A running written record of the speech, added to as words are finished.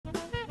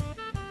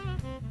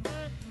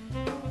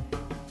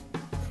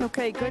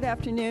Okay, good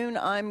afternoon.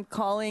 I'm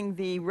calling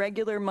the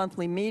regular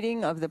monthly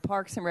meeting of the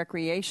Parks and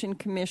Recreation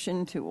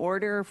Commission to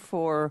order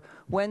for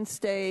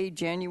Wednesday,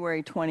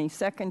 January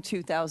 22nd,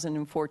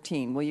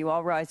 2014. Will you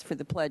all rise for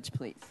the pledge,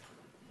 please?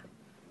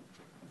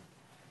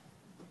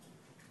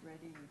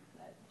 Ready,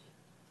 pledge.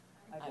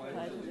 I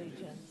pledge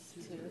allegiance to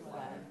the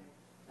flag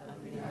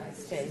of the United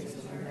States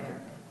of America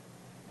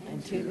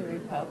and to the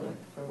republic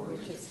for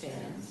which it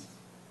stands,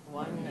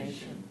 one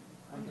nation,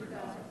 under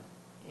God,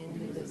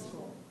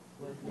 indivisible,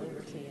 with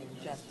liberty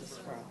and justice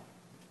for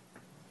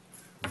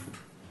all.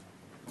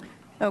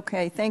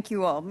 Okay, thank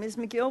you all. Ms.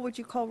 McGill, would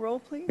you call roll,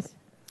 please?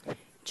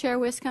 Chair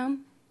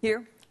Wiscombe.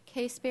 Here.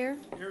 K-Spear.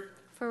 Here.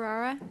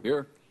 Ferrara.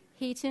 Here.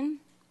 Heaton.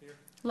 Here.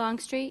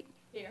 Longstreet.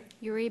 Here.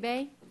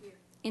 Uribe. Here.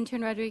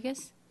 Intern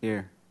Rodriguez.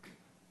 Here.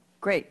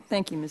 Great,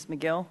 thank you, Ms.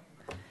 McGill.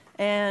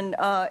 And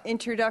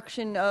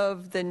introduction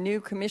of the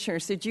new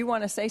commissioners. Did you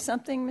want to say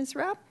something, Ms.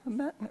 Rapp?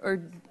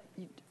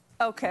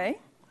 Okay.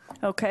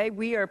 Okay,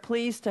 we are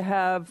pleased to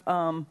have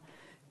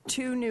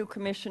two new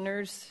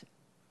commissioners.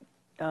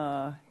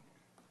 You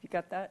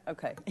got that?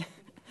 Okay.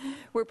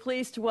 We're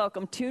pleased to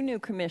welcome two new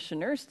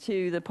commissioners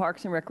to the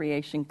Parks and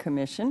Recreation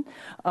Commission,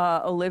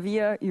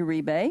 Olivia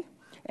Uribe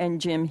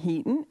and Jim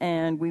Heaton,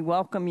 and we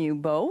welcome you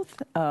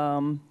both.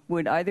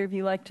 Would either of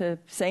you like to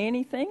say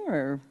anything,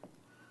 or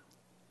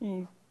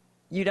you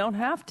don't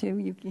have to?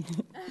 You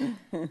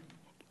can.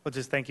 Well,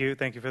 just thank you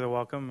for the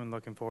welcome, and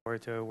looking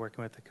forward to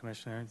working with the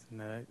commissioners and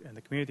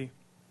the community.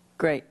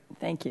 Great,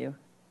 thank you.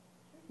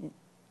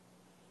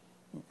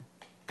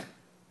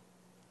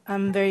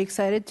 I'm very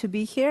excited to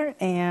be here,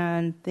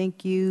 and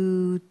thank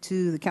you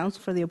to the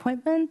council for the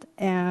appointment,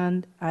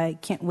 and I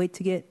can't wait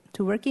to get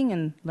to working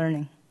and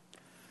learning.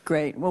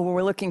 Great. Well,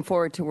 we're looking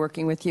forward to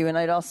working with you, and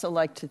I'd also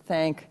like to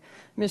thank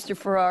Mr.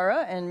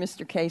 Ferrara and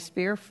Mr.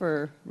 K-Spear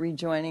for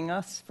rejoining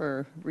us,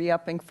 for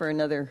re-upping for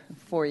another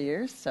 4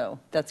 years, so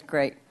that's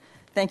great.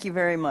 Thank you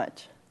very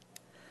much.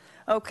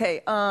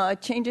 Okay,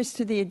 changes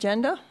to the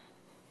agenda.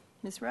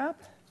 Ms.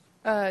 Rapp?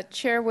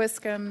 Chair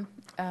Wiscombe,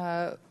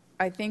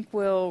 I think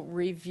we'll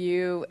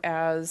review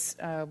as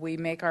we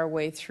make our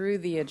way through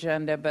the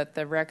agenda, but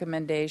the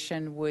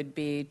recommendation would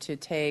be to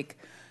take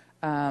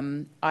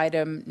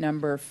item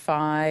number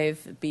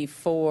 5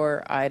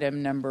 before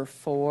item number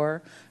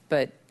 4,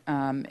 but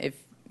if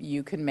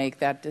you can make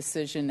that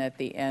decision at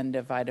the end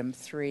of item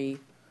 3.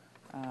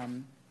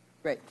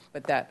 Great.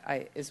 But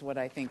that is what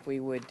I think we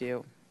would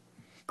do.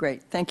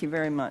 Great. Thank you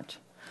very much.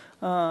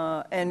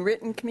 And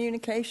written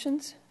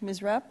communications,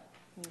 Ms. Rapp?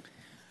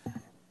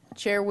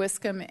 Chair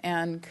Wiscombe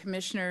and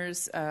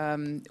Commissioners,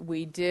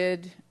 we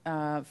did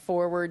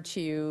forward to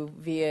you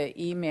via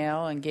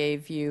email and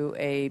gave you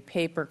a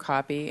paper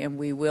copy, and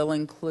we will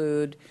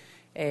include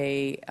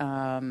a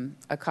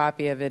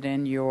copy of it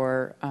in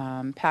your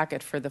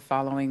packet for the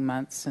following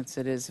month, since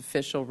it is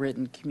official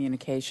written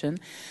communication.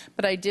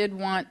 But I did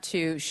want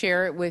to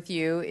share it with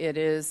you. It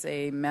is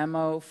a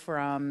memo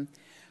from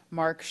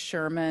Mark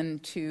Sherman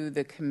to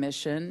the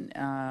Commission.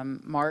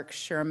 Mark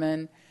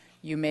Sherman,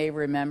 you may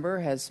remember,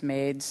 has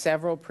made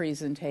several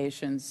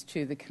presentations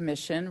to the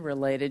Commission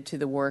related to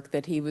the work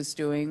that he was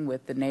doing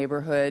with the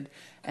neighborhood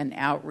and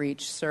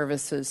outreach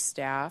services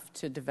staff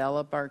to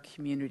develop our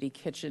community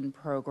kitchen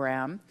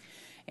program.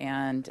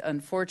 And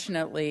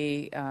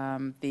unfortunately,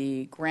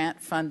 the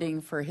grant funding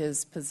for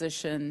his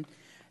position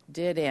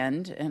did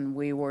end, and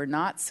we were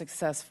not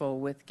successful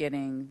with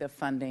getting the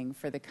funding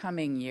for the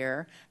coming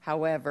year.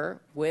 However,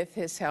 with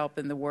his help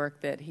and the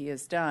work that he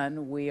has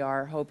done, we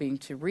are hoping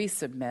to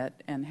resubmit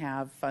and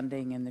have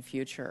funding in the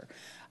future.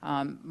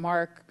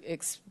 Mark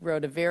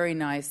wrote a very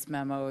nice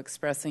memo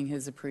expressing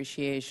his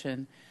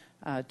appreciation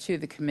to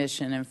the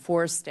Commission and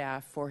for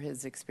staff for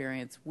his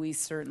experience. We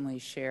certainly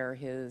share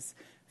his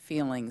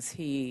feelings.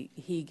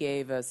 He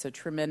gave us a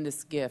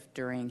tremendous gift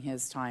during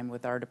his time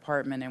with our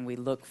department, and we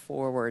look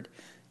forward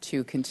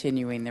to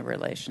continuing the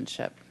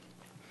relationship.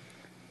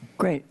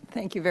 Great.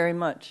 Thank you very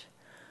much.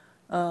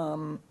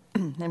 And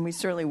we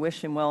certainly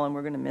wish him well, and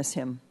we're going to miss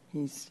him.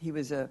 He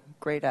was a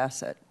great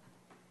asset,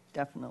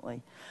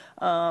 definitely.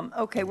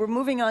 Okay, we're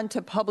moving on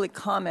to public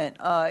comment.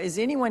 Is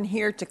anyone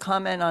here to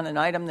comment on an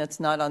item that's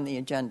not on the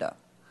agenda?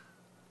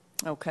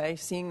 Okay,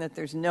 seeing that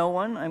there's no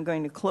one, I'm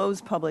going to close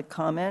public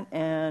comment,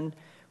 and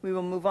we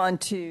will move on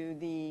to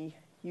the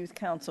Youth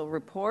Council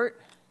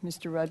report.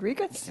 Mr.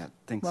 Rodriguez? Yeah,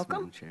 thanks,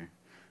 welcome. Madam Chair.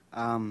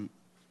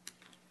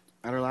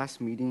 At our last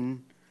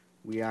meeting,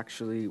 we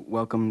actually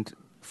welcomed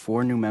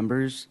 4 new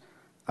members,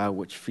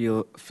 which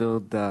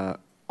filled the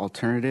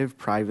alternative,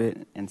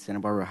 private, and Santa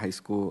Barbara High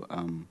School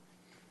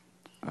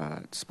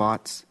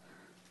spots.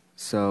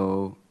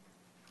 So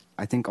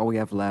I think all we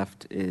have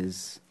left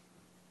is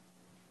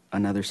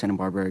another Santa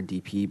Barbara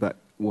DP, but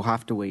we'll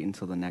have to wait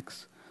until the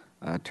next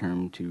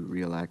term to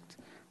reelect.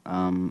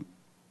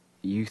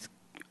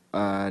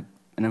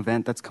 An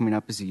event that's coming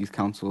up is the Youth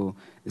Council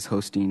is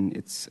hosting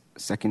its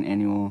 2nd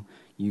annual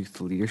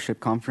Youth Leadership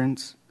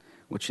Conference,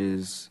 which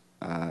is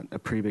a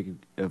pretty big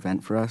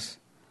event for us.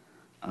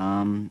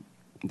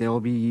 There will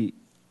be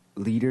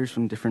leaders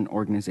from different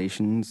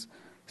organizations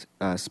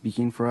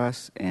speaking for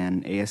us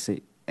and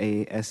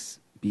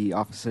ASB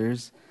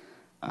officers.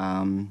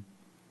 And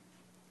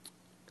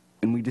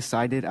we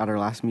decided at our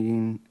last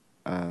meeting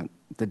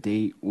the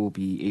date will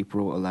be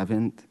April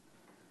 11th.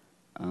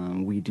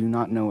 We do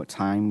not know what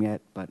time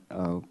yet, but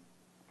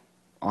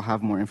I'll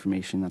have more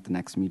information at the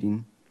next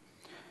meeting.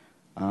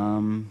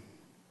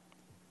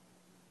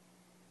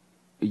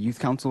 Youth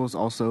Council was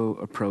also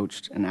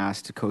approached and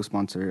asked to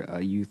co-sponsor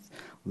a youth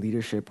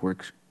leadership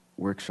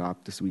workshop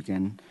this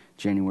weekend,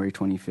 January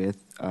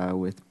 25th,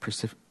 with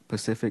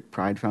Pacific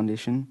Pride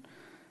Foundation.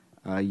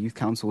 Youth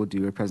Council will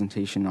do a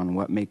presentation on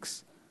what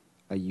makes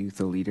a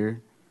youth a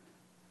leader.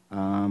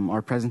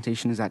 Our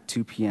presentation is at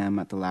 2 p.m.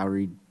 at the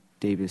Lowry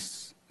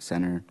Davis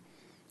Center.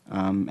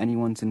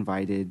 Anyone's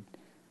invited,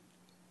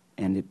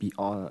 and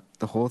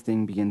the whole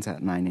thing begins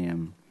at 9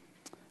 a.m.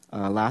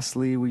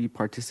 Lastly, we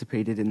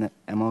participated in the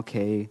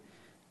MLK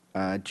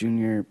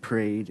Junior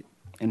Parade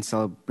and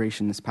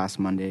celebration this past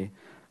Monday.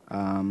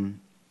 The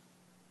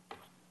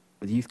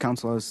Youth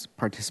Council has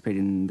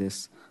participated in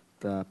this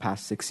the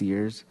past 6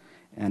 years,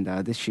 and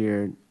this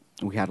year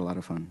we had a lot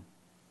of fun.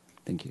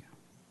 Thank you.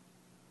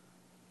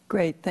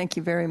 Great. Thank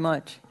you very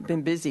much. You've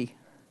been busy.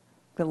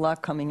 Got a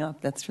lot coming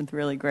up. That's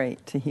really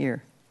great to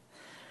hear.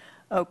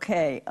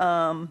 Okay.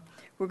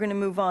 We're going to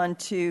move on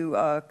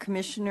to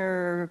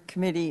Commissioner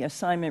Committee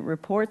assignment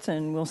reports,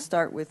 and we'll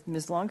start with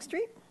Ms.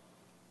 Longstreet.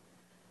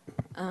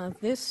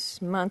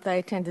 This month I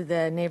attended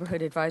the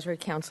Neighborhood Advisory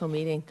Council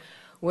meeting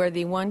where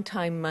the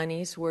one-time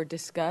monies were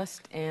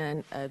discussed,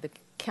 and the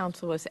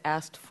council was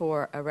asked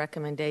for a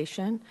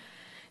recommendation.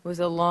 It was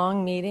a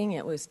long meeting.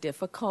 It was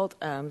difficult.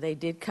 They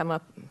did come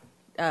up,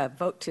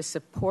 vote to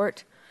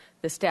support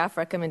the staff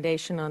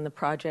recommendation on the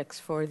projects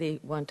for the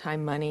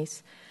one-time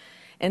monies.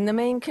 And the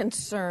main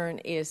concern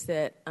is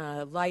that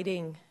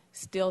lighting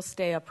still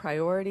stay a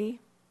priority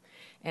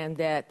and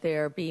that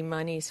there be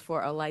monies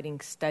for a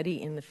lighting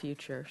study in the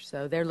future.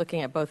 So they're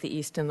looking at both the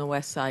east and the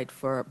west side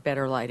for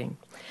better lighting.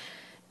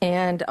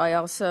 And I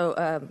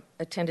also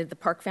attended the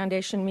Park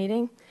Foundation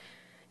meeting.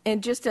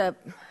 And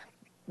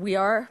we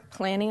are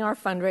planning our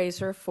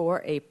fundraiser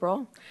for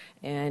April,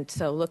 and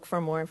so look for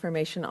more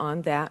information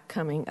on that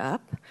coming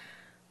up.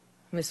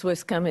 Ms.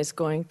 Wiscombe is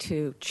going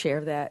to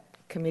chair that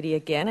committee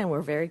again, and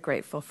we're very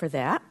grateful for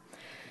that.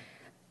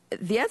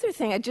 The other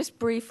thing, just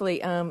briefly,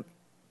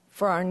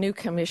 for our new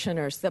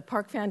commissioners, the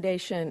Park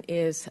Foundation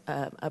is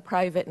a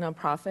private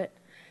nonprofit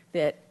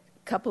that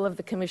a couple of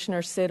the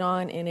commissioners sit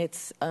on, and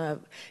it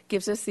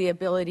gives us the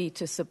ability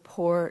to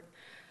support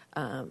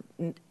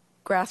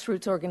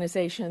grassroots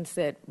organizations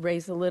that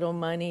raise a little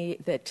money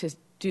to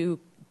do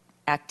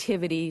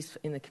activities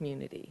in the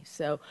community.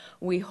 So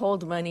we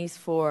hold monies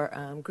for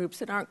groups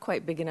that aren't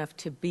quite big enough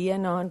to be a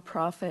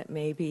nonprofit,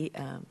 maybe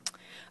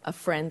a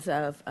Friends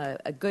of.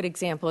 A good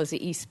example is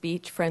the East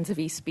Beach. Friends of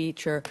East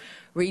Beach are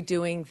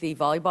redoing the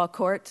volleyball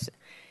courts,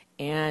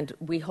 and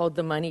we hold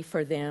the money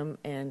for them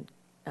and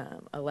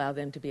allow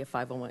them to be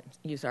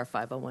use our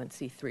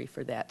 501c3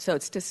 for that. So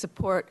it's to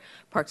support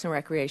parks and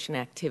recreation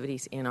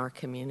activities in our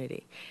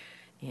community.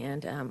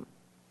 And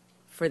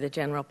for the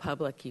general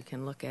public, you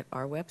can look at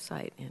our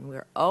website, and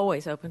we're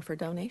always open for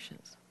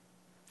donations.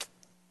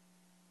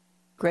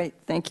 Great.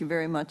 Thank you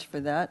very much for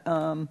that.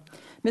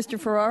 Mr.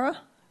 Ferrara,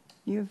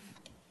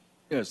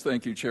 Yes,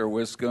 thank you, Chair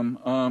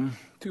Wiscombe.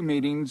 2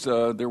 meetings.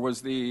 There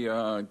was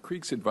the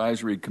Creeks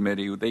Advisory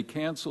Committee. They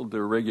canceled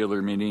their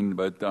regular meeting,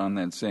 but on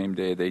that same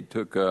day they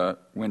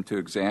went to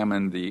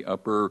examine the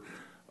Upper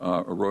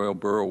Arroyo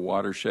Burro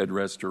Watershed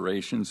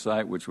Restoration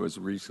Site, which was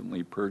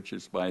recently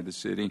purchased by the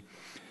city.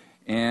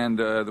 And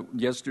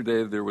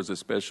yesterday there was a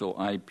special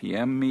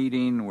IPM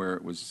meeting where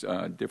it was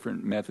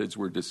different methods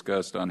were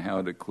discussed on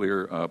how to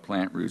clear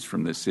plant roots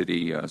from the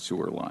city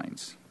sewer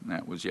lines. And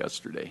that was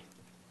yesterday.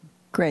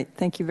 Great.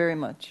 Thank you very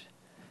much.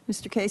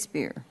 Mr.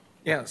 Casebeer.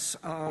 Yes.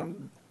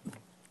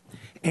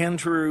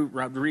 Andrew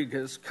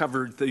Rodriguez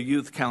covered the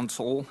Youth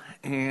Council,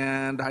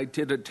 and I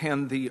did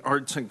attend the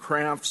Arts and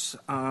Crafts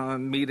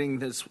meeting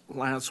this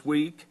last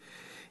week.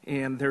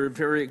 And they're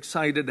very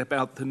excited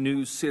about the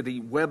new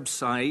city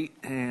website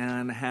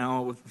and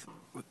how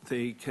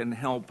they can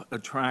help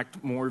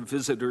attract more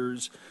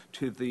visitors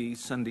to the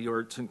Sunday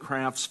Arts and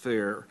Crafts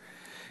Fair.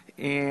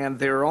 And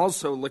they're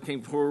also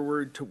looking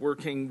forward to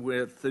working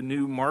with the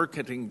new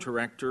marketing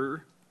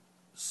director,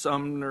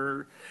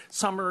 Summers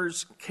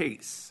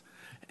Case.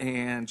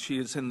 And she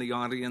is in the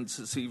audience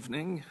this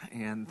evening.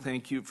 And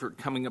thank you for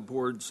coming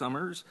aboard,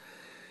 Summers.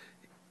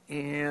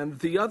 And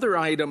the other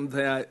item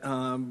that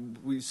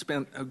we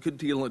spent a good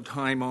deal of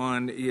time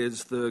on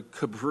is the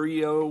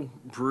Cabrillo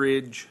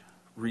Bridge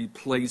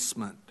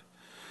replacement.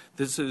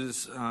 This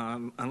is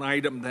an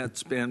item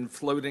that's been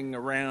floating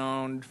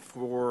around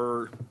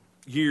for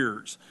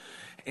years.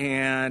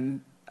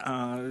 And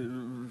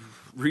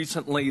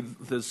recently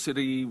the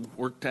city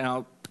worked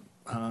out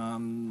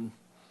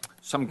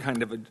some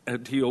kind of a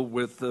deal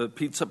with the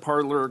pizza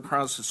parlor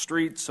across the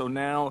street. So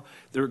now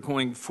they're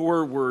going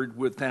forward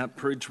with that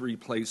bridge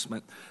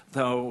replacement,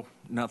 though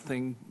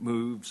nothing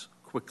moves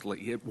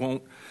quickly. It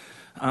won't.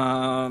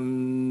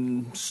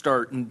 wouldn't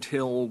start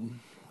until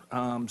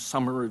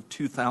summer of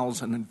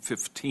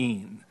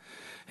 2015,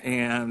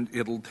 and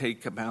it'll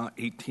take about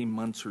 18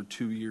 months or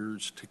 2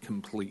 years to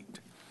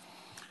complete.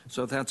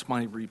 So that's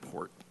my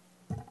report.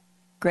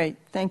 Great.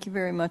 Thank you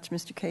very much,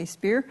 Mr. K.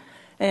 Spear.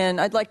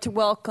 And I'd like to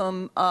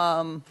welcome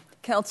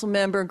Council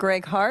Member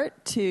Greg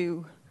Hart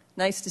to,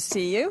 nice to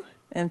see you,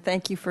 and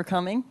thank you for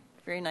coming.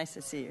 Very nice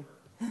to see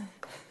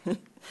you.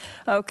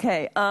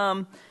 Okay.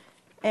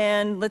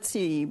 And let's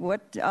see,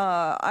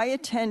 I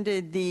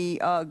attended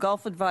the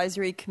Gulf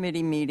Advisory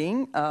Committee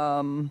meeting,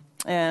 and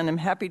I'm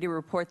happy to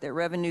report that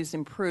revenues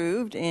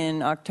improved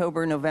in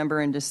October,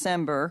 November, and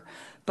December,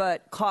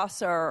 but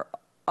costs are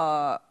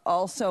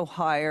also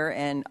higher,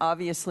 and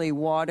obviously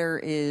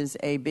water is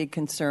a big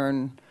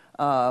concern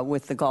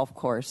with the golf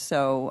course.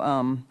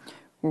 So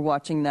we're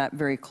watching that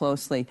very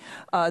closely.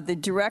 The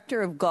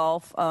director of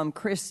golf,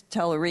 Chris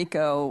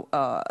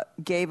Tellerico,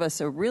 gave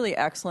us a really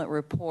excellent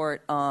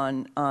report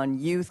on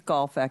youth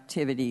golf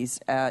activities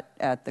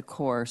at the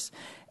course.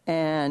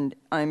 And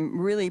I'm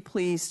really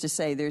pleased to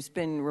say there's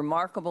been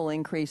remarkable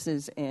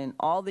increases in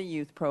all the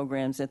youth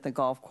programs at the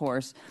golf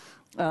course.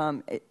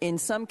 In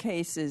some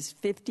cases,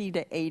 50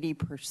 to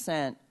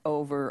 80%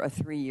 over a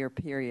 3-year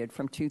period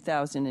from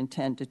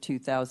 2010 to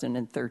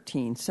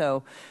 2013.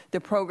 So the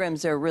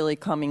programs are really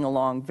coming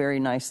along very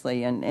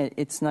nicely, and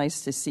it's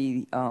nice to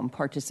see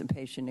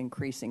participation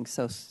increasing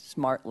so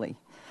smartly.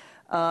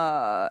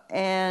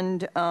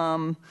 And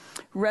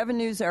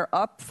revenues are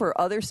up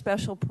for other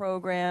special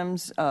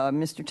programs.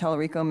 Mr.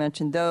 Tellerico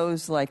mentioned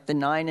those, like the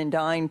Nine and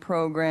Dine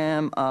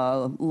program,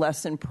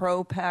 Lesson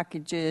Pro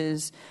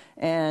packages,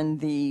 and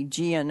the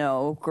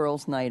GNO,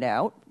 Girls Night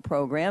Out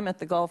program at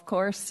the golf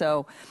course.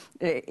 So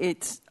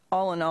it's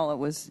all in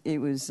all,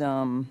 it's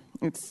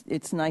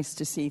nice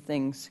to see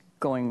things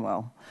going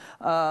well.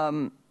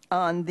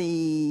 On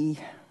the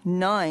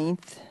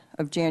 9th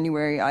of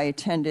January, I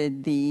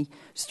attended the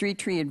Street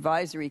Tree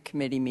Advisory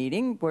Committee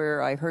meeting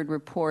where I heard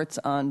reports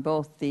on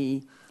both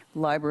the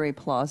Library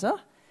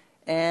Plaza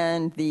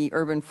and the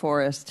Urban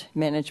Forest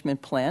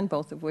Management Plan,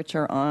 both of which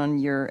are on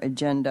your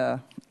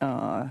agenda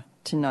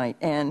tonight.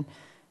 And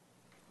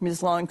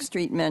Ms.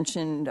 Longstreet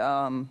mentioned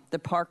the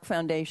Park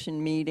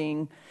Foundation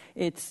meeting.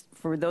 It's,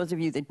 for those of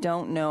you that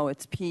don't know,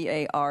 it's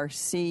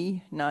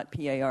PARC, not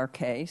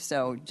PARK,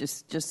 so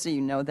just so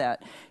you know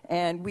that.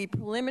 And we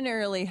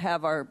preliminarily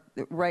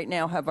right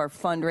now have our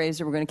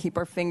fundraiser. We're going to keep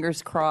our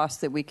fingers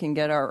crossed that we can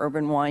get our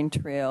Urban Wine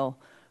Trail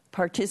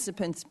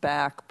participants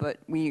back, but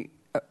we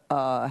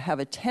have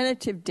a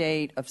tentative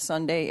date of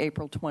Sunday,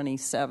 April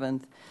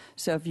 27th.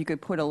 So if you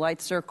could put a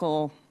light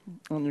circle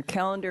on your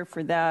calendar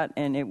for that,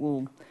 and it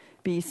will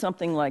be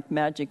something like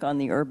Magic on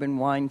the Urban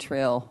Wine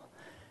Trail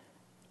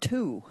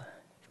 2,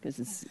 because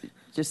it's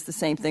just the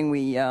same thing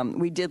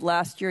we did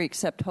last year,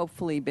 except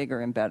hopefully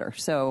bigger and better.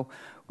 So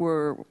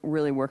we're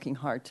really working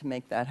hard to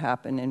make that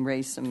happen and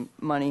raise some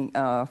money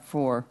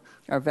for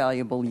our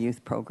valuable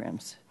youth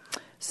programs.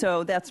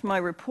 So that's my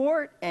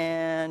report.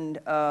 And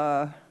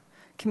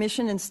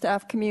Commission and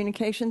Staff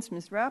Communications,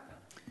 Ms. Rapp.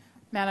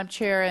 Madam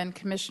Chair and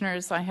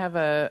Commissioners, I have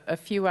a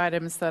few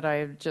items that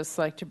I'd just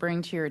like to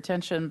bring to your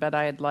attention, but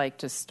I'd like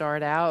to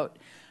start out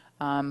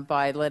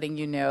by letting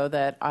you know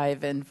that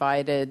I've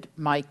invited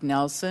Mike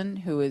Nelson,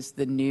 who is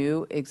the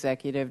new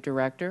Executive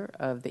Director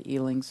of the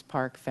Elings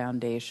Park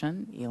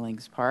Foundation.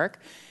 Elings Park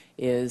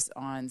is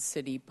on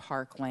city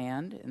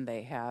parkland, and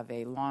they have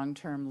a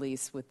long-term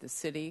lease with the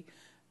city.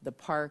 The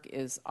park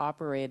is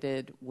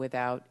operated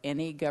without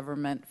any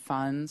government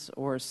funds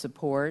or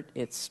support.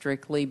 It's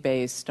strictly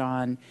based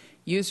on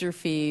user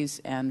fees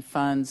and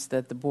funds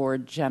that the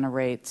board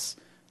generates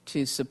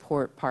to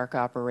support park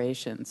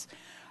operations.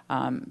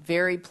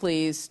 Very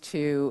pleased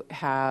to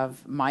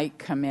have Mike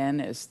come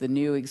in as the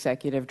new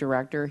executive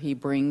director. He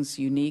brings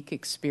unique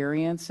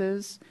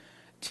experiences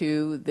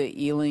to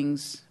the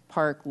Elings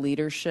Park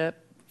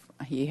leadership.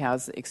 He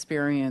has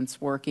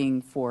experience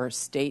working for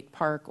state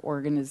park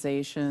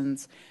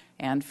organizations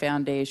and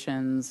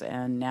foundations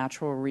and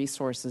natural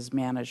resources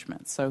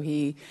management. So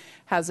he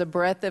has a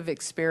breadth of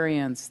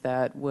experience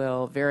that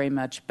will very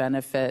much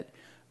benefit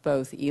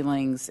both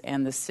Elings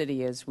and the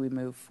city as we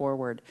move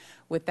forward.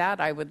 With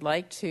that, I would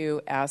like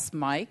to ask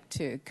Mike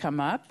to come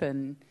up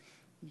and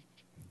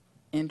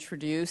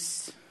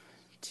introduce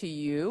to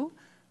you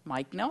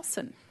Mike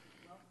Nelson.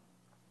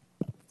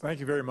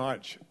 Thank you very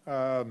much.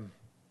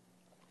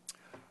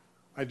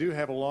 I do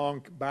have a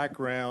long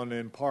background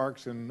in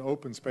parks and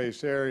open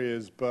space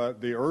areas,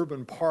 but the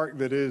urban park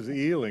that is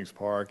Elings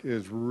Park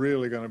is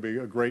really going to be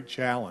a great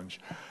challenge.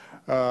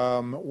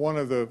 One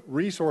of the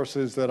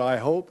resources that I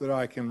hope that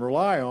I can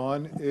rely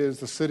on is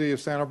the City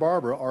of Santa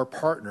Barbara, our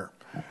partner.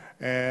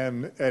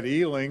 And at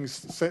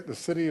Elings, the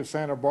City of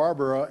Santa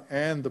Barbara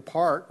and the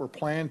park were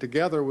planned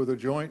together with a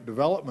joint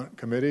development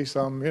committee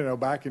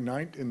back in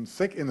the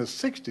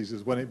 60s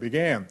is when it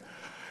began.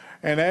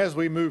 And as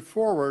we move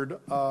forward,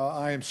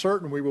 I am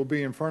certain we will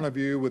be in front of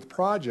you with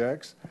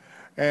projects,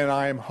 and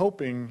I am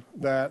hoping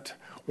that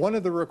one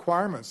of the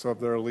requirements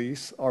of our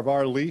lease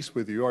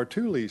with you, our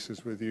 2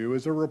 leases with you,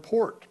 is a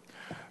report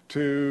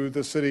to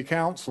the city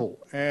council.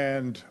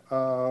 And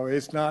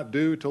it's not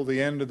due till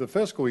the end of the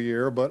fiscal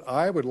year, but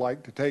I would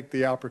like to take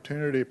the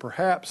opportunity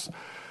perhaps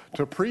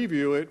to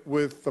preview it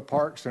with the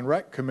Parks and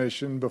Rec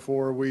Commission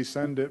before we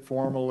send it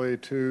formally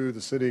to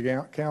the city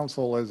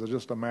council as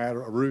just a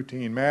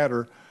routine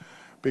matter,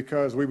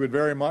 because we would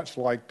very much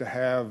like to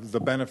have the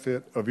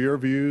benefit of your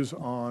views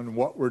on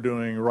what we're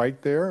doing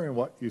right there and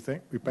what you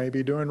think we may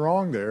be doing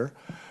wrong there,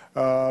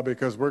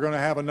 because we're going to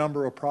have a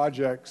number of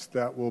projects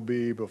that will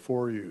be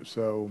before you.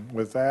 So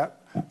with that,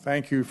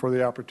 thank you for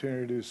the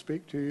opportunity to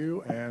speak to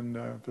you, and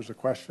if there's a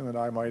question that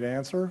I might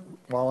answer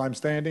while I'm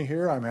standing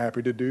here, I'm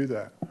happy to do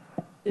that.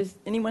 Does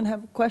anyone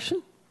have a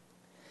question?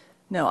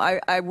 No,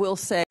 I will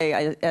say,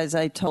 as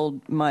I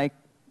told Mike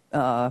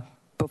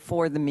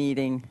before the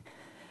meeting,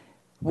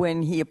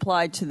 when he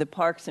applied to the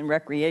Parks and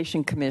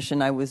Recreation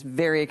Commission, I was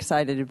very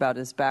excited about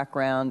his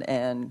background,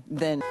 and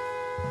then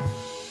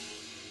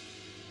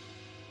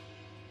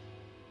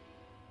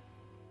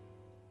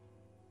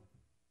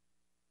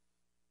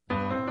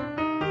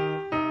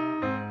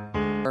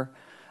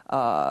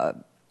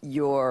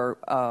your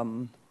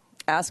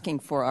asking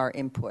for our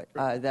input.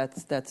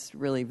 That's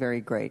really very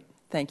great.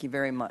 Thank you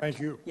very much. Thank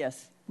you.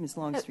 Yes, Ms.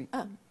 Longstreet.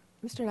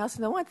 Mr.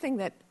 Nelson, the one thing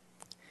that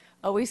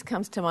always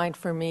comes to mind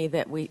for me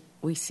that we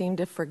seem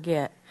to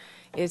forget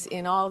is,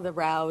 in all the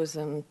rows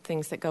and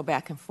things that go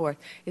back and forth,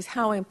 is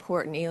how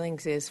important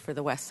Ealings is for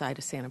the west side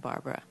of Santa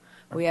Barbara.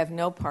 We have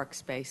no park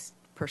space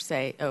per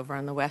se over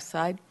on the west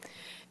side,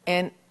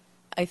 and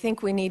I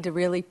think we need to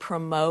really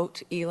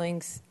promote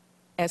Ealings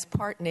as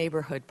part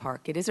neighborhood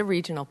park. It is a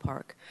regional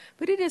park,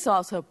 but it is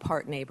also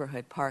part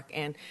neighborhood park.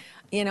 And,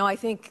 you know, I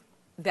think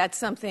that's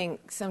something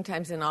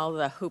sometimes in all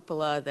the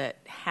hoopla that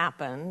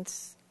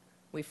happens,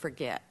 we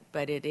forget.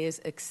 But it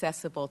is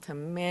accessible to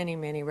many,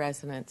 many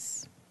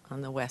residents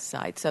on the west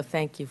side. So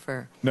thank you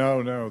for...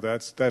 No,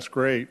 that's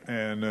great.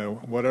 And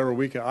whatever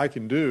I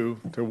can do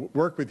to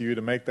work with you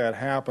to make that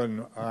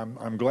happen,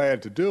 I'm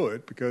glad to do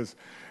it, because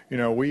you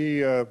know,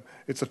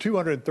 it's a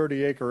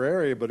 230-acre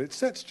area, but it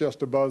sits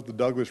just above the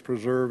Douglas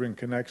Preserve and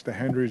connects to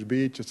Hendry's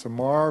Beach. It's a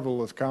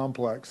marvelous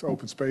complex,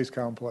 open space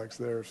complex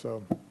there.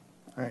 So,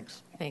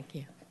 thanks. Thank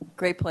you.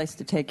 Great place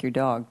to take your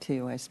dog,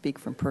 too. I speak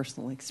from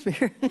personal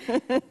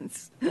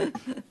experience.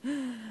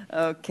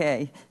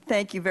 Okay.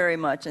 Thank you very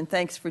much, and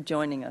thanks for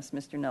joining us,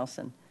 Mr.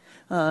 Nelson.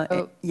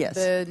 Yes.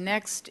 The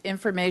next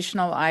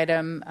informational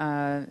item,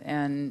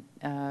 and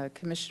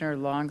Commissioner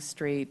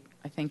Longstreet,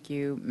 I think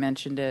you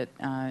mentioned it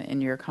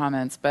in your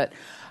comments, but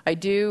I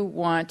do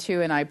want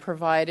to, and I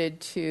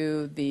provided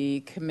to the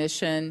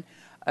Commission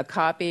a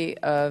copy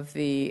of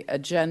the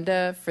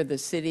agenda for the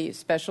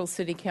special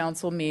City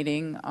Council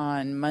meeting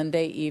on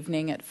Monday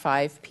evening at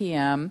 5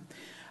 p.m.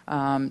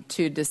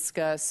 To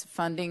discuss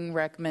funding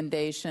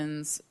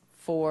recommendations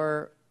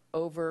for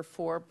over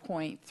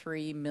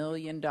 $4.3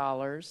 million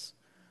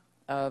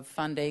of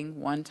funding,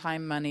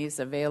 one-time monies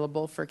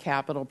available for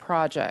capital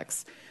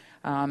projects.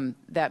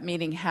 That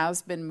meeting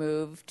has been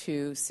moved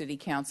to City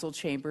Council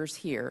chambers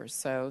here.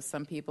 So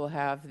some people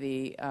have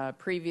the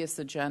previous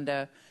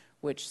agenda,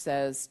 which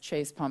says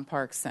Chase Pump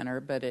Park Center,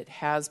 but it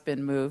has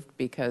been moved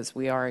because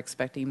we are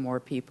expecting more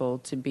people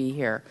to be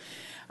here.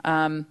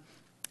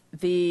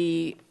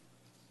 The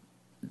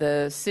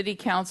City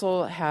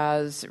Council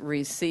has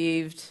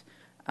received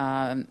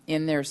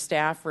in their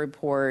staff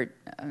report,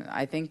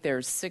 I think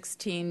there's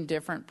 16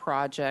 different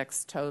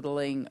projects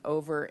totaling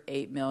over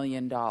 $8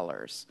 million.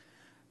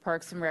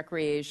 Parks and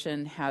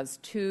Recreation has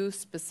two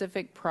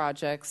specific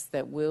projects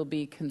that will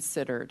be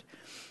considered.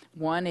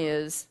 One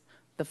is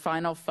the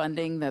final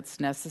funding that's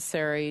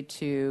necessary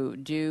to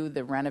do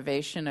the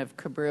renovation of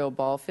Cabrillo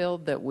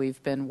Ballfield that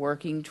we've been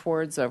working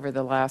towards over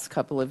the last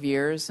couple of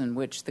years, in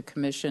which the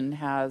Commission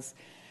has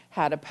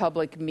had a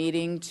public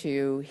meeting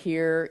to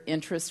hear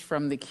interest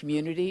from the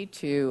community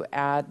to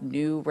add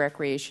new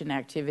recreation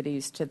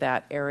activities to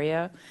that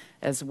area,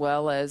 as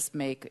well as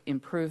make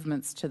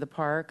improvements to the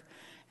park.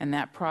 And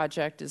that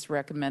project is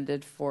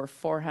recommended for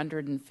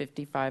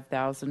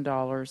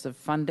 $455,000 of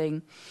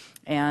funding,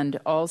 and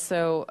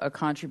also a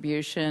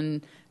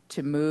contribution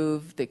to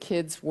move the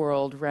Kids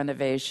World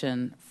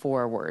renovation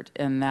forward,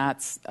 and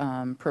that's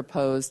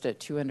proposed at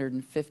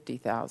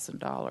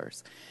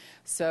 $250,000.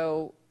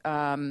 So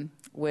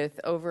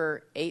with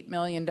over $8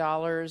 million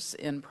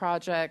in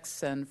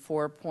projects and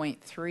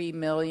 $4.3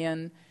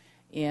 million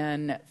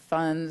in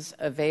funds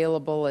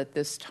available at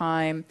this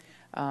time,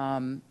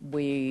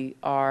 we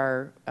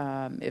are,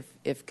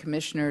 if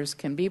commissioners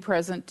can be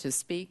present to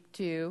speak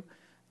to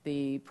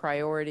the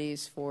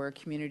priorities for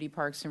community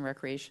parks and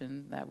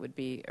recreation, that would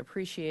be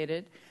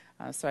appreciated.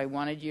 So I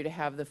wanted you to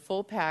have the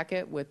full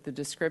packet with the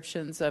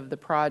descriptions of the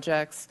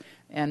projects,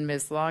 and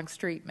Ms.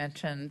 Longstreet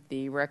mentioned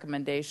the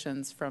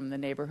recommendations from the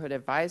Neighborhood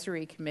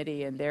Advisory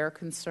Committee and their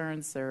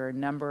concerns. There are a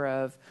number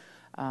of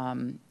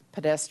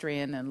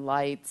pedestrian and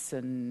lights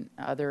and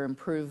other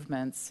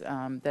improvements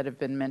that have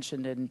been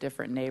mentioned in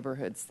different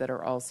neighborhoods that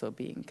are also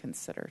being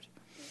considered.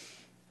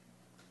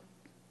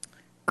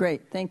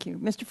 Great, thank you.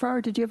 Mr.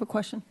 Farrar, did you have a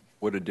question?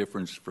 What a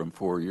difference from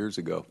 4 years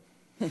ago.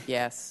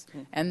 Yes.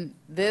 And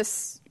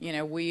this,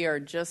 we are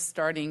just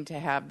starting to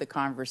have the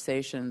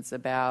conversations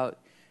about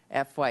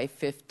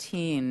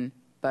FY15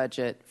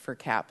 budget for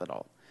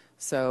capital.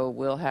 So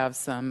we'll have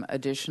some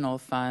additional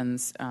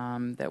funds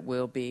that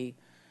will be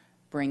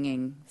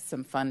bringing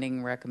some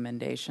funding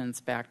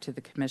recommendations back to the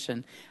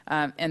Commission.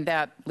 And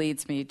that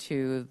leads me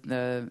to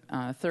the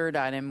third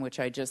item, which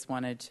I just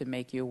wanted to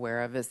make you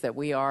aware of, is that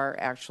we are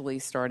actually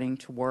starting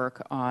to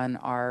work on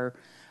our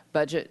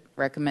budget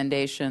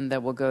recommendation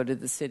that will go to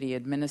the city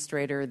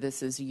administrator.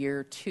 This is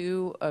year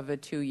 2 of a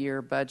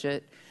 2-year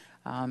budget,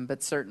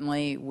 but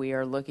certainly we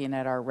are looking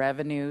at our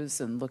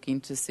revenues and looking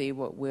to see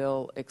what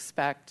we'll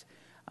expect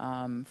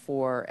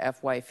for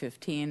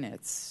FY15.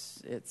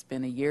 It's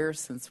been a year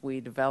since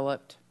we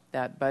developed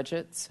that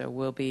budget, so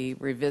we'll be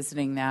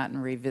revisiting that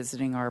and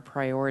revisiting our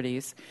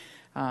priorities,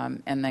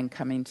 and then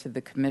coming to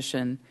the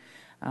Commission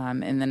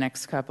in the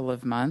next couple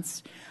of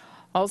months.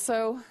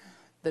 Also,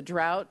 the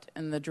drought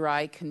and the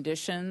dry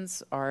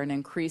conditions are an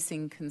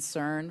increasing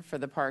concern for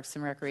the Parks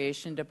and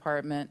Recreation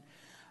Department,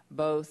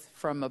 both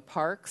from a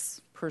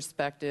parks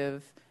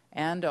perspective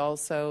and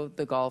also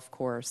the golf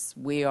course.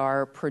 We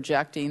are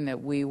projecting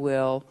that we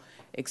will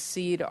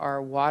exceed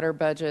our water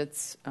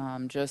budgets,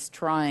 just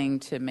trying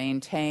to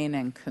maintain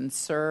and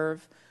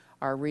conserve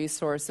our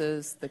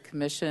resources. The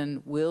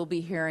Commission will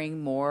be hearing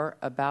more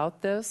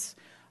about this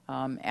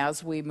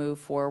as we move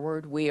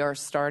forward. We are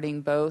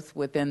starting both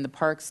within the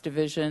Parks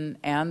Division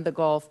and the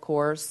golf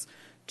course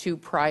to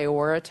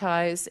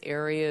prioritize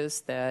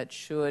areas that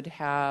should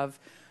have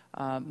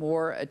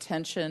more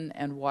attention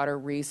and water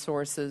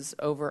resources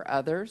over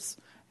others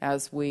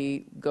as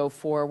we go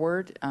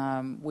forward.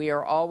 We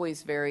are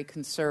always very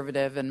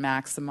conservative in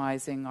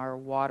maximizing our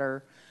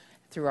water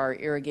through our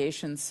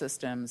irrigation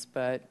systems,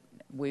 but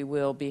we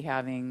will be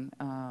having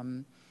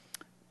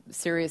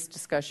serious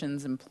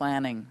discussions and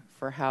planning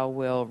for how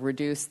we'll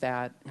reduce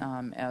that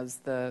as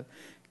the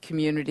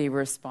community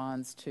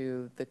responds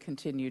to the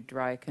continued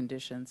dry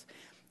conditions.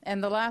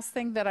 And the last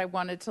thing that I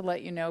wanted to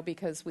let you know,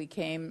 because we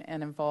came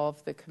and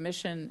involved the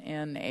Commission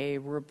in a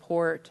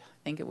report, I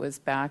think it was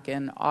back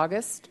in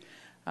August,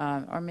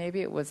 or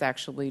maybe it was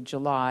actually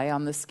July,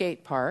 on the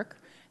skate park.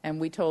 And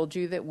we told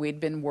you that we'd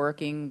been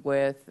working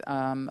with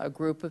a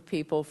group of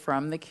people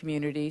from the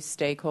community,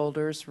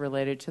 stakeholders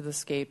related to the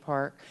skate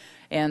park.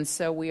 And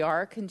so we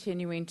are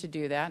continuing to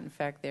do that. In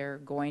fact, they're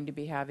going to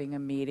be having a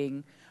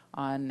meeting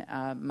on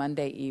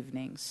Monday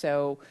evening.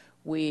 So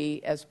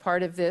we, as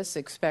part of this,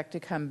 expect to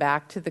come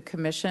back to the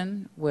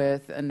Commission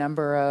with a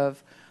number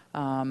of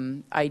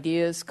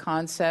ideas,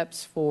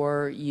 concepts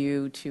for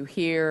you to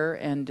hear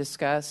and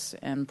discuss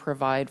and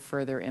provide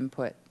further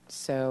input.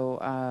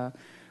 So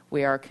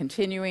we are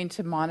continuing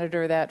to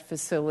monitor that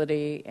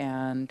facility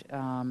and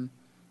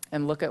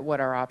look at what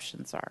our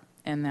options are.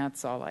 And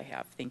that's all I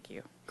have. Thank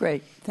you.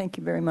 Great. Thank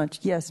you very much.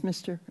 Yes,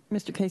 Mr.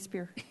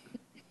 Casepier.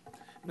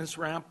 Ms.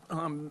 Rapp,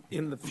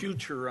 in the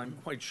future, I'm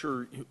quite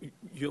sure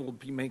you'll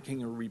be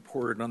making a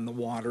report on the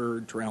water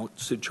drought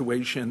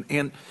situation.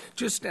 And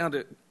just out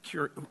of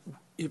curiosity,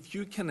 if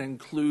you can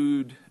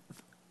include,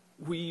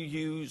 we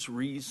use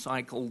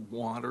recycled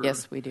water.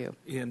 Yes, we do.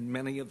 In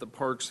many of the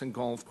parks and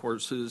golf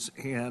courses,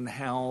 and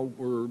how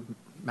we're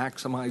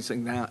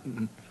maximizing that.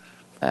 And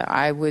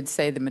I would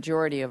say the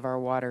majority of our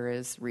water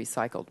is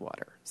recycled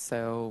water.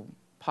 So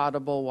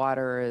potable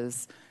water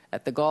is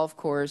at the golf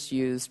course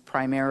used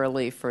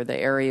primarily for the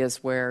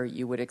areas where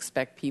you would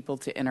expect people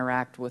to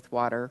interact with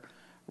water,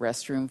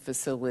 restroom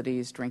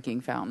facilities, drinking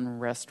fountain,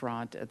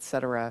 restaurant,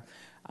 etc.,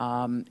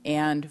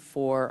 and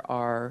for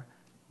our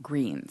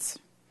greens,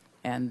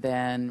 and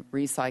then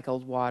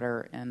recycled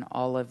water in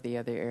all of the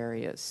other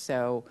areas.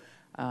 So,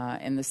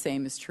 and the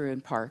same is true in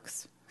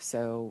parks.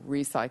 So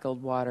recycled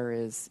water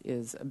is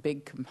a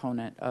big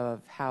component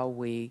of how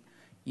we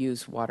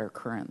use water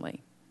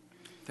currently.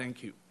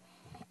 Thank you.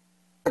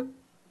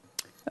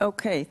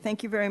 Okay,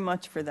 thank you very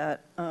much for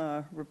that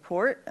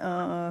report.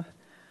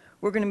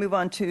 We're going to move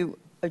on to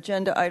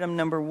agenda item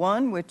number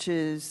 1, which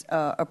is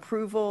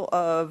approval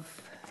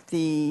of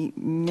the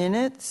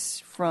minutes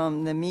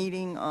from the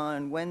meeting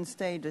on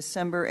Wednesday,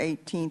 December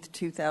 18th,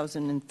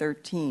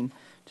 2013.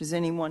 Does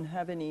anyone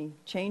have any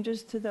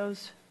changes to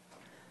those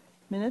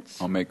minutes?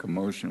 I'll make a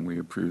motion. We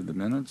approve the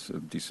minutes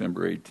of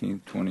December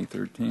 18th,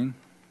 2013.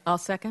 I'll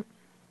second.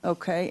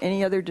 Okay,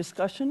 any other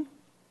discussion?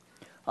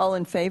 All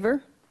in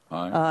favor?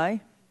 Aye.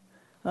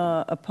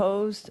 Aye.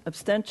 Opposed?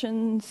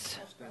 Abstentions?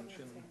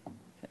 Abstention.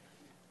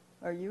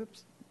 Are you?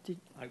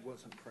 I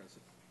wasn't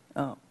present.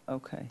 Oh,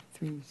 okay.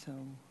 3. So,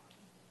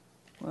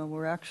 well,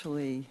 we're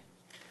actually.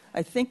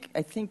 I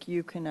think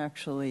you can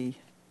actually.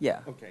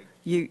 Yeah. Okay.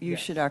 You Yes,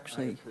 should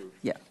actually. I approve.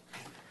 Yeah.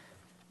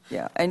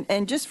 Yeah,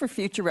 and just for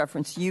future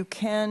reference, you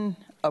can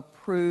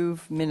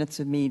approve minutes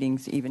of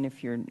meetings even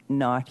if you're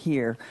not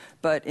here.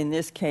 But in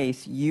this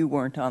case, you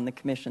weren't on the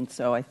commission,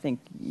 so I think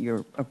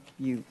you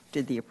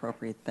did the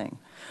appropriate thing.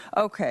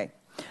 Okay,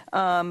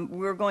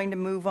 we're going to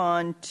move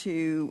on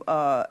to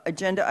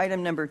agenda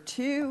item number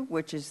 2,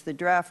 which is the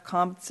draft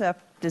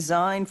concept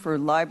design for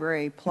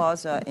Library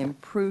Plaza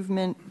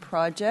Improvement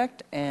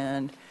Project.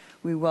 And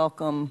we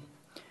welcome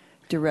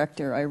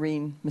Director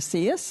Irene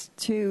Macias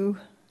to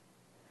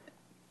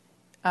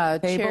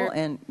table.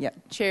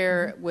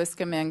 Chair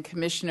Wiscombe and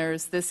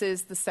Commissioners, this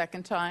is the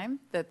second time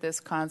that this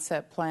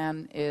concept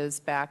plan is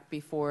back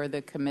before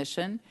the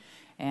Commission.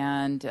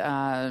 And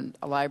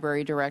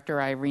Library Director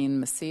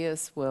Irene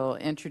Macias will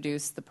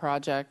introduce the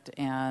project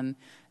and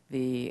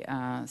the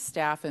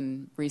staff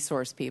and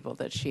resource people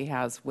that she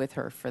has with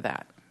her for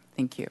that.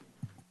 Thank you.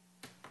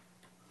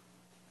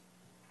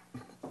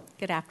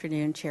 Good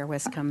afternoon, Chair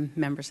Wiscombe,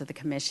 members of the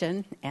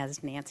Commission.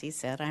 As Nancy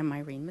said, I'm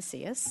Irene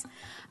Macias,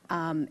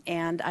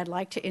 and I'd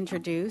like to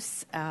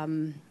introduce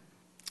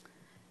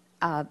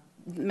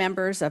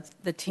members of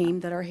the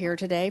team that are here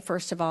today.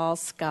 First of all,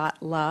 Scott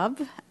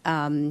Love,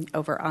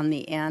 over on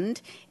the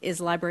end, is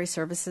Library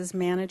Services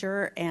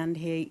Manager, and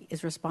he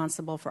is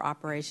responsible for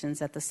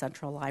operations at the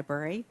Central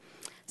Library.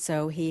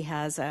 So he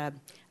has a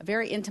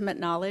very intimate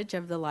knowledge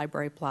of the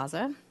Library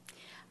Plaza.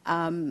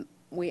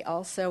 We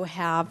also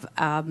have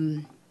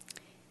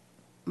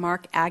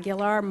Mark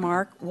Aguilar.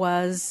 Mark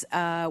was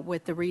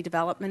with the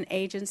Redevelopment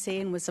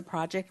Agency and was a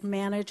project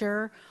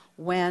manager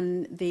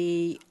when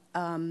this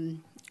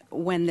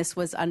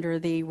was under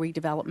the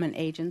Redevelopment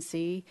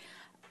Agency,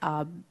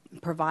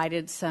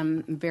 provided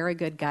some very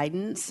good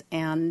guidance,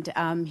 and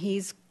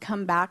he's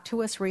come back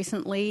to us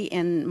recently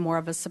in more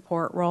of a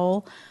support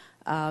role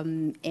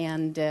and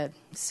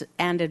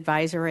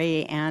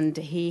advisory, and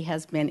he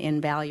has been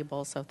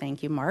invaluable, so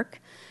thank you,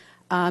 Mark.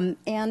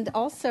 And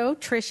also,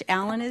 Trish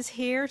Allen is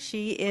here.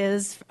 She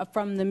is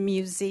from the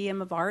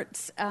Museum of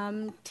Arts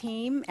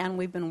team, and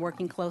we've been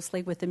working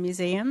closely with the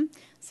museum,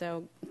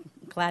 so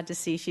glad to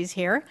see she's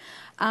here.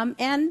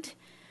 And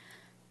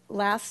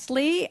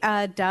lastly,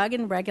 Doug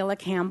and Regula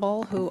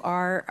Campbell, who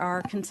are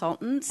our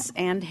consultants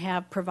and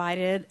have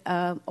provided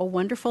a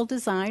wonderful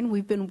design.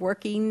 We've been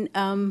working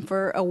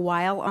for a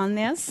while on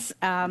this.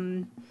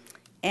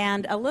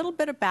 And a little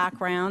bit of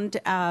background,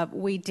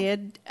 we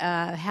did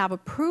have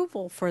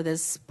approval for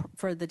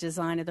the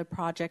design of the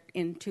project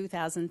in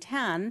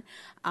 2010,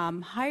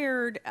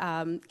 hired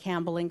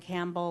Campbell and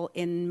Campbell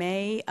in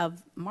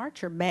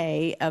March or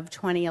May of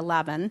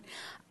 2011,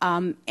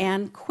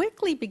 and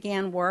quickly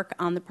began work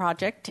on the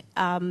project.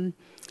 And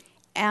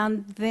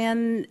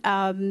then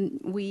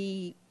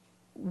we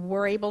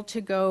were able to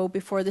go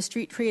before the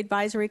Street Tree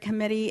Advisory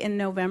Committee in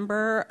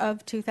November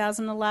of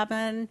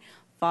 2011,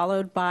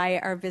 followed by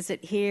our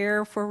visit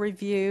here for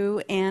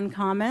review and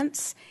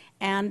comments.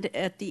 And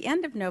at the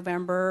end of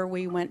November,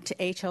 we went to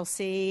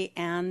HLC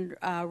and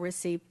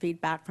received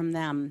feedback from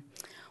them.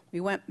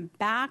 We went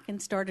back and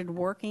started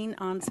working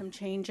on some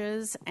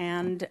changes,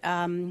 and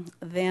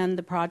then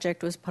the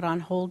project was put on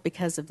hold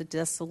because of the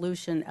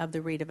dissolution of the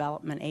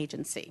Redevelopment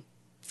Agency.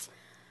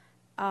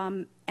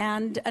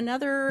 And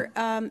another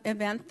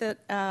event that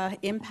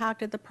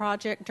impacted the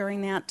project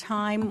during that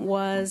time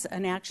was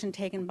an action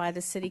taken by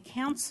the City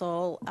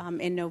Council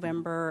in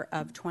November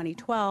of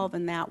 2012,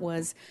 and that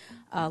was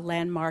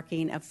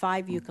landmarking of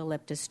 5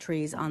 eucalyptus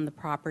trees on the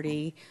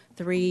property,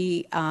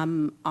 3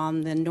 on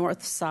the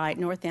north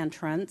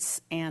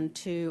entrance, and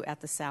 2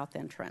 at the south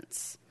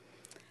entrance.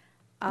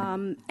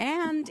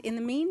 And in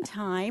the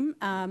meantime,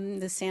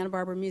 the Santa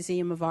Barbara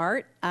Museum of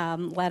Art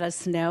let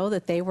us know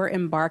that they were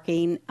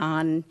embarking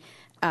on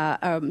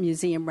a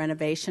museum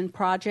renovation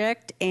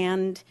project,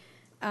 and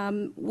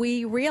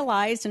we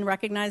realized and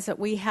recognized that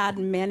we had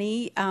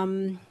many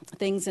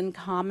things in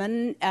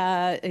common,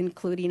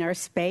 including our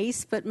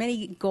space, but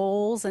many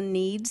goals and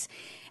needs.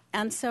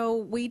 And so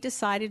we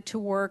decided to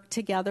work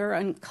together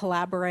and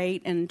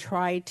collaborate and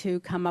try to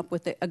come up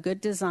with a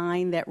good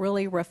design that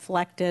really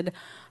reflected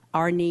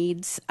our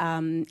needs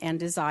and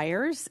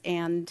desires,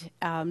 and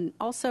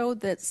also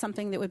that's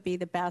something that would be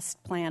the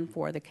best plan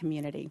for the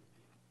community.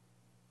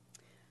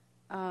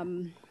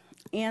 And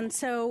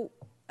so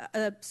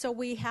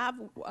we have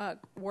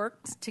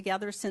worked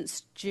together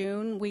since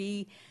June.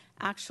 We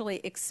actually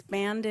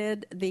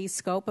expanded the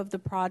scope of the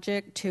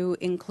project to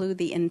include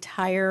the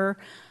entire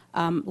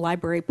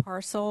library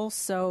parcel.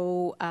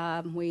 So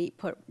we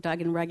put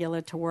Doug and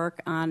Regula to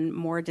work on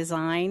more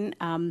design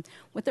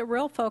with a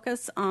real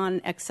focus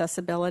on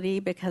accessibility,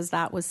 because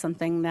that was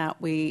something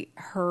that we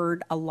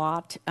heard a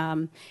lot.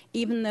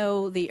 Even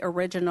though the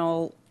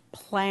original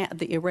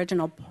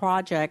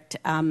project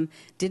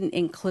didn't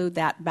include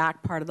that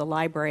back part of the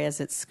library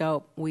as its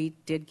scope, we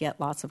did get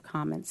lots of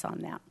comments on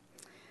that.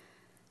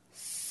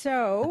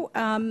 So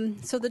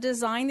the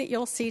design that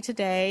you'll see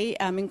today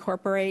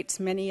incorporates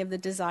many of the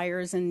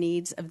desires and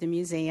needs of the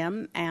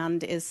museum,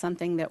 and is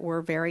something that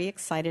we're very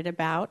excited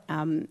about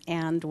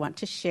and want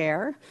to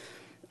share.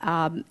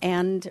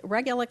 And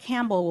Regula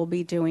Campbell will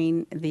be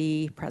doing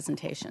the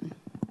presentation.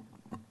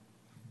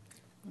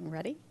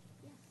 Ready?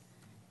 Yes.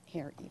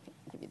 Here, you can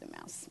give you the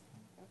mouse.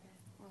 Okay.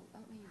 Well,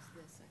 let me use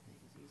this. I think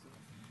it's easier.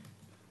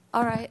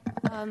 All right.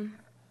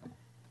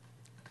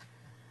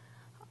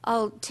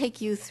 I'll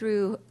take you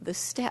through the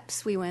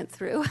steps we went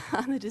through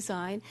on the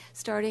design,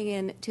 starting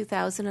in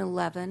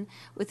 2011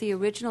 with the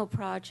original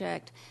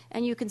project.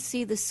 And you can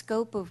see the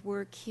scope of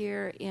work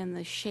here in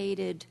the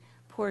shaded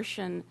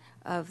portion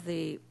of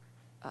the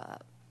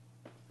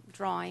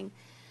drawing,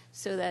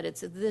 so that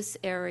it's this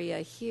area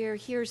here.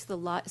 Here's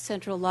the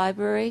Central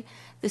Library.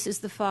 This is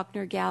the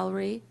Faulkner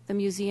Gallery, the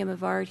Museum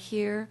of Art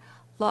here,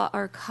 La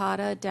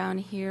Arcada down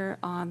here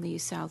on the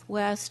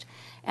southwest,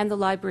 and the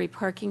library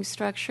parking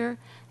structure,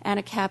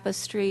 Anacapa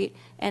Street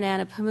and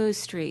Anapamu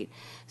Street.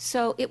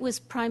 So it was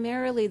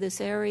primarily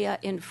this area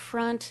in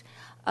front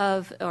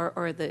of,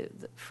 or the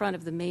front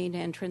of the main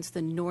entrance,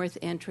 the north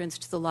entrance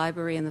to the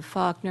library and the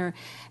Faulkner,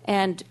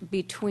 and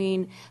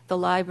between the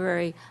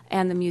library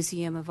and the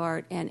Museum of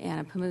Art and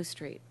Anapamu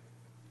Street.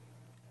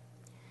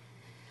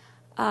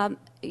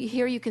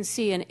 Here you can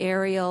see an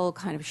aerial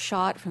kind of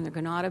shot from the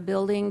Granada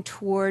building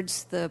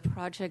towards the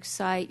project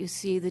site. You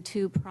see the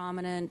two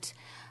prominent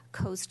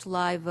Coast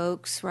live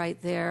oaks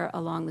right there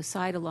along the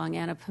side, along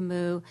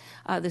Anapamu.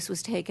 This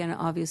was taken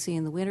obviously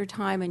in the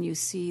wintertime, and you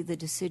see the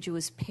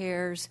deciduous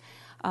pears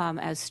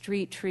as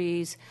street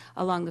trees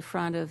along the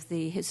front of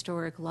the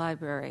historic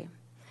library.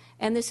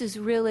 And this is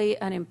really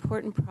an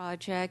important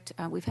project.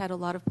 We've had a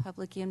lot of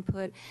public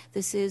input.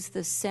 This is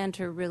the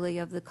center, really,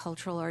 of the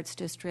Cultural Arts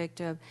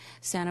District of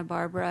Santa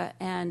Barbara,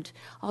 and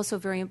also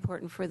very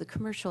important for the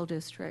commercial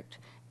district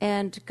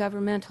and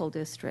governmental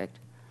district.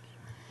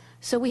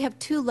 So we have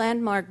two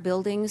landmark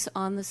buildings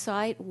on the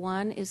site.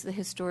 One is the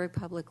Historic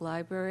Public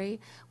Library,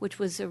 which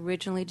was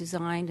originally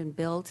designed and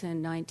built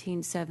in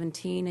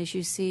 1917. As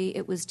you see,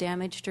 it was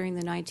damaged during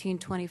the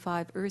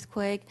 1925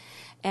 earthquake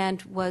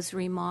and was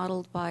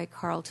remodeled by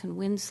Carlton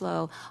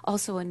Winslow,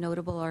 also a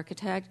notable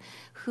architect,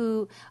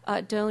 who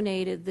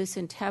donated this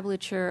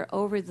entablature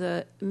over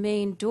the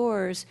main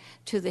doors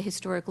to the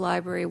Historic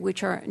Library,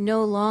 which are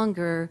no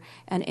longer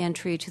an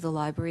entry to the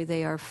library.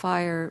 They are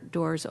fire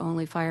doors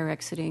only, fire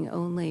exiting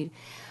only.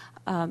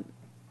 And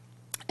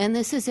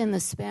this is in the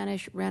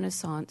Spanish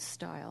Renaissance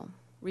style,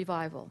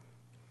 revival.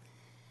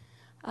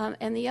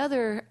 And the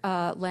other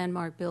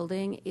landmark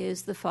building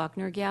is the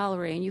Faulkner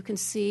Gallery. And you can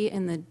see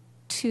in the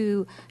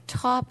two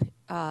top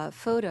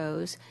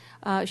photos,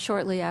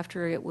 shortly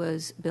after it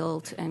was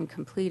built and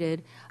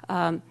completed,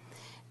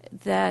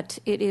 that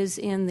it is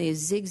in the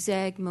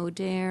zigzag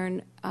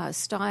modern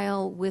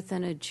style with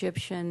an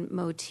Egyptian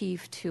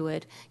motif to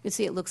it. You can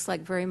see it looks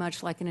like very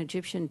much like an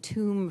Egyptian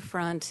tomb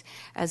front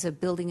as a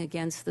building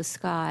against the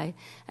sky.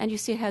 And you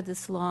see it had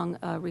this long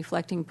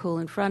reflecting pool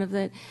in front of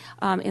it.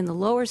 In the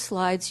lower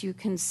slides, you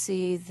can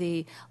see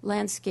the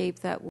landscape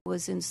that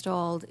was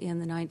installed in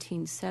the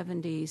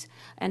 1970s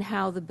and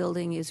how the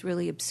building is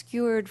really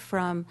obscured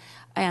from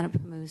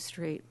Anapamu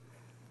Street.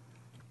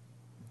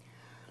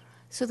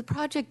 So the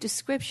project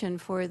description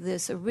for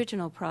this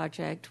original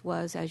project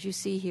was, as you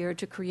see here,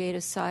 to create a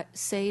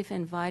safe,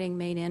 inviting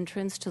main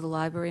entrance to the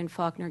library and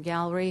Faulkner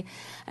Gallery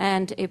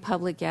and a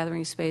public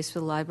gathering space for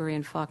the library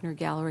and Faulkner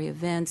Gallery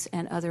events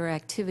and other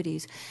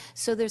activities.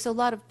 So there's a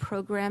lot of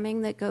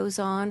programming that goes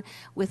on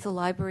with the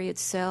library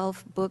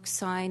itself, book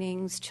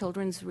signings,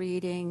 children's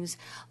readings,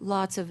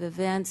 lots of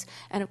events,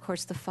 and of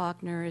course the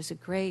Faulkner is a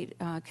great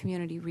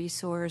community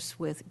resource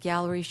with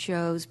gallery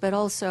shows, but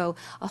also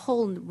a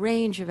whole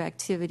range of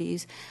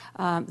activities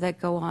that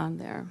go on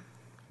there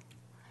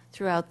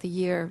throughout the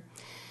year.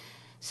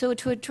 So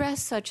to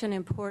address such an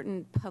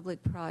important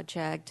public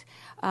project,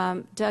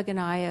 Doug and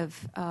I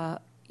have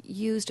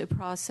used a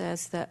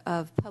process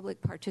of public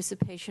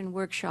participation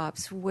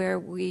workshops where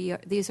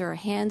these are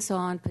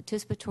hands-on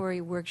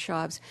participatory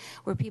workshops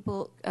where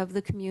people of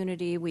the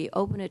community, we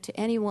open it to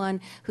anyone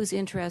who's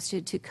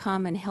interested to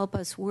come and help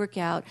us work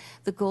out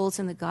the goals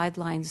and the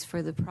guidelines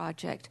for the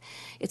project.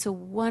 It's a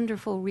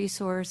wonderful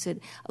resource.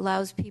 It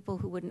allows people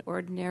who wouldn't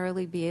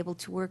ordinarily be able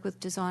to work with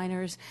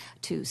designers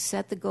to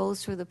set the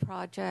goals for the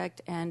project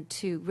and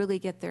to really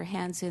get their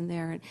hands in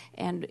there.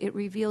 And it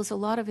reveals a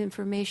lot of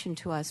information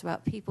to us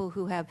about people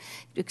who have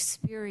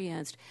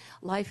experienced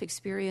life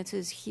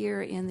experiences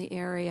here in the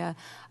area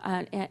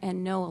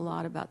and know a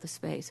lot about the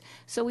space.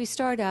 So we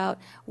start out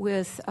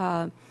with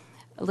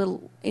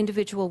little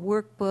individual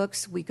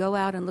workbooks. We go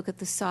out and look at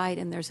the site,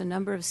 and there's a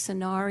number of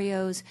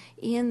scenarios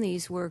in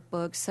these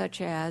workbooks,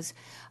 such as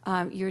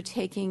you're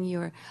taking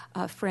your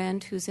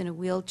friend who's in a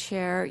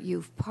wheelchair,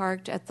 you've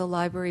parked at the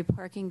library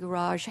parking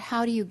garage.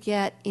 How do you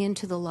get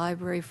into the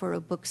library for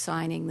a book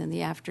signing in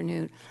the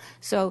afternoon?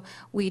 So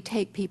we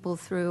take people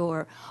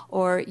through,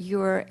 or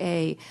you're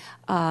a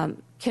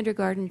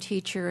kindergarten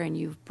teacher and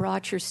you've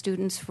brought your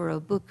students for a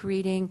book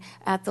reading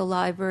at the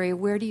library.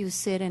 Where do you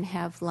sit and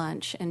have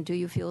lunch, and do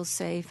you feel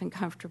safe and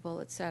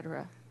comfortable,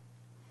 etc.?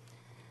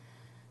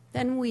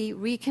 Then we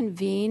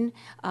reconvene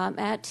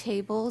at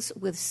tables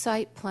with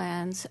site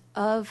plans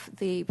of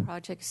the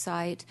project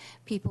site.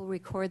 People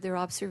record their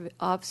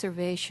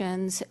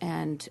observations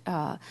and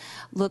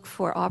look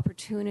for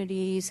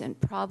opportunities and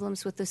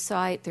problems with the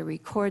site. They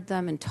record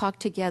them and talk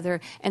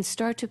together and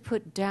start to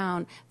put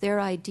down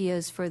their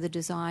ideas for the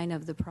design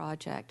of the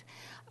project.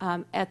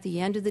 At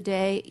the end of the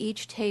day,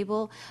 each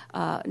table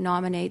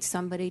nominates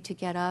somebody to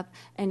get up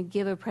and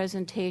give a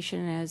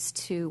presentation as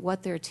to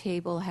what their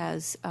table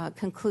has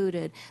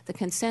concluded, the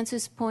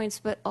consensus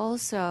points, but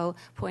also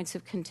points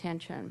of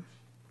contention.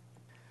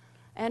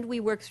 And we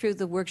worked through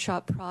the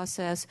workshop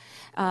process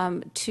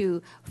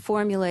to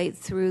formulate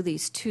through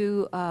these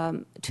two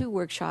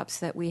workshops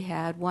that we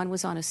had. One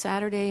was on a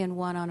Saturday and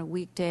one on a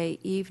weekday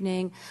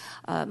evening,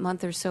 a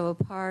month or so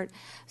apart,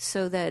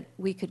 so that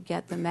we could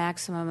get the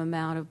maximum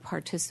amount of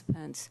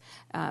participants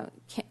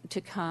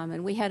to come.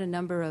 And we had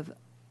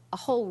a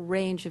whole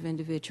range of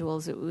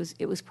individuals. It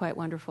was quite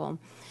wonderful.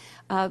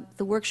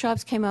 The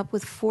workshops came up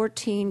with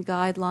 14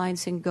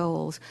 guidelines and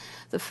goals.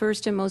 The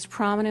first and most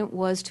prominent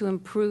was to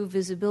improve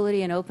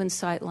visibility and open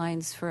sight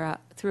lines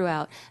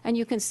throughout. And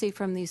you can see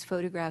from these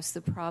photographs the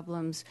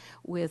problems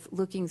with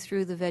looking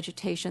through the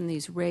vegetation,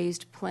 these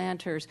raised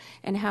planters,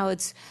 and how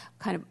it's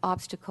kind of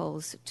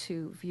obstacles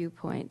to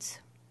viewpoints.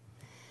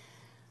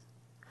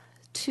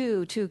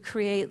 2, to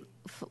create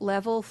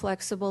level,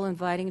 flexible,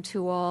 inviting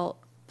to all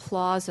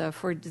plaza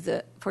for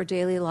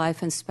daily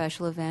life and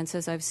special events.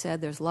 As I've said,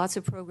 there's lots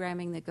of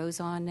programming that goes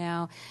on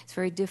now. It's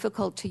very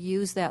difficult to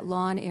use that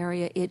lawn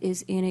area. It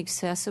is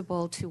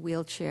inaccessible to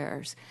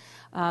wheelchairs.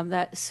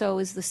 So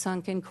is the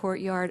sunken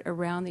courtyard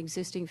around the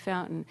existing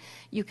fountain.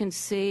 You can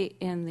see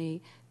in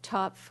the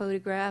top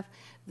photograph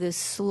this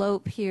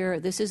slope here.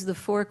 This is the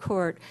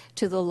forecourt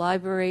to the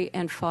library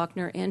and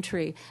Faulkner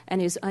entry,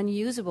 and is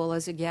unusable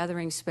as a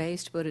gathering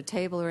space to put a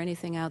table or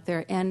anything out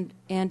there, and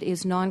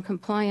is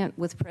non-compliant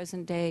with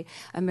present-day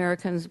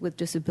Americans with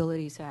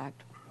Disabilities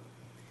Act.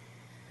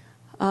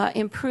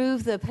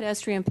 Improve the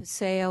pedestrian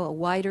paseo, a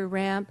wider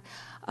ramp,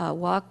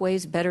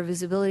 walkways, better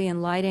visibility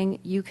and lighting.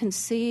 You can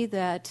see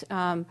that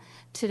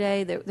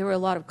today there were a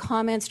lot of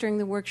comments during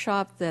the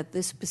workshop that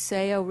this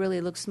paseo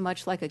really looks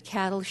much like a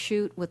cattle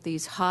chute with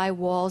these high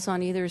walls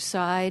on either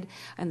side,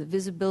 and the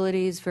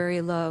visibility is very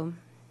low.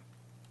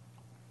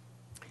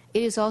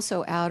 It is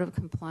also out of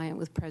compliance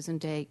with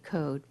present-day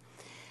code.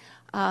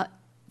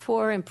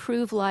 4,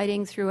 improve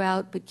lighting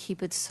throughout, but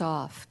keep it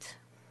soft.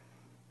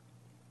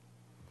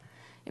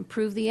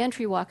 Improve the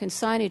entry walk and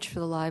signage for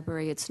the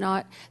library.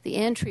 The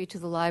entry to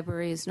the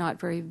library is not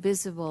very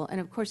visible. And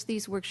of course,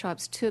 these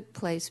workshops took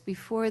place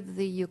before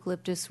the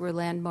eucalyptus were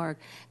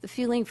landmarked. The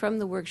feeling from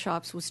the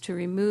workshops was to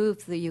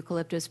remove the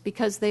eucalyptus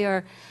because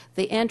the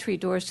entry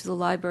doors to the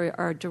library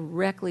are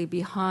directly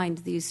behind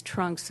these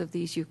trunks of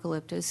these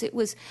eucalyptus. It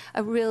was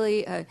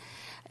really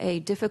a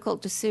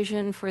difficult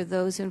decision for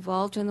those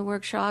involved in the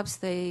workshops.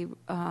 They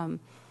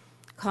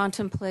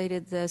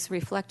contemplated this,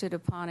 reflected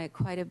upon it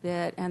quite a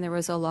bit, and there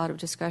was a lot of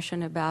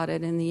discussion about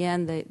it. In the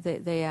end,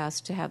 they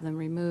asked to have them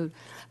removed.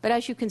 But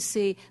as you can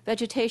see,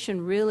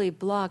 vegetation really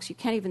blocks. You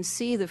can't even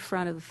see the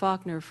front of the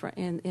Faulkner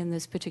in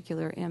this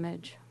particular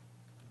image.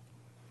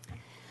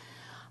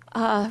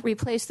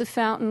 Replace the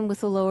fountain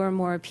with a lower,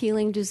 more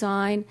appealing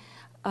design.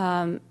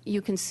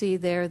 You can see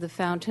there the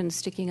fountain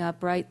sticking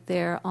up right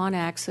there on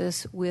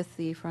axis with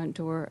the front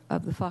door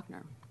of the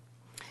Faulkner.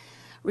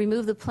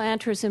 Remove the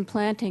planters and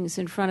plantings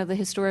in front of the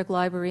historic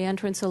library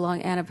entrance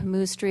along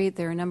Anapamu Street.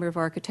 There are a number of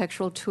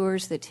architectural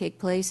tours that take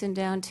place in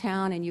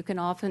downtown, and you can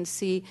often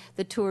see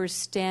the tours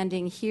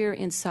standing here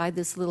inside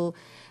this little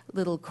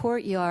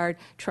courtyard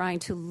trying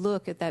to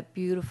look at that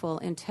beautiful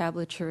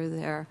entablature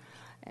there.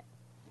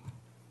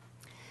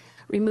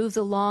 Remove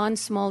the lawn,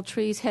 small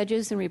trees,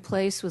 hedges, and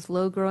replace with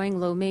low-growing,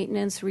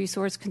 low-maintenance,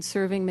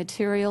 resource-conserving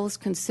materials.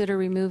 Consider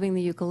removing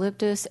the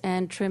eucalyptus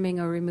and trimming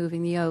or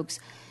removing the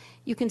oaks.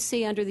 You can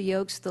see under the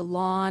oaks the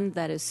lawn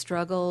that has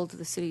struggled.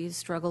 The city has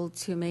struggled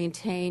to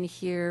maintain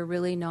here.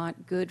 Really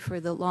not good for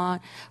the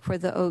lawn, for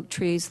the oak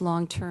trees'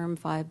 long-term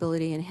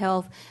viability and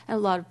health. And a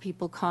lot of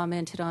people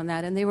commented on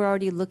that. And they were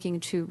already looking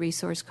to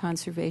resource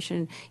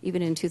conservation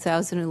even in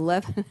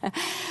 2011.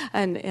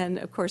 and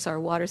of course, our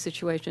water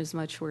situation is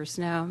much worse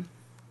now.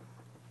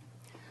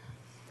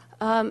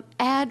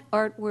 Add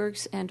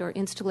artworks and or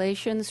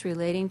installations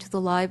relating to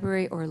the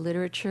library or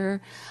literature.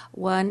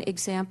 One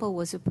example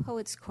was a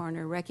Poets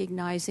Corner,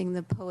 recognizing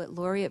the Poet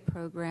Laureate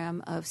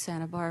program of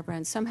Santa Barbara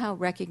and somehow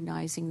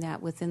recognizing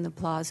that within the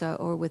plaza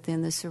or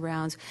within the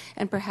surrounds,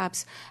 and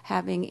perhaps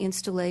having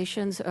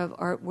installations of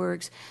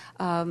artworks,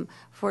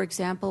 for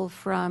example,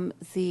 from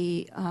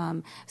the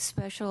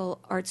special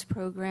arts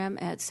program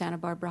at Santa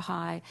Barbara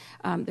High.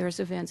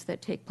 There's events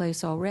that take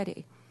place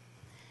already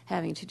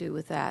having to do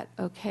with that.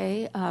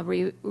 Okay,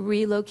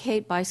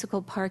 relocate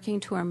bicycle parking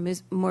to our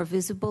more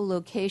visible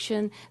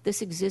location.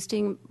 This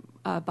existing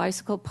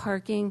bicycle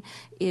parking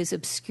is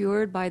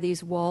obscured by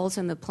these walls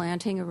and the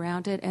planting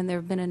around it, and there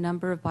have been a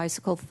number of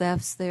bicycle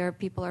thefts there.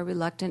 People are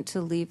reluctant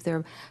to leave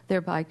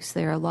their bikes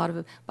there. A lot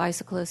of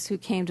bicyclists who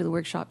came to the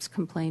workshops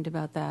complained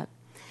about that.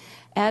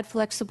 Add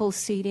flexible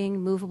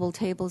seating, movable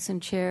tables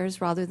and chairs.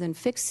 Rather than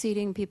fixed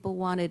seating, people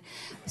wanted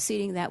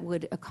seating that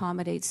would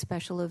accommodate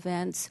special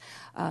events,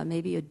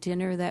 maybe a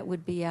dinner that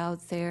would be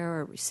out there,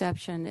 or a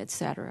reception,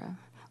 etc.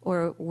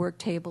 Or work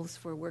tables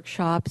for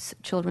workshops,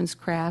 children's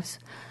crafts,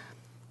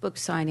 book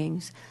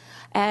signings.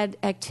 Add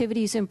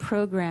activities and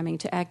programming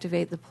to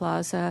activate the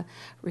plaza.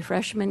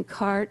 Refreshment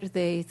cart,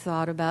 they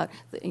thought about,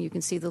 you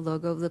can see the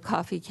logo of the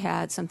Coffee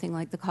Cat, something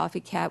like the Coffee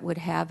Cat would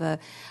have a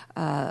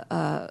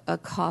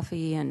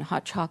coffee and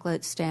hot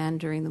chocolate stand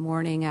during the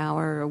morning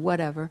hour or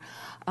whatever.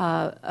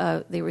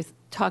 They were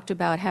talked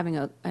about having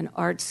an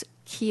arts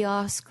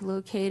kiosk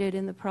located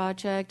in the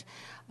project.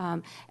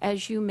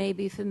 As you may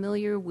be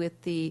familiar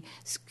with the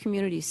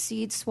community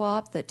seed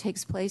swap that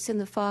takes place in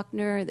the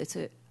Faulkner, that's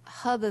a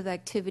hub of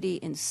activity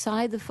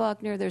inside the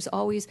Faulkner. There's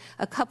always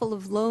a couple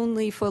of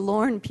lonely,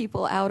 forlorn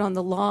people out on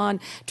the lawn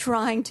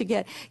trying to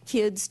get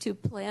kids to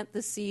plant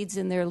the seeds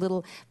in their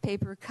little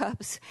paper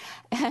cups.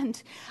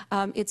 And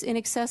it's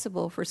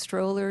inaccessible for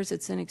strollers,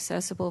 it's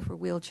inaccessible for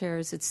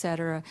wheelchairs,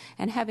 etc.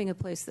 And having a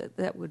place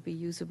that would be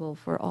usable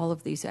for all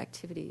of these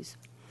activities.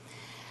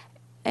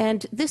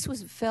 And this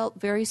was felt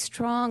very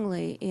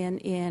strongly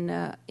in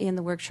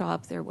the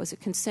workshop. There was a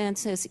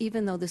consensus,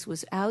 even though this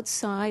was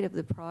outside of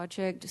the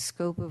project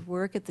scope of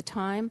work at the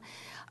time,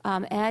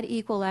 add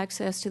equal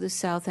access to the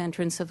south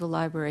entrance of the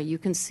library. You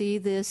can see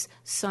this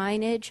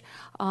signage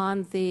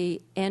on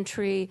the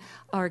entry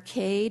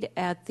arcade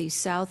at the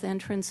south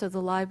entrance of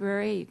the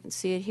library. You can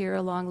see it here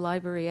along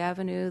Library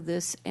Avenue,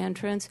 this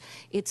entrance.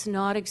 It's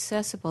not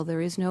accessible. There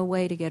is no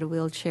way to get a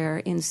wheelchair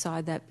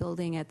inside that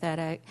building at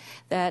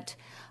that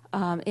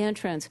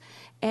entrance,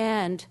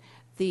 and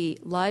the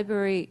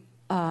library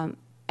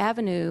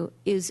avenue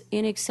is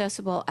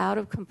inaccessible, out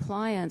of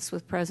compliance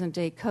with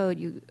present-day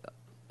code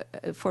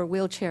for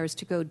wheelchairs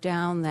to go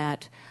down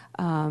that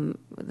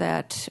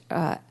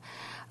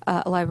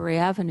library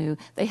avenue.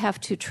 They have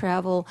to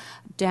travel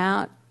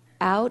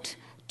out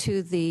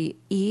to the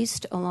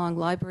east along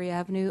Library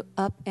Avenue,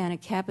 up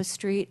Anacapa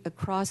Street,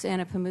 across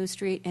Anapamu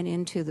Street, and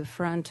into the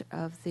front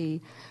of the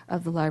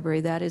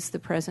library. That is the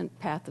present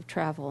path of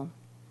travel.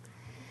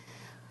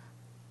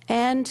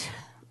 And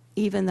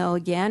even though,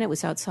 again, it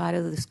was outside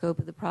of the scope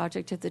of the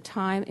project at the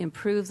time,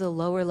 improve the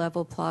lower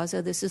level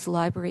plaza. This is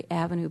Library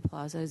Avenue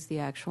Plaza is the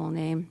actual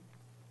name.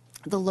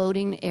 The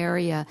loading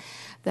area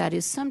that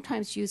is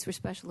sometimes used for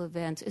special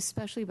events,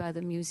 especially by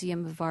the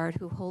Museum of Art,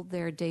 who hold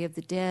their Day of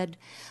the Dead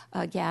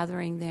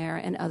gathering there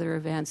and other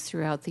events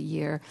throughout the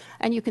year.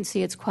 And you can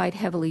see it's quite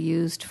heavily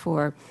used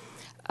for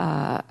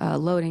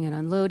loading and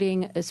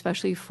unloading,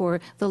 especially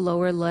for the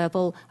lower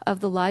level of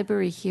the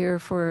library here,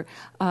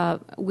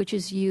 which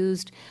is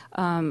used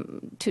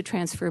to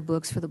transfer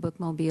books for the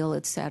bookmobile,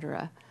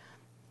 etc.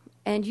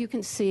 And you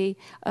can see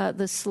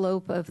the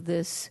slope of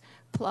this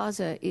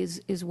plaza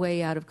is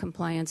way out of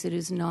compliance. It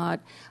is not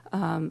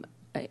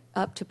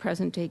up to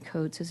present-day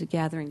codes as a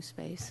gathering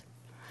space.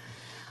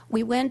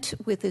 We went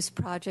with this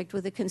project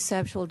with a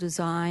conceptual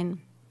design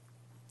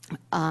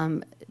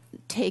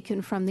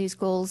taken from these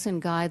goals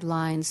and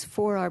guidelines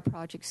for our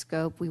project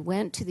scope. We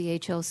went to the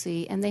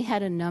HLC, and they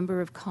had a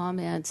number of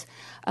comments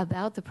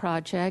about the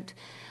project.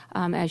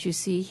 As you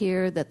see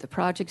here, that the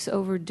project's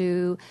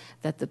overdue,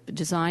 that the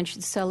design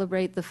should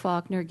celebrate the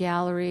Faulkner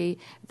Gallery,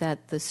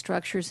 that the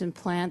structures and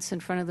plants in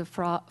front of the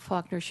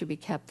Faulkner should be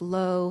kept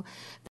low,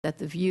 that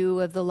the view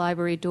of the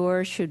library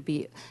door should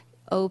be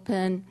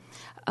open,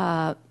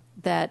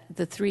 that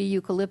the 3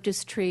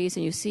 eucalyptus trees,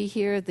 and you see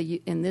here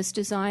in this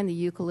design, the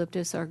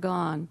eucalyptus are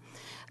gone,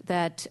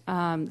 that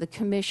the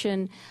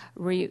commission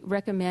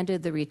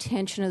recommended the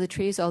retention of the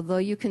trees, although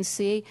you can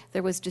see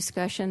there was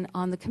discussion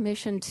on the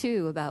commission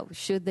too about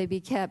should they be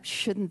kept,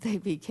 shouldn't they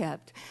be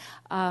kept.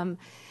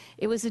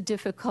 It was a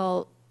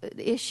difficult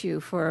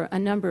issue for a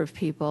number of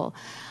people.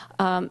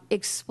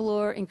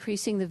 Explore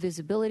increasing the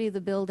visibility of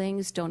the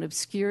buildings. Don't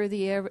obscure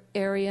the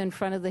area in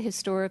front of the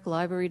historic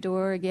library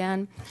door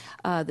again.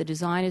 The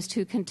design is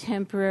too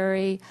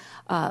contemporary.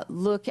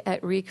 Look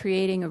at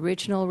recreating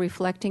original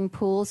reflecting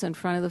pools in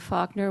front of the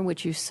Faulkner,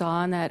 which you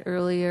saw in that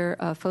earlier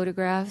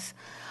photographs.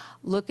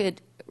 Look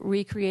at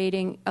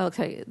recreating,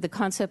 the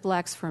concept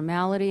lacks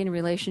formality in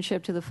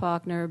relationship to the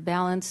Faulkner.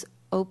 Balance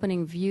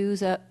opening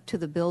views up to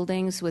the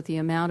buildings with the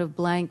amount of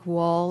blank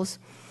walls.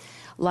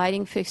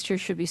 Lighting fixtures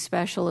should be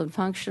special and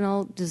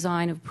functional.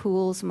 Design of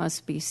pools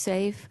must be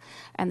safe,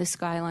 and the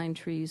skyline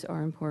trees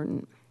are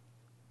important.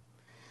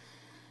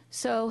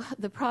 So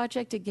the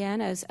project, again,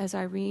 as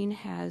Irene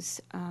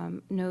has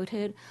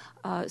noted,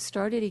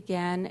 started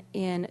again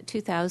in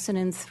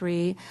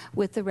 2003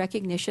 with the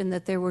recognition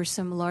that there were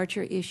some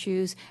larger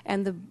issues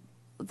and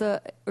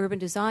the urban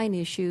design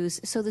issues,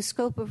 so the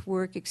scope of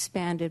work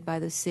expanded by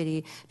the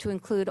city to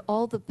include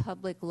all the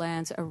public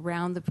lands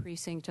around the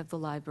precinct of the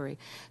library,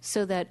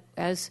 so that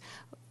as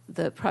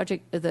the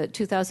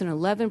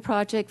 2011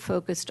 project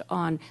focused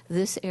on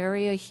this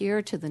area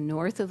here to the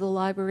north of the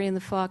library and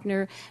the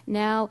Faulkner,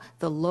 now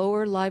the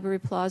lower library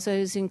plaza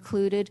is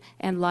included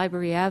and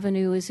Library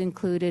Avenue is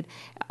included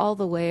all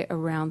the way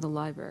around the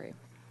library.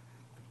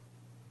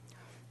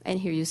 And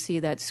here you see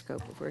that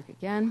scope of work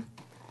again.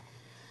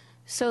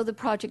 So the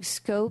project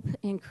scope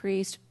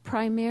increased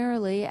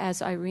primarily, as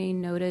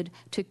Irene noted,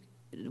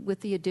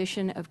 with the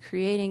addition of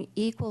creating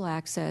equal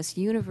access,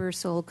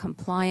 universal,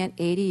 compliant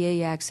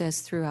ADA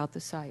access throughout the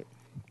site.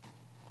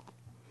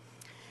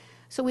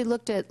 So we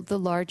looked at the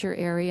larger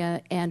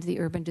area and the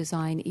urban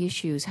design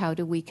issues. How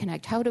do we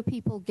connect? How do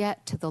people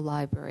get to the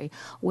library?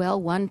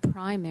 Well, one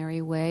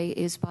primary way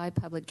is by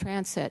public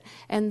transit.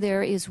 And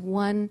there is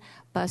one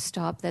bus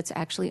stop that's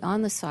actually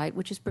on the site,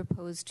 which is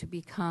proposed to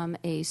become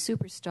a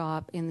super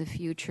stop in the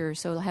future.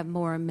 So it'll have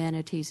more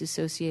amenities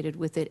associated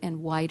with it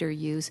and wider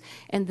use.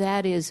 And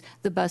that is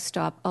the bus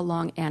stop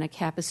along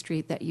Anacapa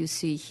Street that you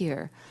see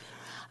here.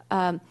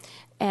 And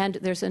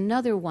there's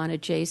another one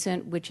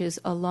adjacent, which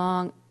is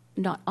along,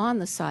 not on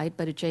the site,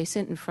 but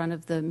adjacent in front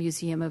of the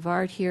Museum of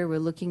Art here. We're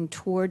looking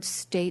towards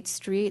State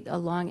Street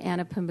along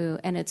Anapamu,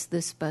 and it's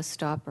this bus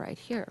stop right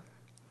here.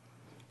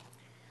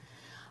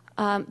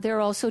 There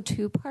are also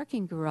two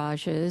parking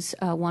garages,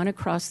 one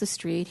across the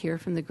street here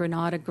from the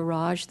Granada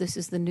Garage. This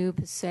is the new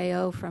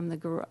Paseo from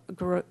the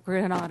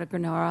Granada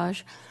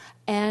Garage.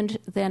 And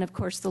then, of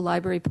course, the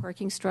library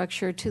parking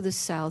structure to the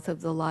south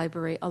of the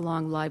library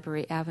along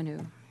Library Avenue.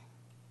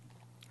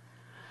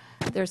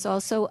 There's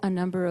also a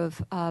number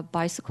of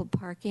bicycle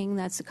parking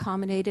that's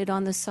accommodated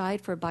on the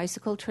site for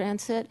bicycle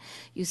transit.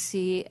 You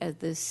see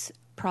this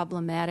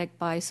problematic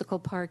bicycle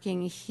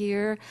parking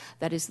here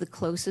that is the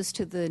closest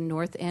to the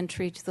north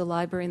entry to the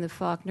library and the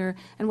Faulkner.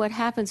 And what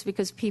happens,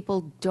 because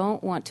people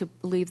don't want to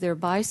leave their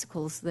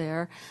bicycles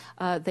there,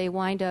 they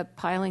wind up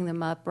piling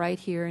them up right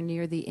here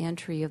near the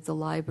entry of the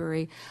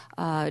library,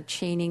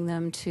 chaining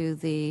them to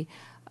the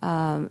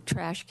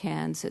trash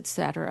cans,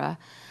 etc.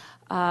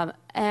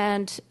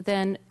 And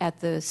then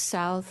at the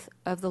south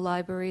of the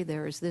library,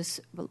 there is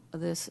this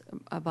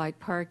bike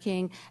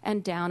parking,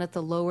 and down at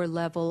the lower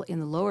level in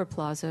the lower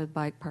plaza,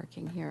 bike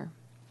parking here.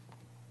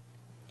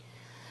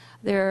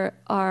 There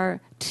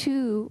are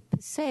two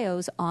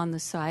paseos on the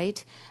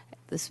site.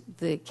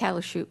 The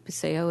Calachute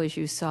Paseo, as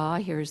you saw,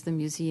 here's the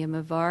Museum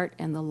of Art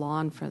and the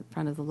lawn in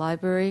front of the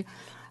library.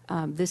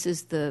 This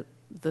is the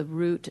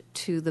route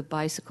to the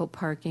bicycle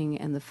parking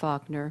and the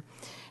Faulkner.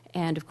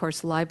 And, of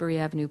course, Library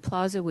Avenue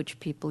Plaza, which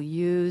people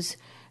use,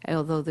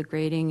 although the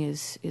grading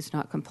is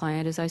not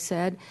compliant, as I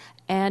said.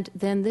 And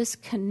then this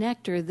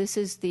connector, this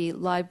is the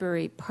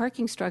library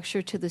parking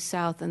structure to the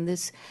south, and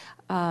this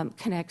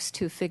connects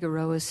to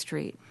Figueroa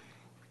Street.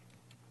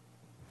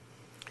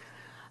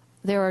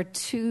 There are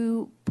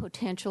two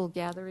potential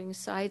gathering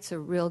sites, or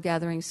real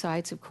gathering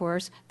sites, of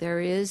course. There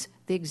is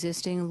the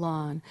existing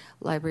lawn,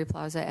 Library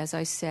Plaza, as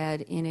I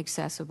said,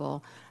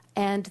 inaccessible.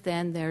 And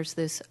then there's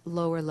this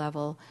lower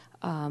level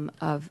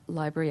of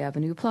Library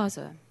Avenue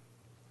Plaza.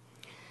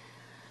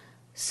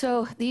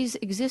 So these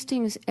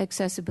existing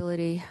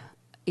accessibility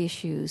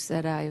issues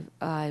that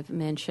I've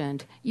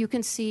mentioned, you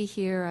can see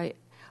here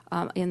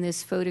in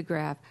this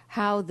photograph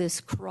how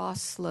this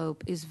cross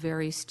slope is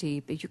very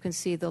steep. You can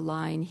see the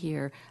line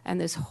here, and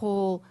this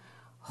whole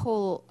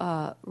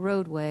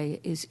roadway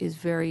is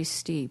very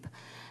steep.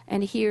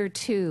 And here,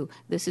 too,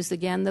 this is,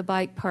 again, the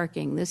bike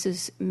parking. This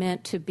is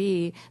meant to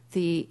be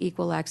the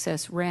equal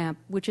access ramp,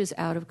 which is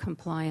out of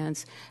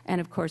compliance and,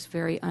 of course,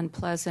 very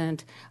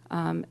unpleasant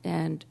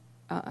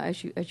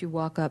as you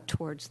walk up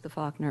towards the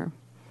Faulkner.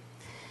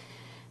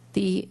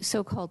 The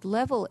so-called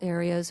level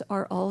areas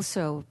are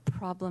also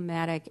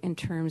problematic in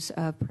terms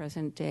of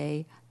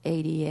present-day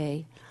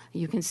ADA.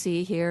 You can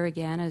see here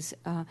again as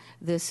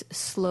this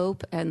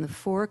slope and the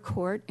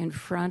forecourt in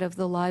front of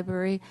the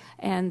library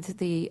and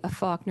the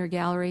Faulkner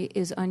Gallery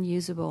is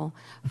unusable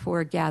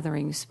for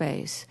gathering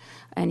space.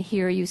 And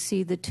here you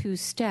see the two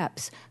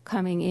steps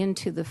coming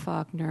into the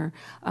Faulkner.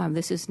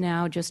 This is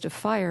now just a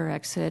fire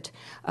exit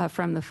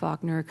from the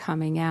Faulkner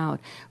coming out,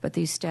 but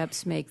these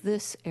steps make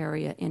this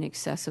area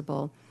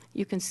inaccessible.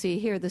 You can see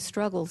here the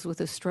struggles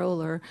with a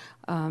stroller.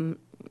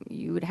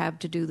 You would have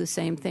to do the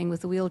same thing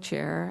with a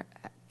wheelchair,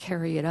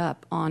 carry it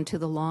up onto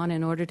the lawn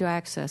in order to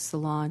access the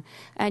lawn.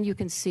 And you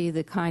can see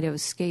the kind of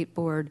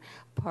skateboard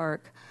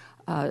park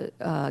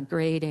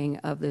grading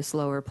of this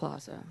lower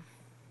plaza.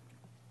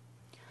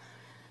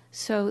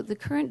 So the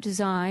current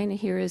design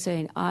here is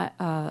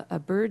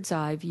a bird's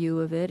eye view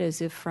of it, as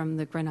if from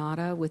the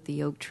Granada with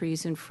the oak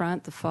trees in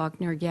front, the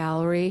Faulkner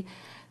Gallery,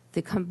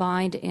 the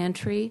combined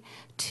entry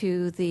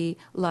to the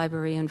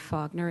library in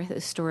Faulkner,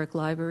 historic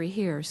library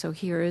here. So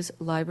here is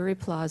Library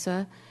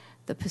Plaza,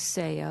 the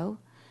Paseo,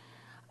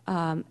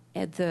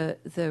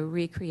 the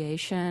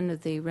recreation,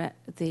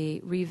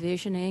 the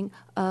revisioning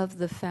of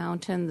the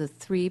fountain, the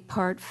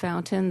three-part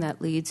fountain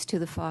that leads to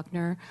the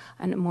Faulkner,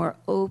 and a more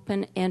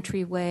open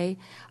entryway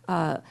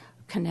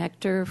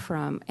connector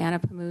from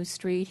Anapamu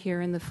Street here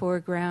in the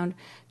foreground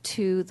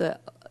to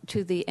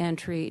the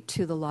entry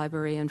to the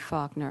library in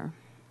Faulkner.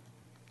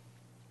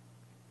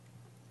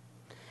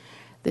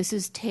 This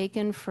is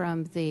taken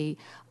from the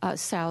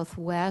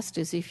southwest,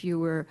 as if you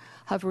were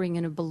hovering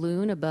in a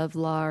balloon above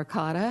La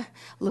Arcada,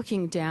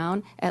 looking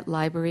down at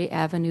Library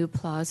Avenue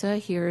Plaza.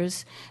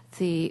 Here's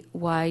the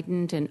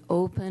widened and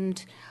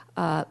opened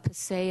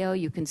Paseo,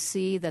 you can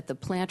see that the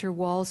planter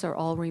walls are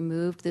all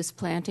removed. This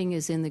planting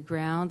is in the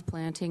ground,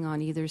 planting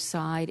on either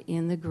side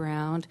in the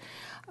ground.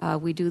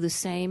 We do the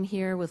same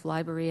here with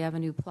Library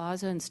Avenue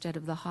Plaza. Instead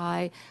of the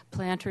high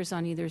planters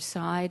on either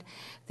side,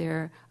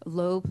 they're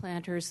low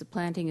planters. The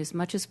planting, as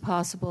much as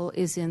possible,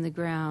 is in the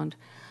ground.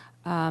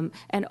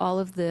 And all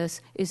of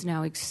this is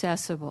now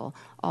accessible.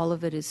 All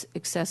of it is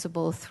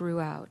accessible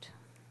throughout.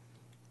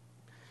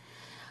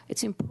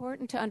 It's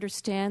important to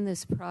understand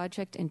this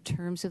project in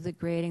terms of the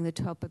grading, the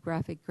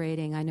topographic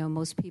grading. I know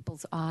most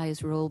people's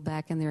eyes roll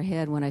back in their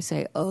head when I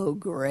say, oh,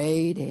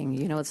 grading.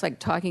 You know, it's like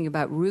talking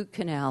about root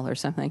canal or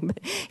something, but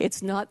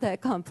it's not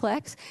that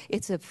complex.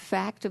 It's a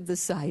fact of the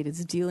site.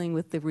 It's dealing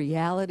with the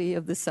reality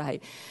of the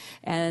site.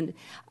 And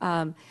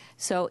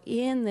so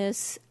in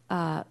this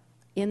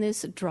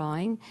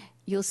drawing,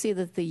 you'll see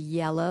that the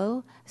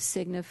yellow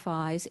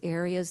signifies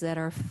areas that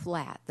are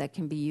flat, that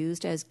can be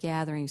used as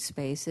gathering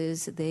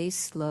spaces. They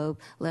slope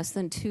less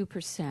than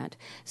 2%.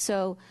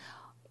 So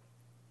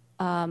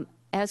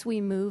as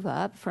we move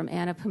up from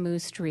Anapamu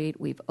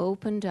Street, we've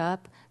opened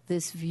up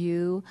this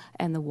view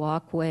and the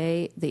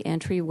walkway, the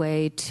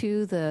entryway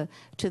to the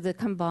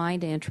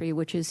combined entry,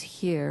 which is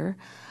here.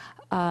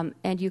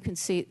 And you can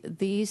see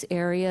these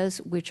areas,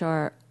 which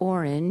are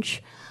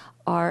orange,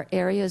 are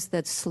areas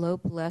that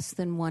slope less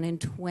than 1 in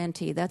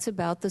 20. That's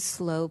about the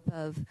slope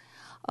of,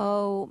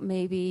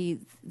 maybe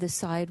the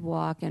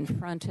sidewalk in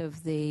front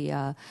of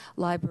the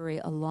library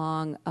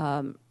along,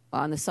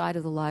 on the side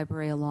of the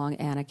library along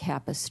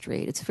Anacapa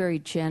Street. It's a very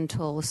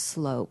gentle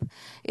slope.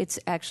 It's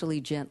actually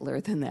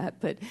gentler than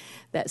that, but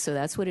so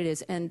that's what it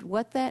is. And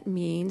what that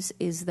means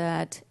is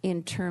that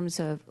in terms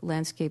of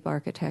landscape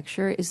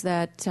architecture is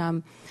that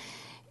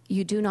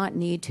you do not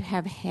need to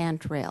have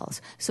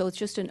handrails. So it's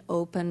just an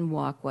open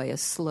walkway, a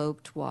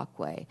sloped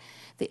walkway.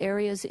 The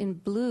areas in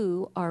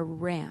blue are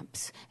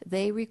ramps.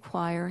 They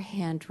require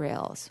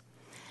handrails.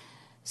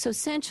 So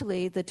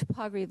essentially, the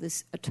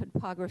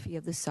topography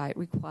of the site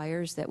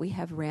requires that we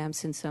have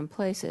ramps in some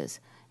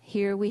places.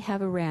 Here we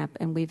have a ramp,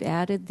 and we've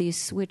added these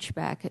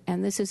switchback,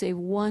 and this is a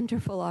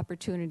wonderful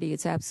opportunity.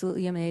 It's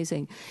absolutely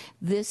amazing.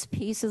 This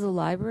piece of the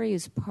library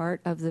is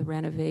part of the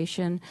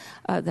renovation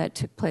that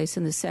took place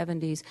in the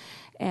 70s,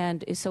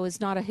 and so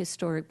it's not a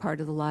historic part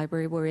of the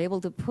library. We're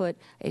able to put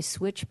a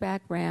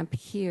switchback ramp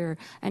here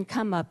and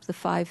come up the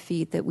 5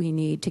 feet that we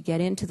need to get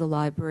into the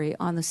library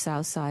on the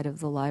south side of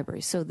the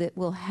library so that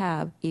we'll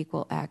have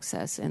equal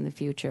access in the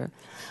future.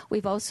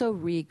 We've also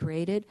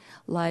regraded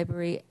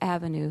Library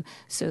Avenue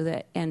so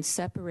that and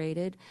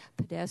separated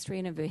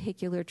pedestrian and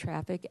vehicular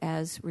traffic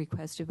as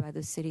requested by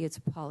the city. It's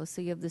a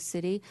policy of the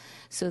city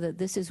so that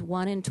this is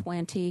 1 in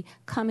 20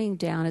 coming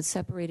down. It's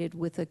separated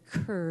with a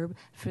curb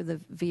for the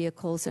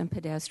vehicles and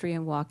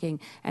pedestrian walking,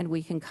 and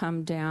we can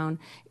come down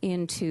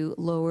into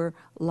Lower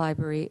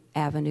Library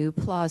Avenue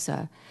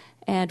Plaza.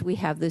 And we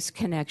have this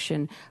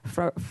connection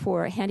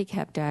for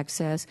handicapped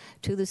access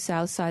to the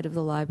south side of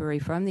the library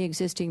from the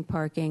existing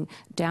parking,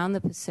 down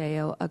the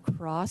Paseo,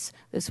 across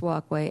this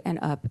walkway, and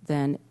up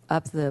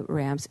the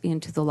ramps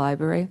into the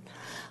library.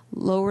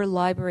 Lower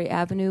Library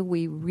Avenue,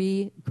 we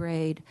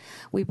regrade.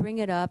 We bring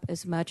it up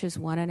as much as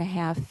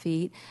 1.5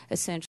 feet,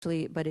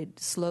 essentially, but it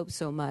slopes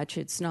so much,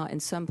 it's not, in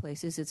some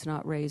places, it's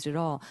not raised at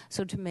all.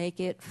 So to make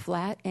it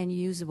flat and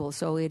usable,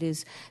 so it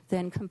is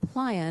then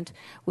compliant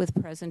with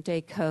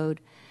present-day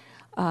code.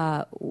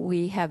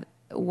 We have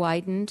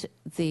widened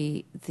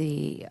the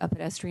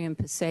pedestrian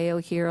paseo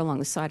here along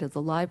the side of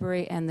the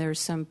library, and there's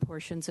some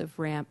portions of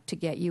ramp to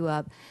get you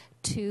up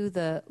to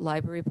the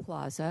library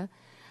plaza.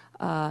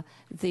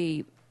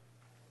 The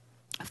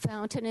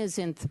fountain is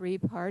in 3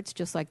 parts,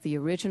 just like the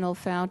original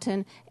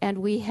fountain, and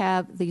we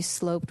have these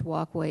sloped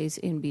walkways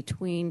in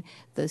between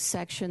the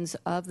sections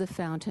of the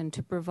fountain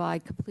to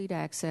provide complete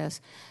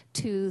access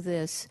to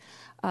this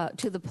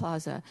to the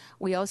plaza.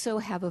 We also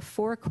have a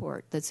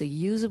forecourt that's a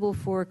usable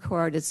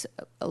forecourt. It's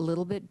a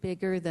little bit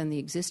bigger than the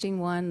existing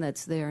one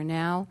that's there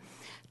now,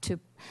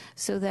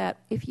 so that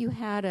if you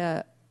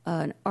had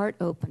an art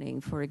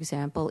opening, for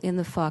example, in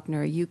the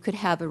Faulkner, you could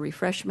have a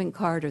refreshment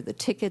cart or the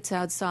tickets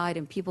outside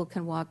and people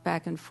can walk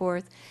back and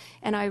forth.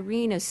 And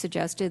Irene has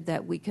suggested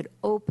that we could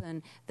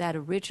open that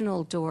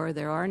original door.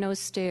 There are no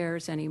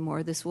stairs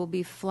anymore. This will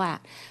be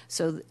flat,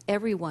 so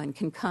everyone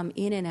can come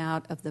in and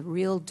out of the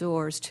real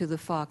doors to the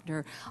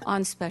Faulkner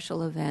on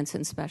special events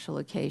and special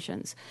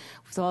occasions.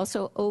 We've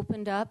also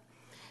opened up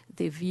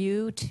the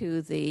view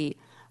to the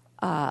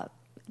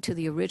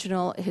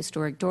original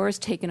historic doors,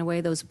 taken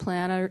away those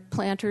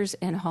planters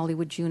and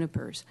Hollywood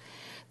junipers.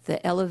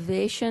 The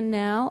elevation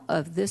now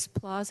of this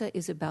plaza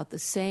is about the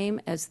same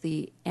as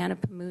the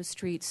Anapamu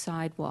Street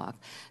sidewalk,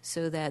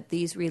 so that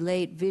these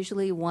relate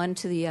visually one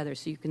to the other,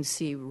 so you can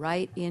see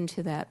right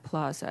into that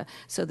plaza.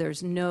 So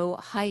there's no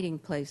hiding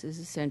places,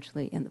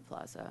 essentially, in the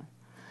plaza.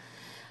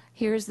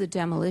 Here's the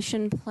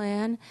demolition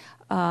plan.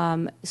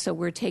 So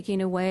we're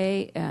taking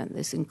away,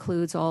 this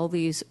includes all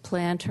these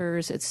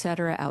planters, et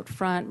cetera, out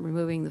front,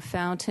 removing the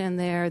fountain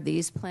there,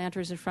 these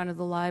planters in front of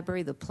the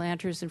library, the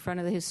planters in front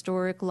of the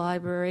historic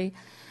library.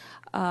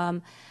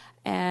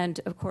 And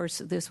of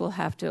course,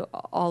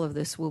 all of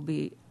this will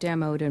be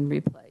demoed and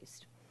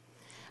replaced.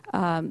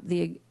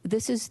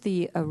 This is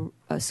the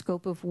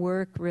scope of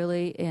work,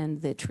 really,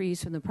 and the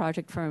trees from the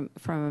project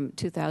from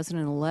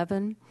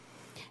 2011.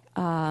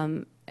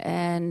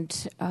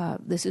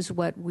 This is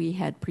what we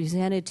had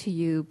presented to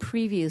you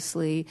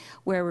previously,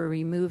 where we're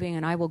removing,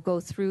 and I will go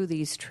through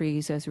these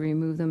trees as we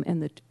remove them,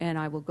 and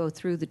I will go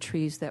through the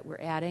trees that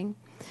we're adding.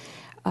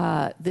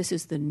 This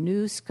is the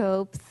new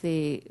scope.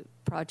 The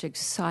project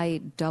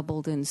site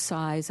doubled in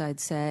size, I'd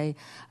say,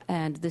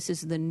 and this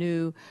is the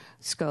new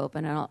scope,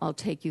 and I'll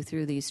take you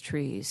through these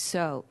trees.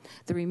 So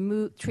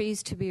the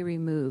trees to be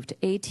removed: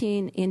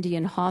 18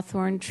 Indian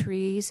hawthorn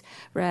trees,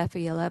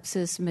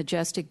 Raphailepis,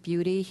 majestic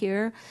beauty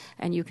here,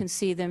 and you can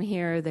see them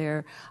here.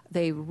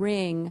 They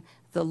ring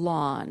the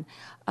lawn.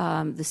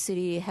 The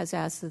city has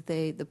asked that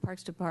the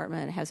Parks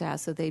Department has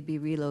asked that they be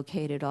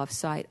relocated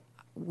off-site.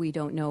 We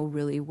don't know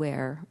really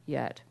where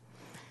yet.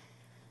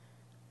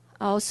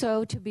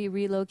 Also to be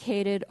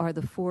relocated are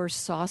the 4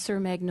 saucer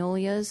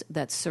magnolias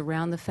that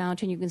surround the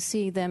fountain. You can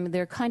see them.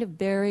 They're kind of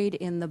buried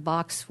in the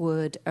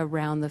boxwood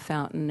around the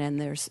fountain, and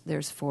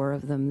there's 4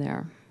 of them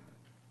there.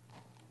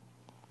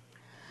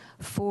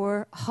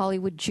 4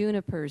 Hollywood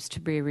junipers to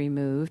be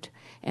removed,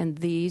 and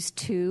these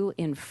 2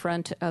 in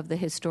front of the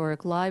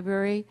Historic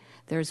Library.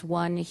 There's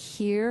 1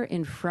 here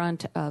in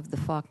front of the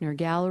Faulkner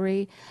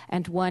Gallery,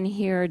 and 1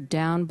 here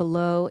down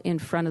below in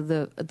front of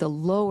the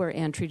lower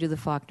entry to the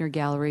Faulkner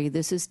Gallery.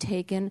 This is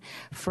taken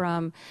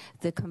from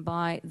the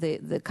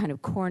kind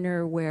of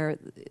corner where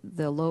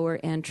the lower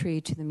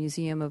entry to the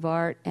Museum of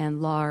Art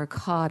and La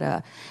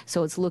Arcada.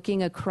 So it's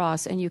looking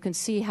across, and you can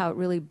see how it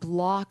really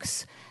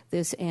blocks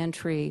this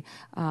entry,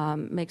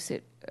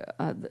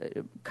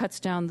 cuts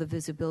down the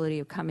visibility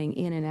of coming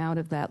in and out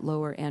of that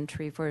lower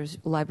entry for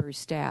library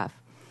staff.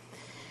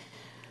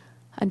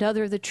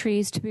 Another of the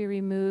trees to be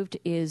removed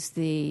is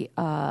the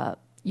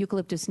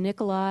Eucalyptus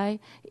nicolai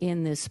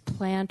in this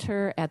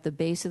planter at the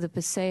base of the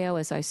Paseo.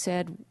 As I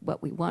said,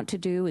 what we want to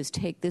do is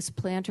take this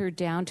planter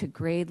down to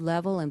grade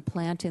level and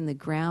plant in the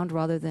ground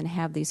rather than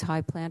have these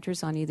high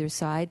planters on either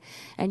side.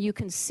 And you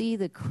can see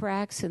the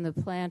cracks in the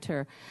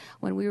planter.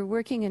 When we were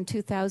working in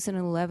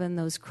 2011,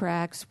 those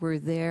cracks were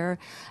there,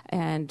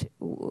 and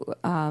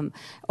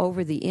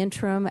over the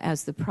interim,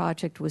 as the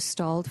project was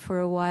stalled for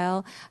a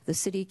while, the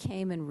city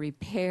came and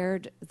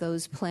repaired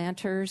those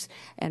planters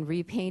and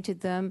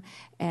repainted them,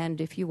 and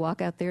if you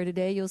walk out there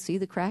today, you'll see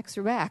the cracks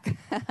are back.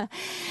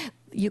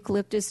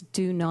 Eucalyptus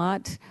do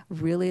not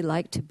really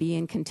like to be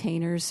in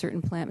containers. Certain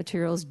plant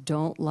materials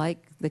don't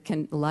like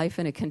the life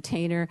in a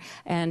container,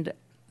 and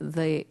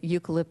the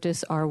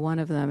eucalyptus are one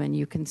of them, and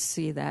you can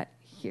see that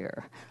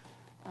here.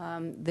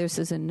 This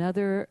is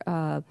another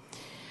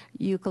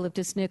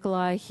Eucalyptus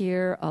nicolai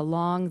here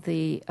along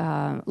the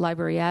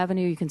Library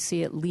Avenue. You can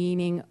see it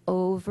leaning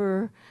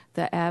over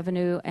the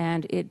avenue,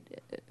 and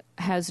it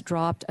has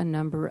dropped a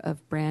number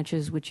of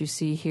branches, which you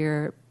see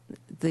here.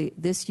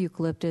 This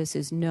eucalyptus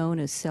is known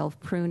as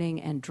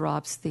self-pruning and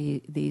drops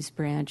these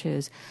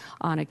branches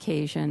on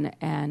occasion,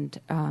 and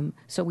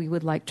so we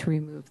would like to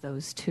remove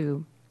those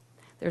too.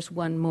 There's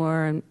one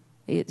more, and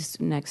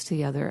it's next to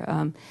the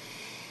other.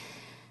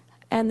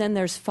 And then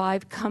there's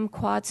 5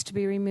 kumquats to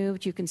be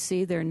removed. You can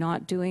see they're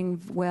not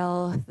doing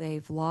well.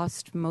 They've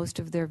lost most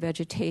of their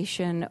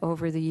vegetation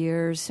over the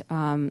years.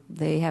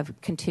 They have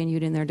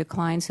continued in their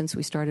decline since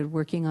we started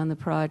working on the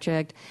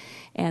project,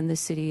 and the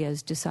city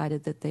has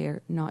decided that they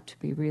are not to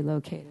be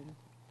relocated.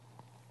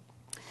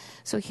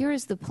 So here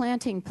is the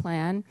planting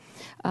plan.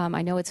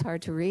 I know it's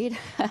hard to read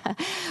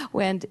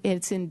when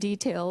it's in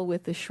detail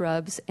with the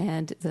shrubs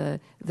and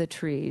the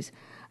trees.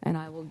 And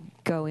I will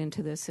go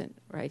into this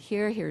right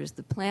here. Here's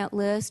the plant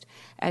list.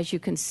 As you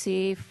can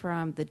see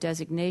from the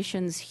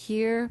designations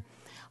here,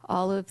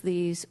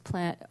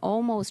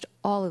 almost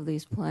all of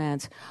these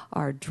plants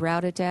are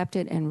drought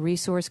adapted and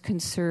resource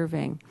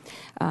conserving,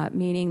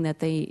 meaning that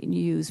they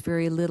use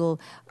very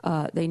little,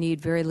 they need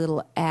very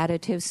little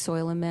additive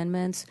soil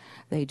amendments.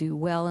 They do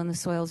well in the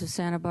soils of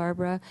Santa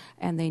Barbara,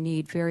 and they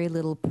need very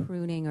little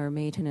pruning or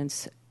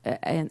maintenance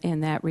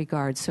in that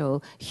regard,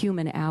 so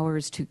human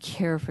hours to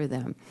care for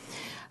them.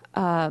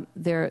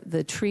 They're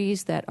the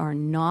trees that are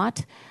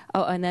not.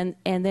 Oh, and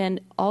then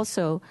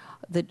also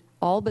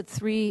all but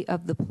 3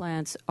 of the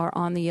plants are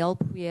on the El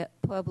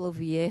Pueblo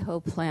Viejo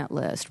plant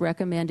list,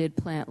 recommended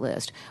plant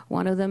list.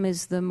 One of them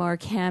is the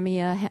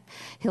Markhamia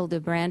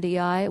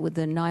hildebrandii with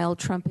the Nile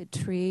trumpet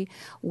tree,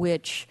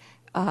 which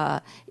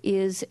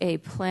is a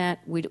plant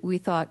we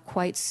thought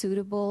quite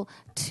suitable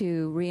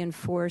to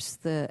reinforce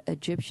the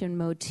Egyptian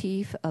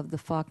motif of the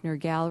Faulkner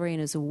Gallery,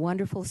 and is a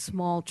wonderful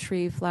small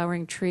tree,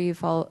 flowering tree,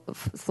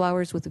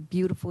 flowers with a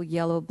beautiful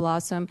yellow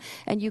blossom,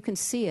 and you can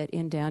see it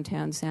in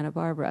downtown Santa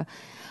Barbara.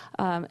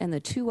 And the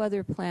 2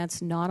 other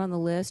plants not on the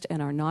list and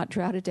are not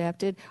drought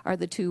adapted are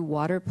the 2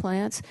 water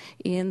plants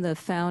in the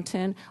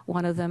fountain.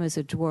 One of them is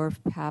a dwarf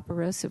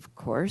papyrus, of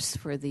course,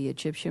 for the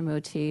Egyptian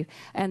motif,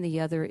 and the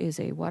other is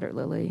a water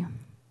lily.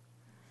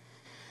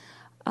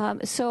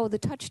 So the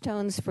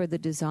touchstones for the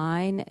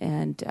design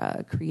and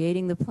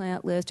creating the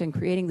plant list and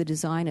creating the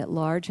design at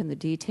large and the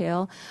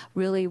detail,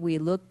 really we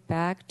look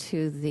back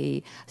to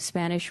the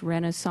Spanish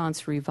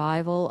Renaissance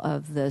revival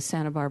of the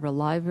Santa Barbara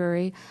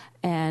Library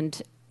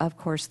and, of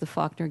course, the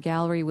Faulkner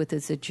Gallery with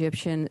its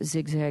Egyptian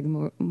zigzag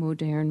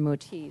modern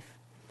motif.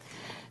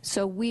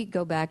 So we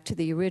go back to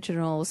the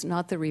originals,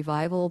 not the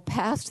revival,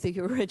 past the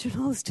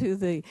originals to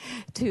the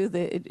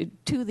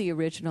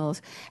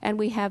originals, and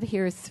we have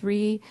here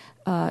 3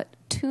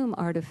 tomb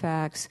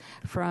artifacts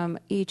from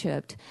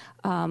Egypt.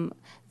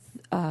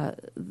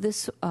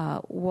 This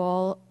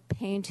wall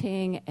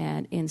painting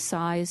and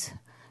incised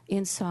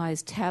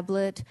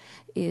tablet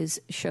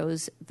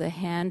shows the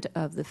hand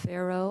of the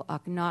pharaoh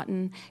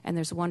Akhenaten, and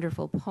there's a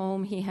wonderful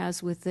poem he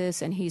has with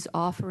this, and he's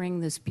offering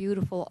this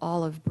beautiful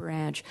olive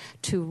branch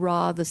to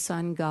Ra, the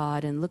sun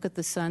god, and look at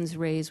the sun's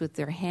rays with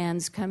their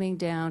hands coming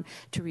down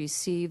to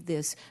receive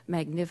this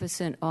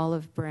magnificent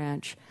olive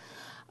branch.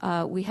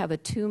 We have a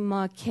tomb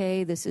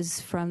maquette. This is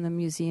from the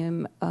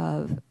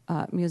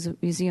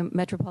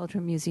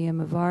Metropolitan Museum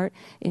of Art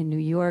in New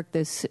York.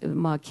 This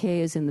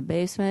maquette is in the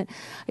basement.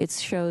 It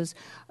shows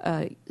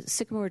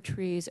sycamore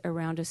trees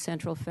around a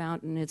central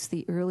fountain. It's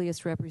the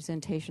earliest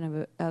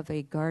representation of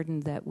a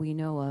garden that we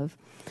know of.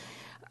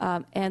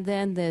 And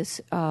then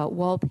this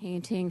wall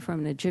painting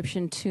from an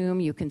Egyptian tomb.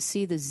 You can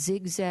see the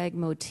zigzag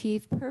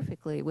motif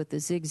perfectly with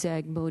the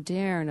zigzag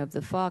modern of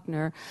the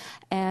Faulkner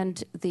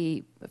and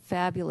the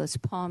fabulous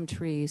palm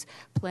trees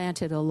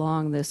planted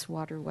along this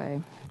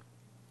waterway.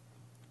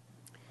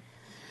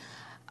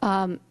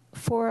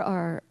 For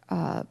our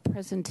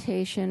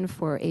presentation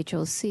for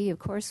HLC, of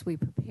course, we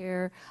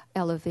prepare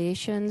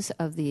elevations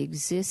of the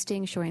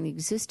existing, showing the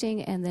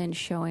existing, and then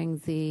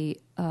showing the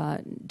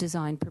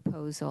design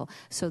proposal.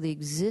 So the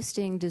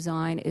existing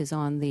design is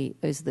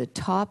the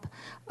top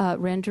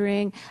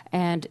rendering,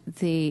 and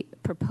the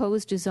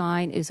proposed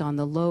design is on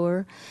the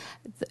lower.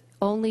 The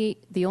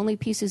only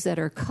pieces that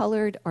are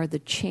colored are the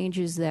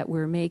changes that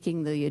we're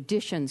making, the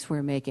additions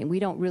we're making. We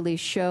don't really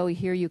show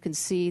here. You can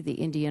see the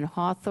Indian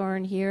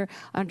hawthorn here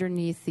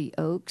underneath the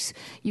oaks.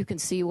 You can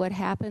see what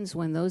happens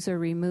when those are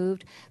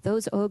removed.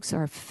 Those oaks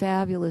are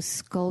fabulous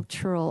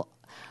sculptural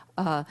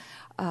I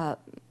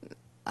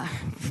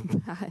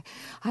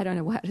don't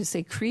know how to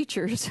say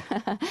creatures.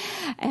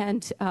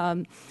 And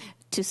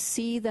to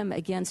see them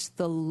against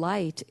the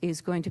light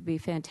is going to be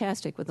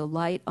fantastic with the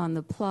light on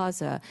the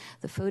plaza.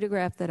 The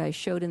photograph that I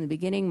showed in the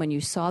beginning, when you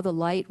saw the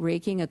light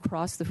raking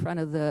across the front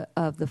of the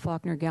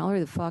Faulkner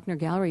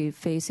Gallery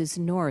faces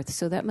north.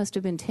 So that must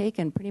have been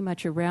taken pretty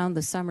much around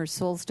the summer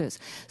solstice.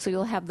 So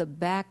you'll have the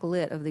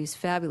backlit of these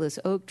fabulous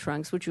oak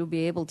trunks, which you'll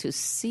be able to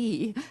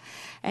see.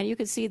 And you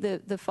can see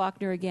the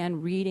Faulkner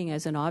again reading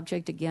as an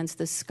object against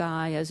the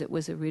sky as it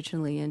was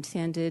originally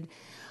intended.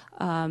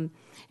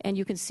 And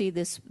you can see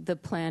the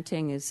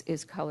planting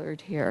is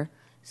colored here.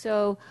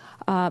 So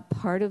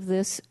part of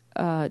this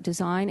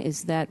design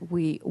is that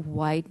we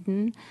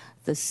widen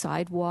the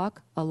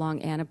sidewalk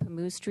along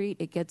Anapamu Street.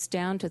 It gets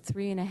down to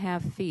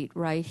 3.5 feet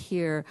right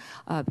here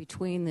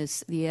between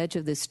the edge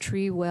of this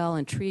tree well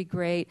and tree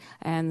grate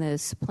and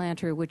this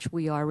planter, which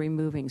we are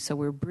removing. So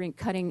we're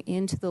cutting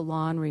into the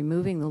lawn,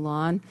 removing the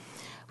lawn,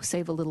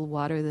 save a little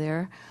water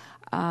there.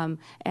 And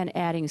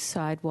adding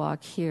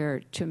sidewalk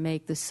here to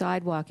make the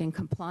sidewalk in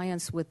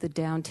compliance with the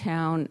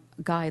downtown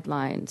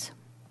guidelines.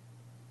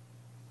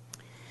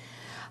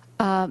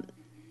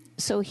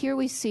 So here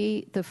we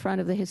see the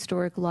front of the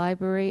historic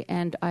library,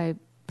 and I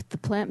put the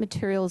plant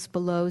materials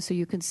below so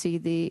you can see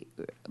the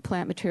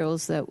plant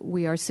materials that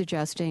we are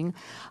suggesting.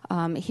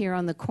 Here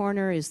on the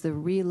corner is the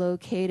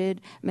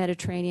relocated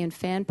Mediterranean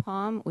fan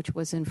palm, which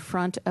was in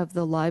front of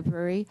the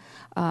library.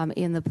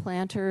 In the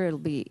planter, it'll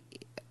be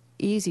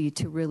easy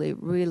to really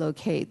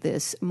relocate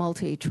this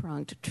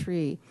multi-trunked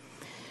tree.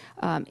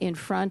 In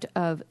front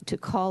of, to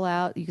call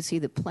out, you can see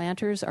the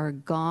planters are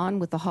gone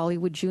with the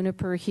Hollywood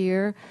juniper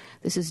here.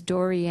 This is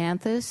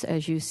Dorianthus,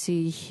 as you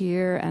see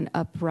here, an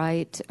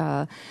upright,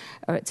 or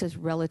it says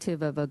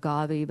relative of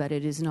agave, but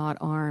it is not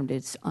armed,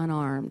 it's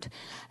unarmed.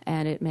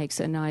 And it makes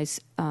a nice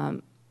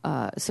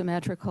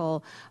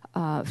symmetrical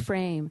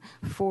frame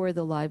for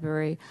the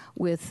library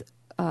with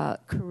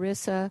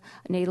Carissa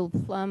natal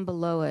plum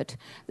below it.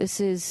 This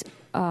is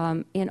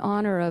in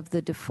honor of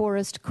the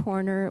DeForest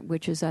Corner,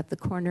 which is at the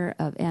corner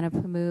of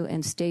Anapamu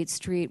and State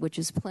Street, which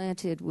is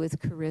planted with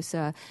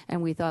Carissa,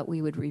 and we thought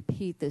we would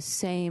repeat the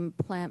same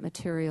plant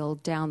material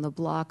down the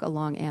block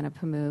along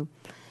Anapamu.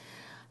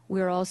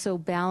 We're also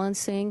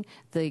balancing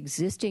the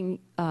existing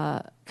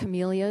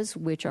camellias,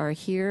 which are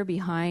here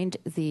behind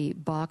the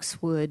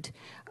boxwood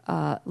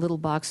little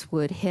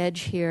boxwood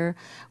hedge here.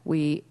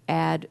 We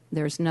add,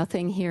 there's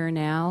nothing here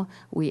now.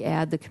 We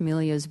add the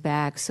camellias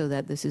back so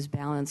that this is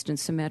balanced and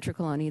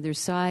symmetrical on either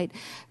side,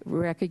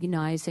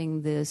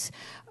 recognizing this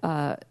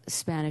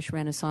Spanish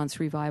Renaissance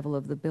revival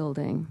of the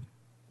building.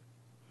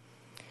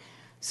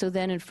 So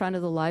then in front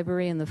of the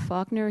library and the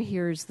Faulkner,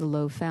 here's the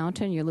low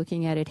fountain. You're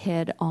looking at it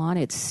head on.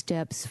 It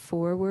steps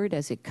forward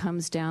as it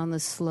comes down the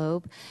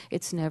slope.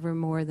 It's never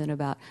more than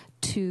about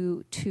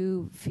 2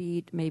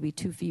 feet, maybe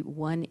 2 feet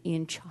 1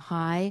 inch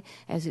high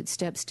as it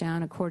steps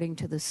down according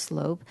to the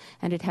slope.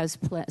 And it has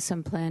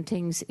some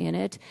plantings in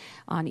it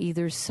on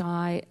either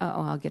side.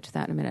 I'll get to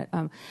that in a minute.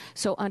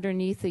 So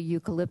underneath the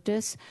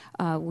eucalyptus,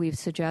 we've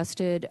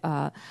suggested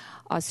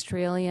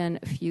Australian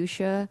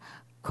fuchsia,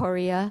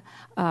 Corea,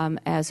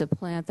 as a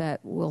plant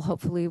that will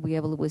hopefully be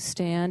able to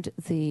withstand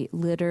the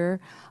litter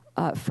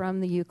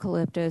from the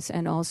eucalyptus,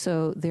 and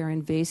also their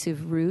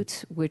invasive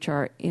roots, which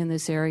are in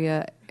this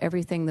area.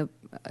 Everything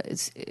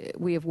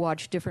we have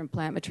watched different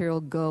plant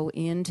material go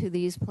into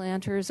these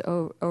planters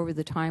over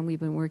the time we've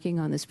been working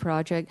on this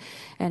project,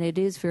 and it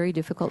is very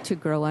difficult to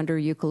grow under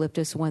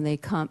eucalyptus when they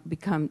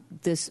become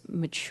this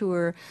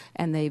mature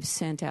and they've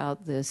sent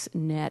out this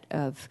net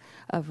of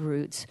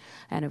roots,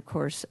 and of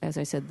course, as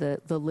I said,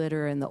 the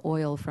litter and the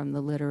oil from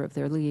the litter of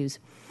their leaves.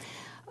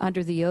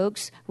 Under the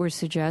oaks, we're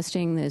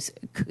suggesting this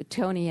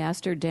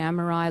Cotoneaster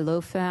damari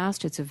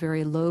low-fast. It's a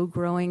very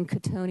low-growing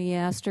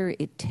Cotoneaster.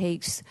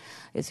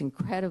 It's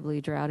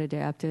incredibly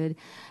drought-adapted.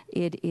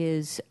 It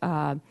is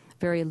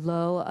very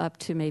low, up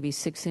to maybe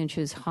 6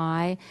 inches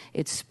high.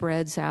 It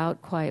spreads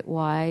out quite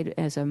wide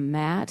as a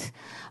mat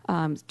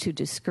to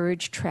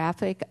discourage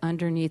traffic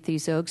underneath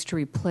these oaks, to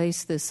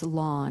replace this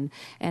lawn,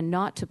 and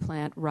not to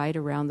plant right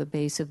around the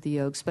base of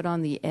the oaks, but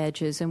on the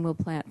edges, and we'll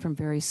plant from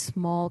very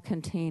small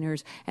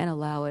containers and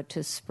allow it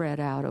to spread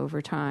out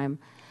over time.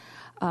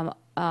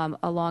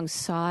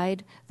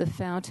 Alongside the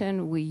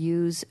fountain, we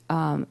use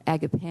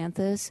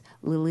Agapanthus,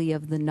 lily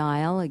of the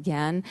Nile,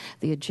 again,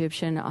 the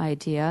Egyptian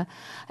idea.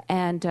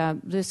 And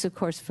this, of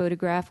course,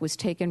 photograph was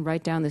taken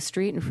right down the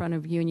street in front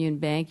of Union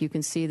Bank. You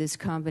can see this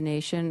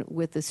combination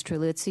with the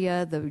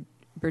Strelitzia, the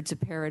birds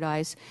of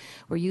paradise.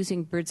 We're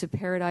using birds of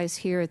paradise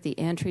here at the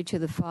entry to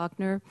the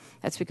Faulkner.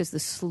 That's because the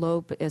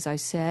slope, as I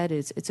said,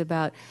 it's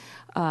about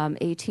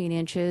 18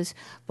 inches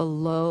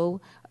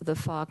below the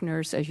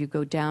Faulkners as you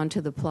go down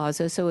to the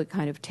plaza, so it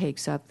kind of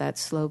takes up that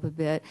slope a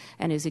bit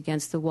and is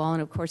against the wall.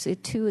 And of course,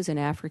 it too is an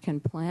African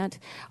plant,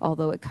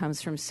 although it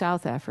comes from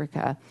South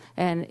Africa,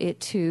 and it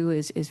too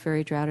is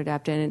very drought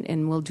adapted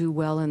and will do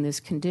well in this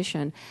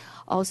condition.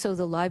 Also,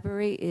 the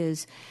library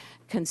is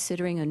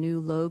considering a new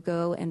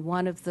logo, and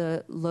one of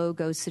the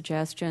logo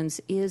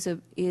suggestions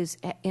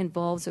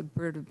involves a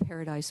bird of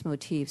paradise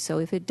motif. So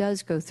if it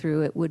does go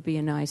through, it would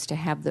be nice to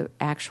have the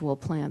actual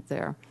plant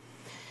there.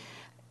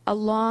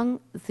 Along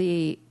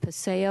the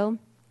Paseo,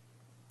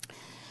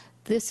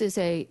 this is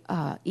a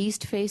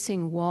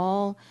east-facing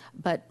wall,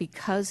 but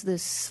because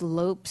this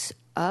slopes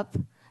up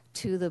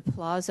to the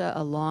plaza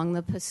along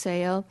the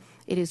Paseo,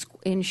 it is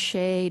in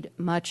shade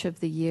much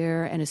of the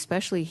year, and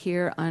especially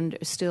here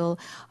still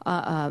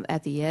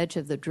at the edge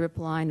of the drip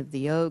line of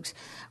the oaks.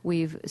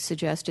 We've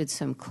suggested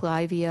some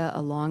clivia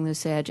along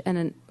this edge,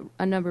 and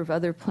a number of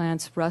other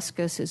plants.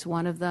 Ruscus is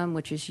one of them,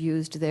 which is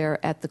used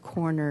there at the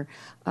corner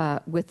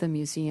with the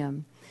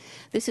museum.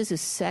 This is a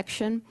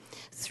section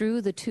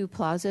through the two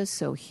plazas.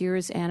 So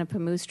here's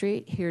Anapamu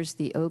Street, here's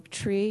the oak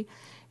tree,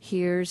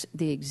 here's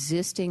the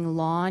existing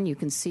lawn. You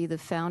can see the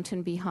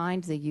fountain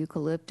behind, the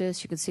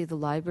eucalyptus. You can see the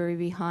library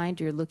behind.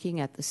 You're looking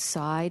at the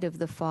side of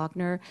the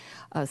Faulkner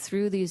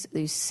through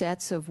these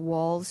sets of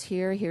walls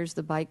here. Here's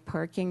the bike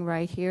parking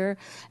right here,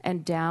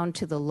 and down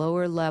to the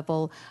lower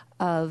level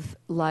of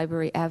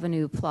Library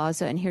Avenue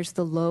Plaza. And here's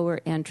the lower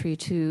entry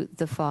to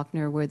the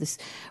Faulkner where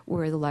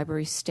the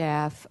library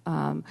staff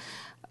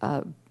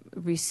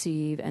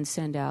receive and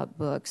send out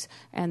books.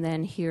 And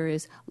then here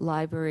is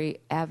Library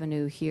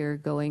Avenue here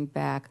going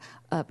back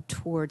up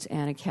towards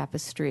Anacapa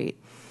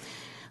Street.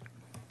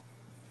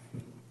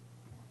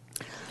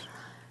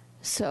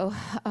 So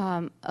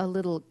a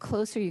little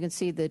closer, you can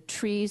see the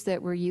trees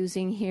that we're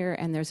using here,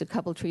 and there's a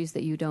couple trees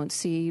that you don't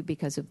see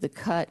because of the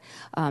cut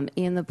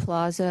in the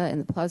plaza. In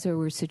the plaza,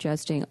 we're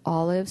suggesting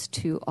olives,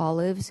 2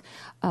 olives.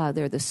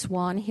 They're the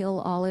Swan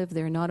Hill olive.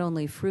 They're not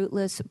only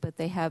fruitless, but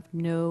they have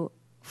no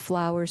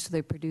flowers, so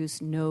they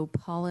produce no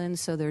pollen,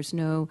 so there's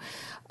no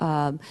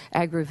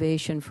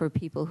aggravation for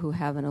people who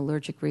have an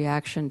allergic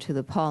reaction to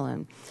the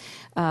pollen.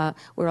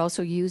 We're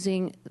also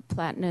using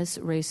Platanus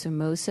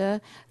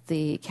racemosa,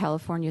 the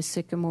California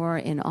sycamore,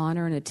 in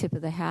honor and a tip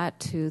of the hat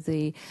to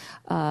the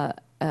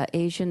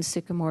Asian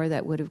sycamore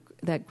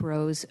that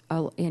grows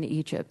in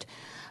Egypt.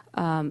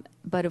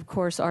 But of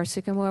course, our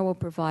sycamore will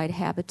provide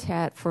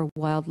habitat for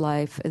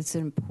wildlife. It's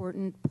an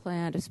important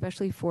plant,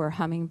 especially for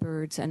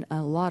hummingbirds, and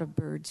a lot of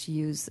birds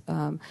use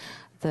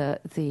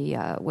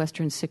the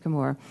western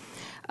sycamore.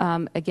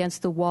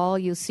 Against the wall,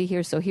 you'll see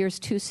here, so here's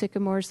 2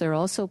 sycamores. They're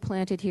also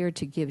planted here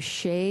to give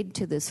shade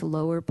to this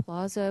lower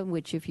plaza,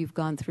 which if you've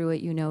gone through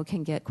it, you know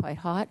can get quite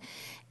hot.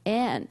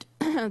 And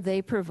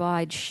they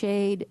provide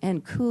shade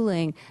and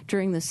cooling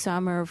during the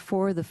summer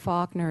for the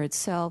Faulkner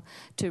itself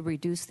to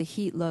reduce the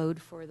heat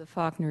load for the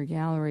Faulkner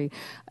Gallery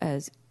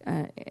for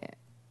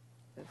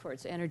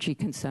its energy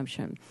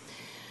consumption.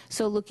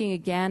 So looking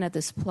again at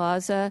this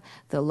plaza,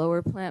 the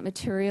lower plant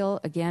material,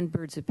 again,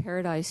 Birds of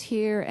Paradise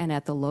here, and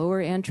at the lower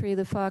entry of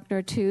the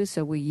Faulkner too.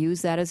 So we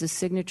use that as a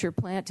signature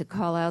plant to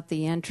call out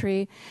the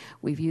entry.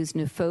 We've used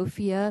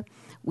Nephofia,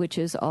 which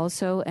is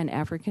also an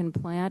African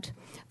plant.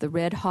 The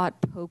red hot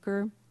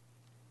poker.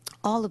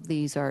 All of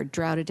these are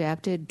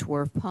drought-adapted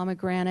dwarf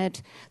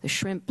pomegranate, the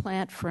shrimp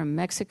plant from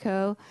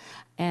Mexico,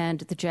 and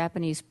the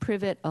Japanese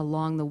privet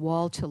along the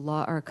wall to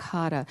La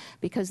Arcata.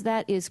 Because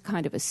that is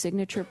kind of a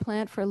signature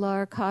plant for La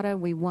Arcata,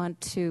 we want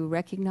to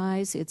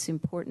recognize its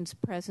importance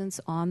presence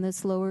on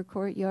this lower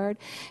courtyard,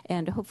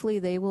 and hopefully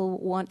they will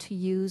want to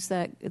use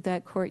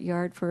that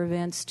courtyard for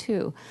events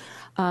too.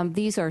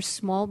 These are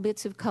small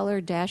bits of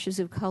color, dashes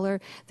of color.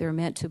 They're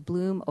meant to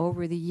bloom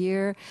over the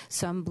year.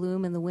 Some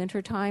bloom in the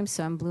wintertime,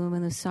 some bloom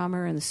in the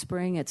summer and the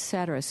spring,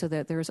 etc., so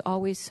that there's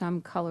always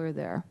some color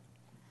there.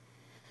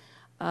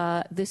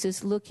 This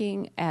is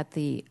looking at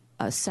the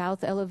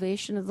south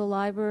elevation of the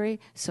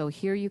library. So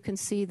here you can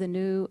see the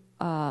new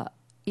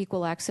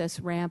equal access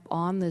ramp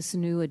on this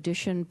new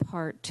addition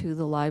part to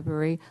the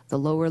library, the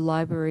lower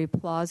library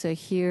plaza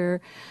here,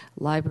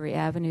 Library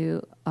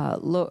Avenue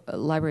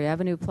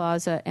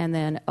Plaza, and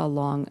then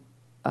along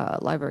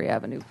Library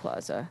Avenue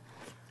Plaza.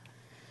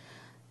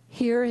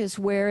 Here is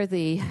where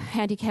the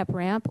handicap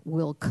ramp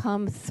will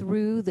come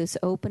through this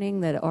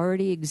opening that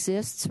already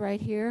exists right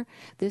here.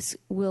 This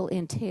will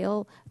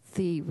entail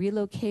the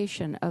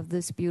relocation of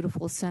this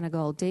beautiful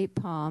Senegal date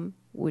palm,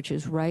 which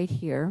is right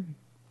here.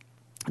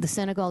 The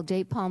Senegal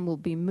date palm will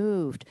be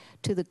moved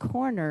to the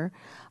corner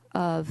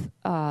of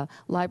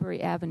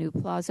Library Avenue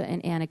Plaza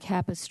and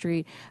Anacapa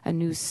Street, a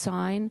new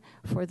sign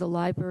for the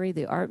library,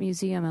 the Art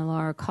Museum, and La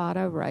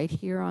Arcata right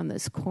here on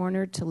this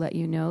corner to let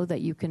you know that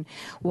you can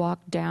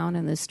walk down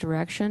in this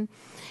direction.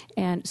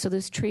 And so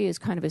this tree is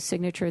kind of a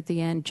signature at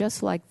the end,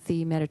 just like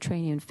the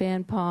Mediterranean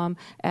fan palm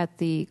at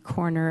the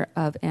corner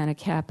of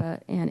Anacapa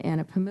and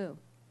Anapamu.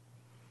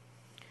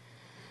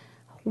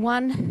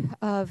 One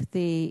of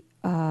the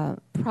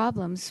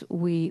problems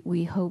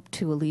we hope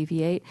to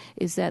alleviate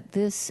is that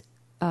this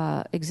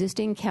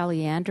existing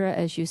Calliandra,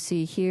 as you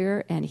see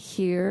here and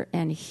here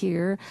and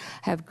here,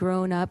 have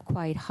grown up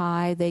quite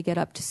high. They get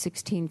up to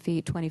 16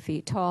 feet, 20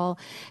 feet tall.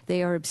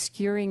 They are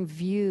obscuring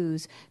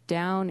views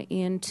down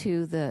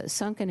into the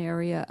sunken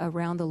area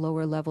around the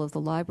lower level of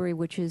the library,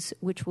 which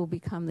will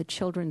become the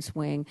children's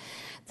wing.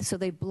 So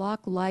they block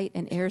light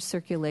and air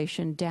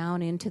circulation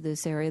down into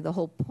this area. The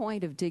whole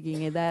point of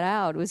digging that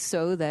out was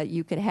so that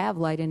you could have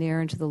light and air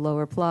into the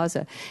lower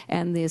plaza.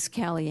 And this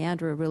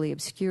Calliandra really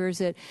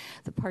obscures it.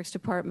 The Parks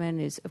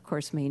Department is, of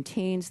course,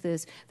 maintains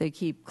this. They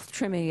keep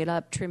trimming it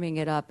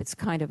up. It's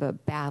kind of a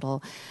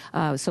battle.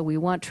 So we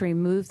want to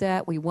remove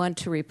that. We want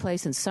to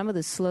replace, and some of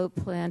the slope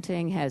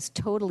planting has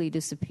totally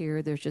disappeared.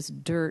 There's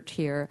just dirt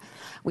here.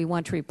 We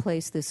want to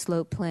replace this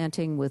slope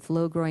planting with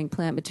low-growing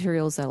plant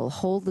materials that will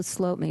hold the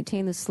slope,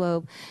 maintain the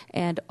slope,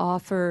 and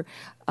offer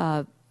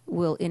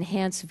will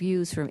enhance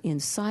views from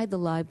inside the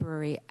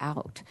library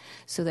out,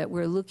 so that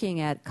we're looking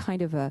at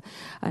kind of an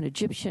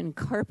Egyptian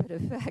carpet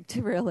effect,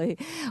 really,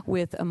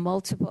 with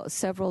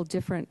several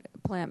different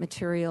plant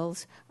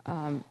materials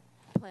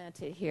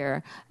planted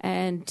here.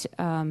 And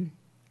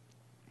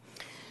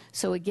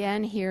so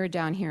again,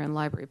 down here in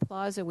Library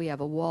Plaza, we have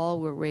a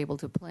wall where we're able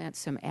to plant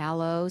some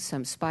aloe,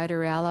 some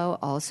spider aloe,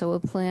 also a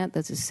plant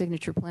that's a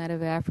signature plant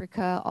of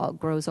Africa,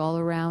 grows all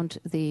around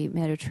the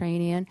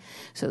Mediterranean.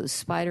 So the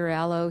spider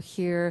aloe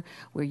here,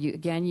 we're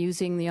again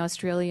using the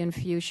Australian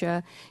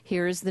fuchsia.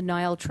 Here's the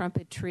Nile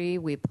trumpet tree.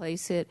 We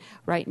place it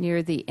right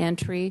near the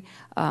entry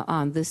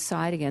on this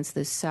side against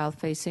this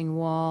south-facing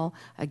wall.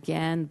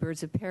 Again,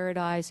 Birds of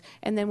Paradise.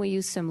 And then we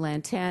use some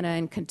lantana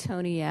and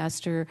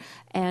cotoneaster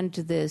and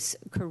this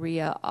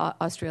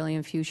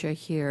Australian fuchsia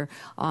here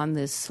on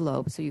this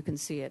slope, so you can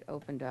see it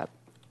opened up.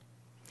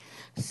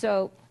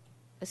 So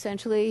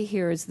essentially,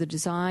 here is the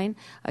design.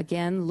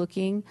 Again,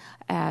 looking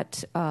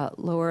at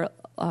lower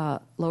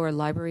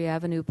Library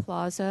Avenue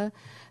Plaza,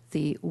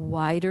 the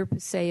wider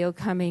Paseo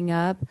coming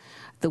up.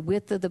 The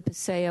width of the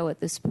Paseo at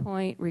this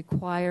point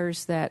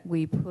requires that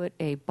we put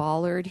a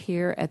bollard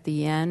here at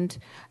the end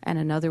and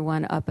another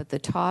one up at the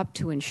top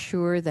to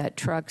ensure that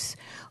trucks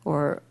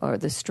or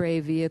the stray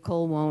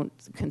vehicle won't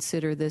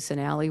consider this an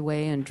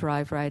alleyway and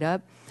drive right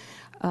up.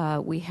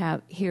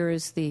 Here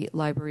is the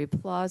Library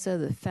Plaza,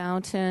 the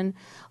fountain,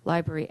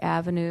 Library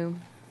Avenue,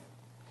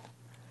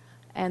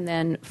 and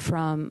then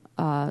from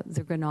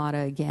the Granada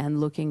again,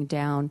 looking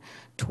down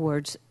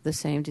towards the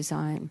same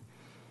design.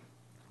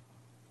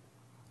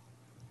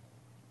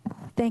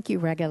 Thank you,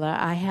 Regula.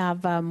 I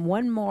have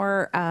one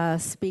more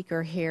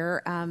speaker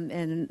here,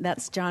 and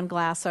that's John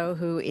Glasso,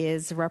 who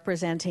is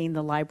representing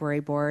the library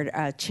board.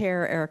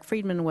 Chair Eric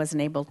Friedman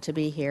wasn't able to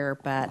be here,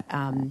 but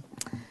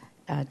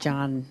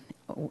John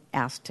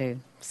asked to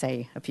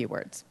say a few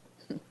words.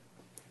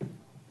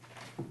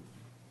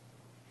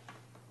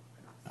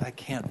 I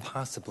can't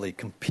possibly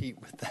compete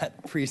with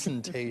that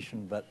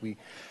presentation, but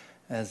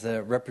as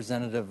a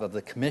representative of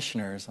the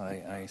commissioners,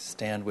 I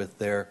stand with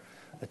their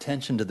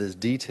attention to this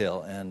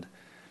detail and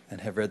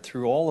have read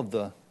through all of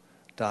the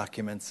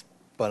documents,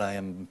 but I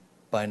am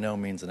by no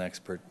means an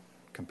expert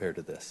compared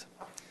to this.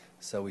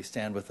 So we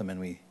stand with them, and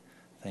we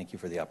thank you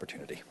for the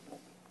opportunity.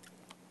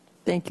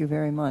 Thank you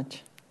very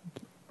much.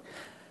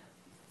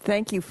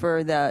 Thank you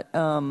for that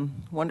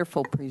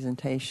wonderful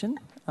presentation.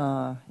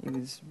 It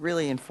was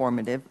really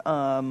informative.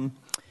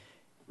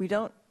 We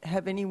don't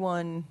have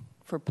anyone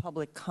for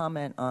public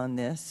comment on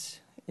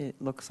this, it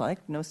looks like.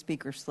 No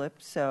speaker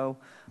slips. So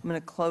I'm going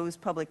to close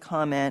public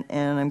comment,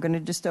 and I'm going to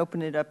just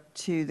open it up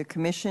to the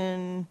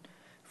commission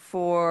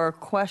for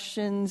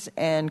questions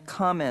and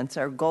comments.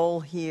 Our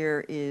goal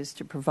here is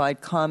to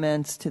provide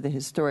comments to the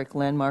Historic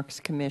Landmarks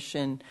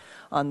Commission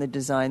on the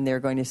design. They're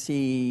going to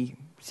see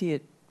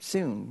it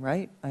soon,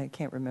 right? I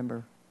can't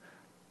remember.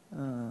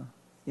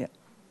 Yeah.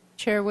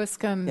 Chair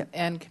Wiscom Yeah.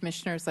 and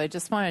commissioners, I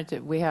just wanted to,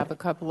 we have a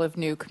couple of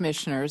new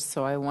commissioners,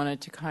 so I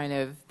wanted to kind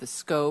of the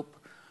scope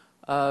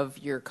of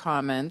your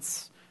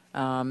comments,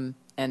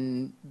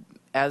 and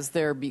as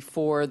they're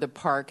before the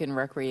Park and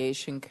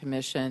Recreation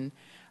Commission,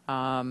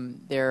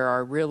 there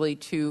are really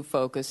two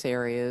focus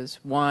areas.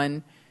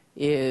 One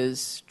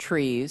is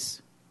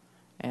trees,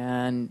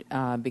 and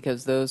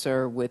because those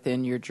are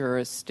within your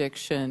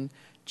jurisdiction.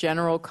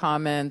 General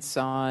comments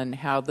on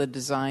how the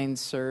design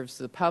serves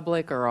the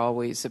public are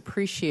always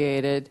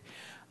appreciated.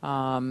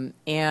 And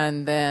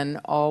then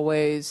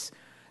always,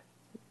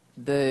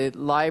 the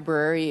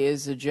library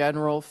is a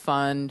general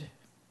fund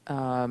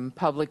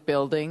public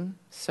building,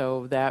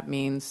 so that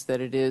means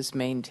that it is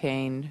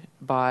maintained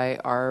by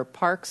our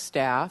park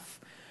staff.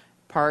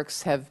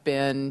 Parks have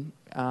been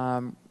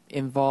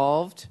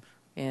involved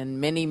in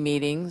many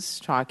meetings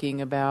talking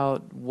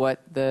about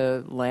what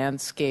the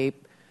landscape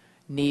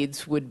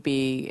needs would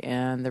be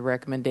and the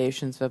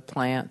recommendations of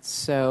plants.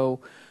 So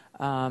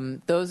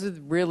those are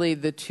really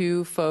the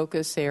two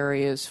focus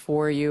areas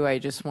for you. I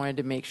just wanted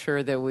to make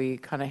sure that we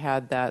kind of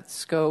had that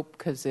scope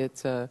because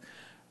it's a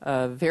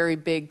very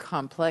big,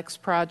 complex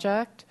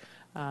project,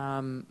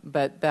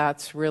 but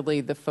that's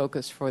really the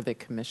focus for the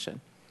commission.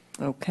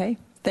 Okay.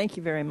 Thank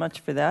you very much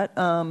for that.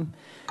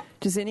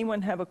 Does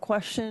anyone have a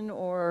question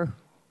or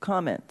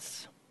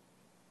comments?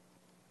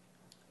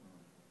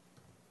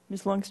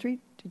 Ms. Longstreet,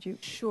 did you?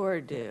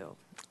 Sure do.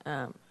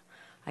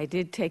 I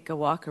did take a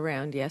walk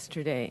around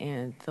yesterday,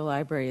 and the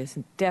library is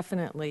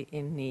definitely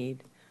in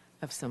need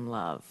of some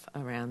love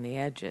around the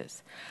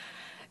edges.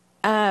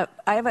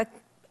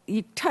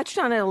 You touched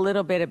on it a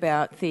little bit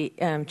about the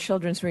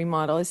children's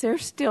remodel. Is there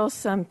still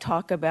some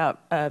talk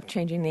about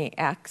changing the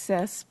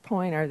access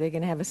point? Are they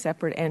going to have a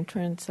separate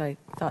entrance? I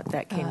thought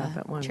that came up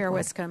at one Chair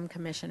point. Wiscom,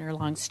 Commissioner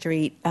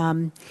Longstreet.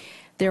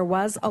 There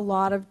was a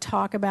lot of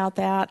talk about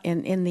that,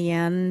 and in the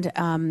end,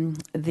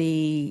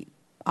 the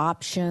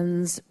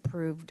options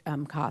proved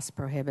cost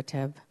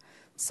prohibitive.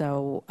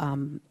 So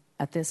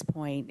at this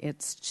point,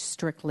 it's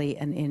strictly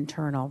an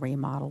internal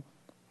remodel.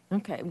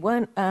 Okay.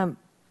 When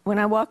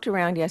I walked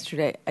around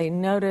yesterday, I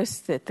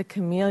noticed that the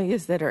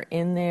camellias that are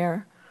in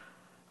there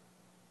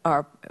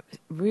are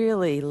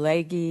really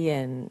leggy,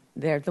 and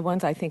they're the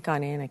ones I think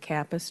on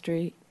Anacapa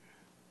Street.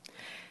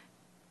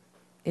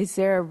 Is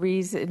there a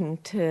reason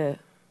to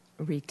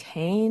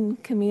retain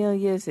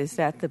camellias? Is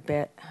that the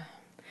bit?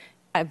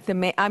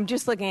 I'm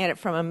just looking at it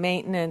from a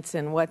maintenance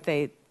and what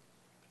they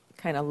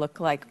kind of look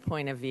like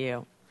point of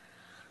view.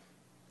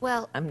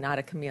 Well, I'm not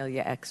a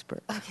camellia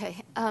expert. okay.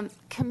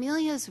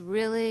 Camellias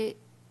really,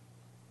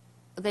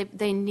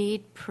 they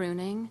need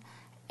pruning,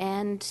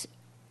 and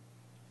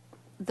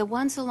the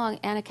ones along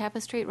Anacapa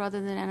Street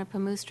rather than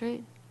Anapamu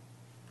Street?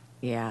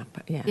 Yeah,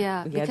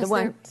 Yeah, the because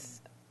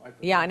ones.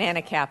 Yeah, on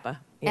Anacapa.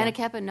 Yeah.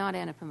 Anacapa, not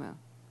Anapamu.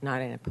 Not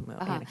Anapamu,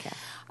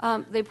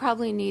 Anacapa. They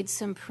probably need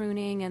some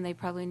pruning, and they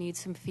probably need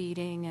some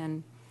feeding.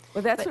 And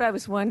Well, that's what I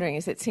was wondering,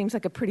 is it seems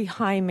like a pretty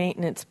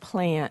high-maintenance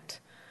plant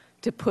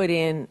to put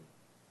in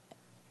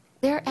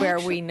where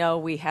we know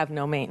we have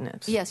no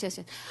maintenance. Yes.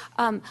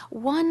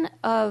 One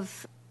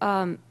of,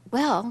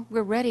 well,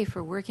 we're ready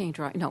for working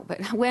drawing. No,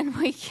 but when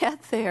we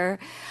get there,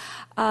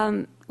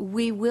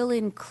 we will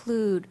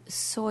include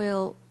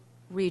soil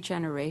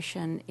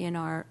regeneration in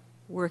our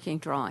working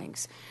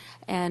drawings.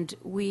 And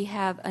we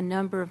have a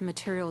number of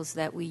materials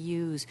that we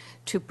use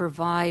to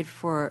provide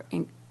for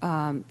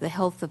the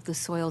health of the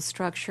soil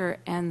structure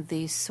and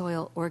the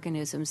soil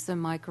organisms, the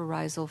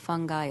mycorrhizal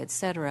fungi, et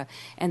cetera.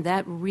 And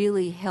that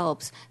really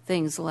helps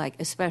things like,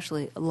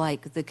 especially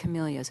like the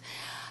camellias.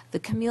 The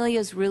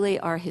camellias really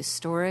are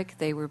historic.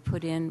 They were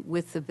put in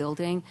with the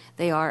building.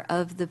 They are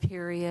of the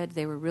period.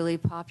 They were really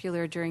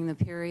popular during the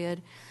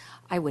period.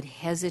 I would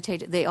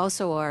hesitate. They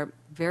also are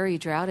very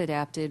drought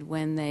adapted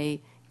when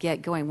they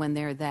get going, when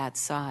they're that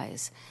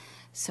size.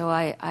 So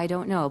I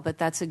don't know, but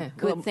that's a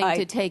good thing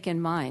to take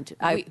in mind.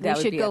 We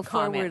should go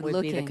forward looking.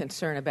 Would be the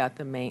concern about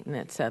the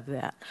maintenance of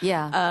that.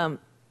 Yeah.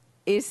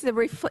 Is it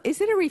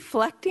a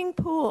reflecting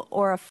pool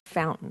or a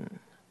fountain?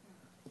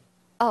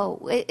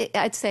 Oh,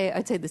 I'd say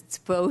it's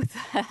both.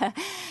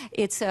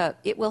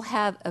 It will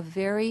have a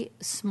very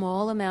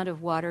small amount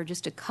of water,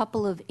 just a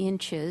couple of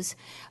inches,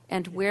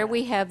 and where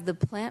we have the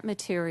plant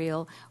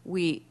material,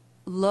 we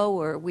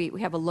lower, we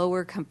have a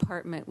lower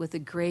compartment with a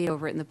grate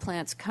over it, and the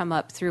plants come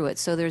up through it,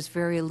 so there's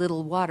very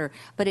little water,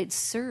 but it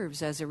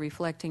serves as a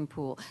reflecting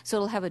pool, so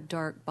it'll have a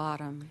dark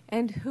bottom.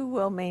 And who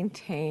will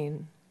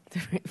maintain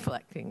the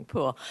reflecting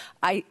pool?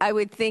 I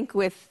would think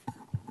with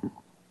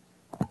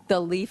the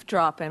leaf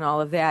drop and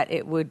all of that,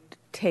 it would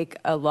take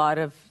a lot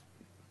of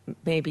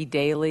maybe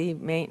daily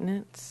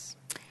maintenance.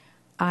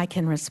 I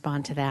can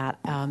respond to that.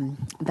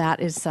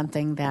 That is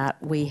something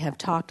that we have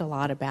talked a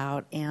lot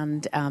about,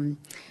 and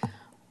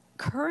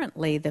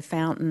currently the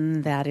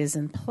fountain that is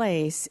in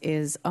place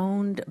is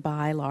owned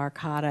by La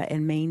Arcata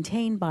and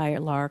maintained by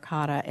La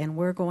Arcata, and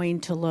we're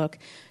going to look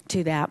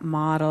to that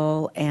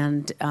model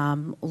and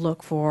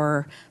look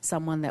for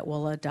someone that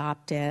will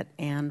adopt it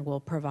and will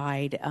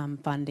provide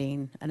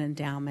funding, an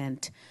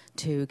endowment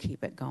to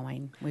keep it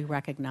going. We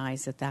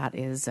recognize that that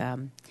is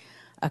a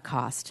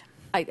cost.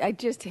 I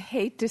just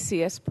hate to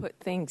see us put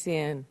things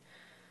in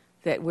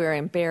that we're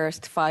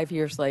embarrassed 5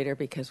 years later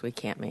because we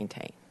can't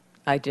maintain.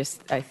 I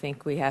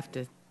think we have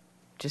to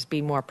just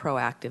be more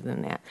proactive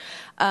than that.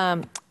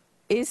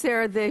 Is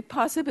there the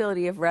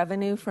possibility of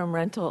revenue from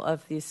rental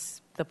of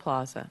the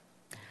plaza?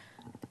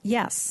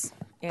 Yes.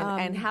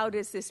 And how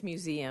does this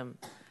museum,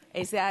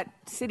 is that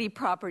city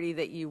property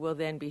that you will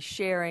then be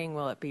sharing?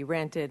 Will it be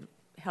rented?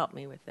 Help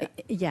me with that.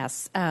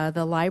 Yes.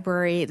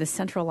 The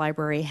Central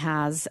Library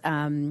has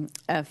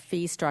a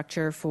fee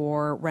structure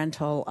for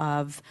rental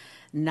of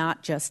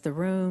not just the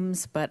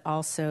rooms, but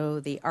also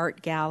the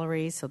art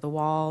gallery, so the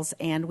walls.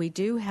 And we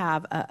do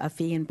have a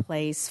fee in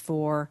place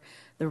for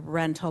the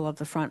rental of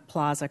the front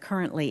plaza.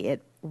 Currently,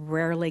 it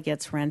rarely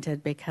gets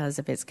rented because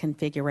of its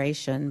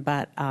configuration,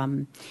 but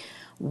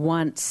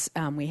once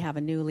we have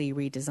a newly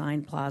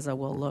redesigned plaza,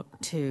 we'll look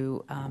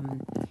to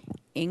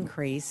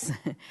increase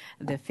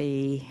the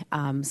fee,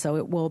 so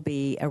it will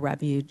be a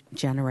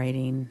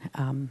revenue-generating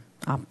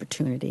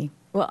opportunity.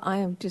 Well, I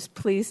am just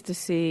pleased to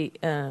see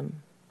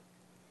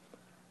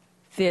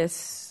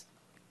this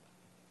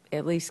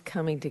at least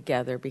coming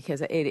together,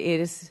 because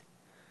it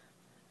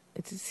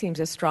seems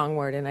a strong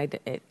word, and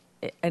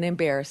an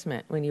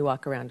embarrassment when you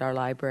walk around our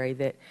library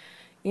that,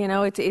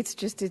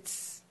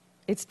 it's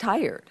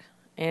tired,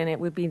 and it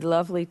would be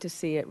lovely to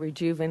see it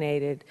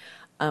rejuvenated.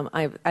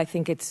 I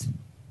think it's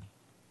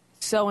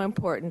so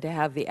important to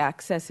have the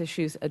access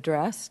issues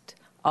addressed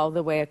all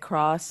the way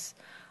across,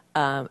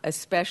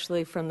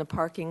 especially from the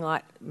parking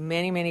lot.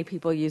 Many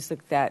people use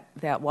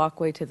that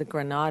walkway to the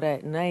Granada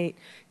at night.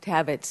 To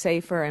have it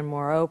safer and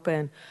more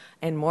open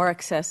and more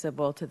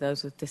accessible to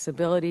those with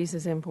disabilities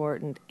is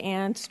important,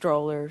 and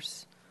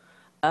strollers.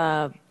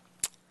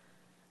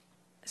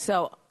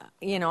 So,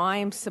 I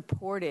am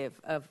supportive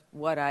of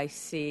what I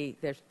see.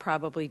 There's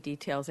probably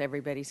details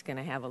everybody's going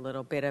to have a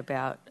little bit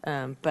about,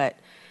 but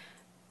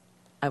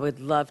I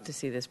would love to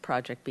see this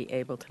project be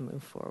able to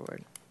move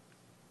forward.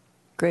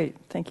 Great.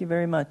 Thank you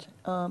very much.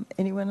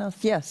 Anyone else?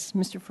 Yes,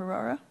 Mr.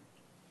 Ferrara?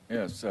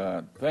 Yes,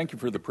 thank you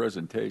for the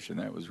presentation.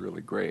 That was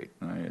really great.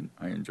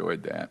 I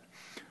enjoyed that.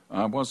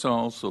 I want to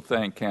also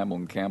thank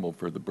Campbell & Campbell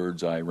for the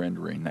bird's eye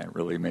rendering. That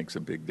really makes a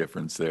big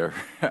difference there,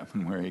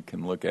 where you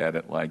can look at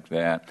it like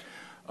that.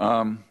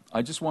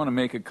 I just want to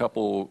make a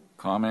couple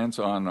comments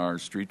on our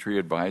street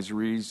tree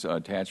advisories,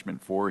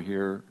 attachment 4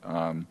 here.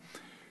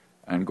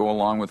 And go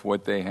along with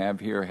what they have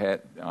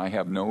here. I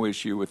have no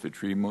issue with the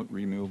tree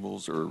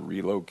removals or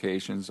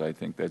relocations. I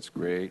think that's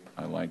great.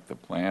 I like the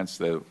plants,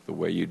 the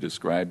way you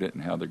described it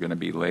and how they're going to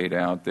be laid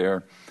out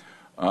there.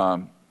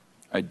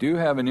 I do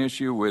have an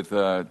issue with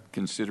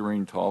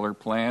considering taller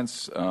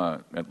plants,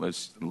 at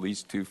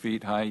least 2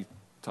 feet high,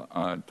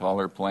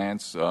 taller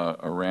plants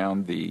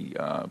around the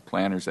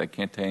planters that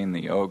contain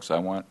the oaks.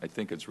 I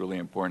think it's really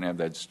important to have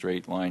that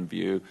straight line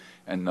view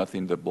and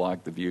nothing to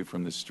block the view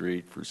from the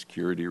street for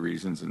security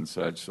reasons and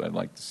such. So I'd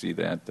like to see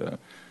that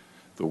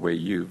the way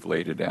you've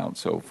laid it out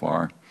so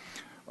far.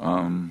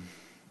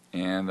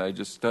 And I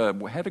just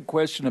had a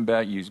question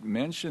about, you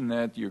mentioned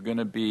that you're going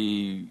to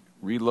be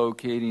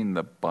relocating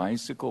the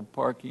bicycle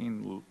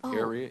parking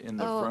area in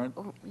the front.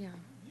 Yeah.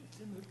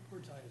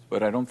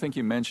 But I don't think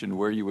you mentioned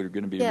where you were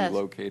going to be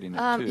relocating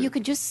it to. You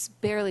could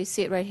just barely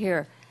see it right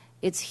here.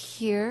 It's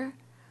here,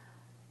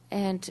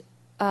 and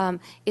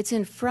it's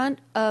in front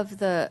of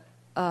the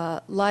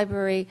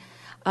library,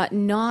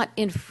 not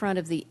in front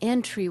of the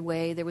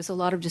entryway. There was a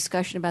lot of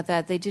discussion about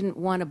that. They didn't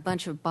want a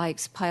bunch of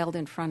bikes piled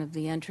in front of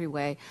the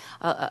entryway.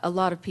 A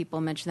lot of people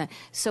mentioned that.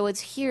 So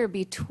it's here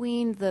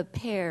between the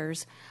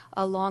pairs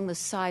along the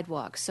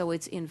sidewalk, so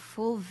it's in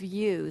full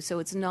view, so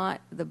it's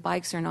not, the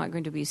bikes are not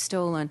going to be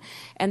stolen.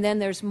 And then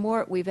there's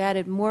more, we've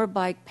added more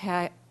bike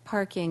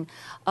parking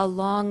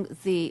along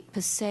the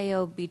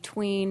paseo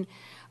between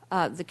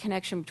the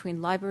connection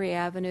between Library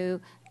Avenue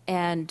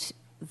and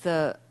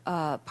the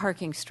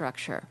parking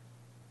structure.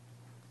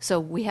 So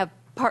we have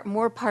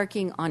more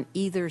parking on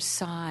either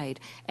side.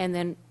 And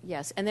then,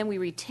 yes, and then we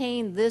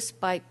retain this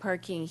bike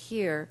parking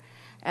here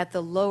at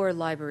the lower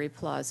Library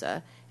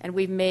Plaza, and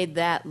we've made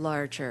that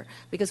larger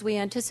because we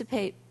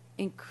anticipate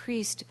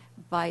increased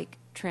bike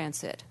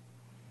transit.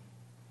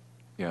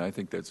 Yeah, I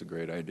think that's a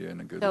great idea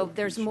and a good So location.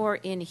 there's more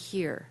in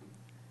here.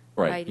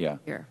 Right, yeah.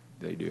 here.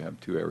 They do have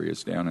 2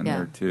 areas down in Yeah.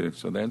 there, too,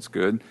 so that's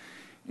good.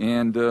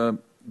 And the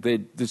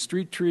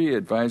Street Tree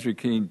Advisory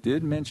Committee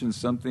did mention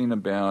something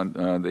about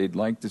they'd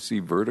like to see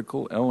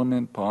vertical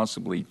element,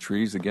 possibly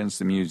trees against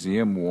the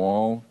museum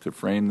wall to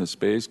frame the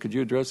space. Could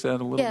you address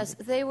that a little Yes,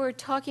 bit? they were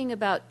talking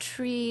about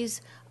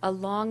trees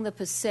along the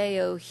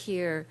Paseo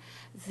here.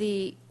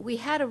 We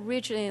had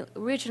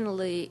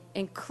originally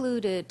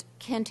included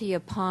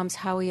Kentia palms,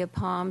 Howea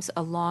palms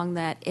along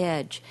that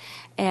edge,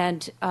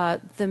 and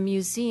the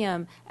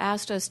museum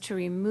asked us to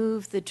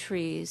remove the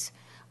trees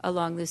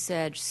along this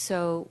edge,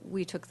 so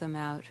we took them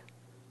out.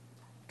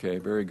 Okay,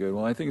 very good.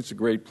 Well, I think it's a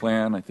great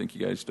plan. I think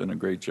you guys done a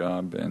great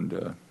job,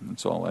 and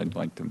that's all I'd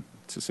like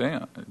to say.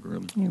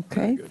 Really.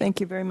 Okay,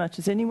 thank you very much.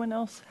 Does anyone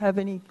else have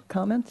any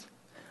comments?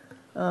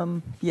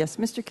 Yes,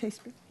 Mr.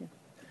 Casey? Yeah.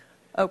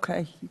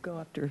 Okay, you go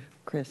after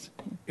Chris.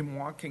 In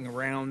walking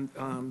around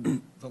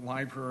the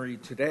library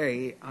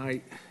today,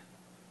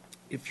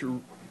 if you're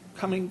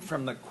coming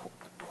from the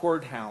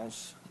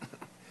courthouse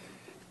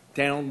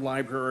down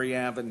Library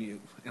Avenue,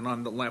 and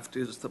on the left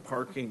is the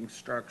parking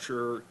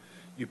structure,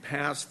 you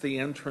pass the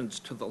entrance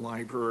to the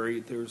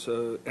library, there's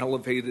a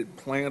elevated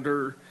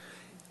planter.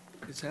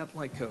 Is that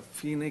like a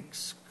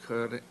phoenix?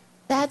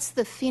 That's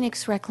the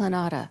Phoenix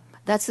reclinata.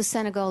 That's the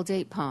Senegal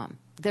date palm.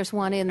 There's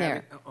one in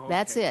there. Okay.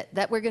 That's it.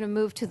 That we're going to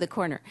move to the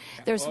corner.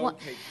 There's one.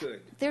 Okay,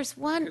 good. There's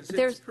one. 'Cause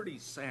There's it's pretty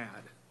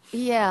sad.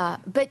 Yeah,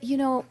 but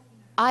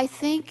I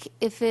think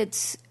if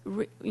it's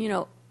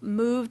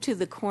moved to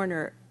the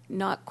corner,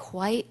 not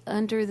quite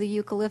under the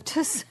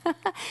eucalyptus,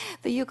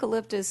 the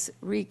eucalyptus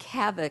wreak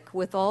havoc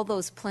with all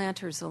those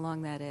planters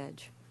along that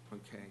edge.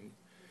 Okay.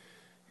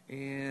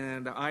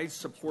 And I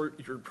support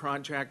your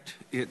project.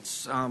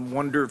 It's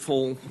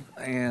wonderful,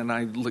 and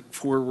I look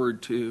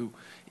forward to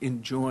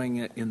enjoying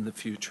it in the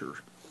future.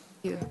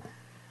 Thank you.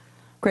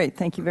 Great,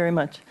 thank you very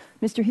much.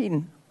 Mr.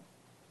 Heaton?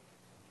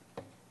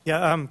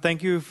 Yeah,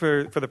 thank you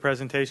for the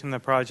presentation, the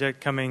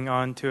project, coming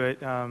on to it.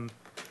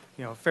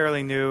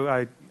 Fairly new,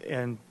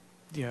 I'm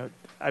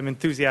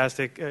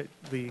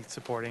enthusiastically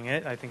supporting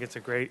it. I think it's a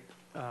great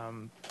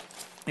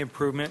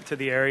improvement to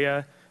the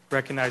area,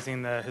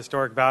 recognizing the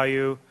historic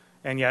value,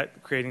 and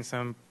yet creating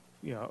some,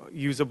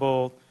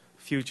 usable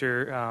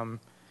future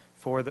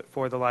for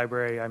the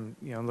library. I'm,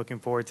 looking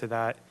forward to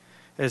that.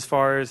 As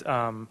far as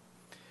our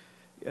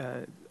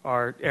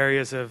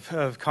areas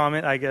of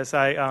comment, I guess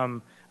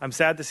I'm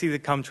sad to see the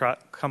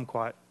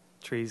kumquat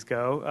trees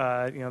go.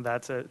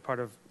 That's a part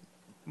of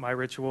my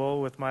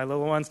ritual with my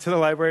little ones to the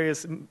library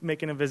is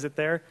making a visit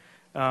there.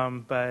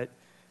 But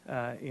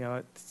I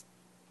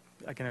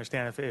can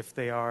understand if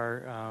they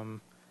are,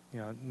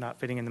 not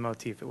fitting in the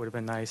motif. It would have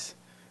been nice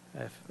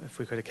if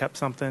we could have kept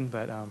something.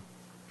 But I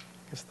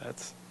guess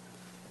that's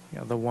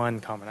the one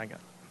comment I got.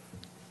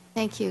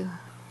 Thank you.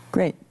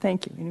 Great,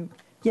 thank you.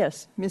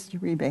 Yes, Mr.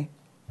 Uribe.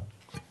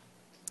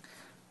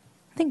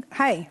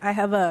 Hi, I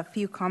have a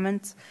few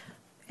comments.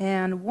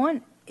 And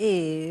one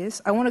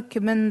is, I want to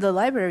commend the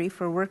library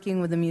for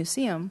working with the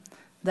museum.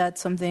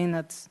 That's something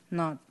that's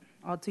not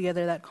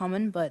altogether that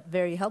common, but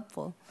very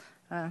helpful.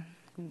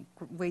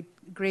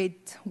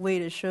 Great way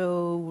to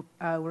show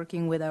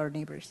working with our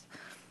neighbors.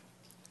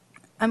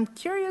 I'm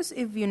curious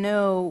if you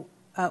know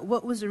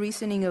what was the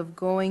reasoning of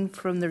going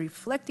from the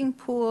reflecting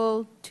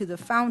pool to the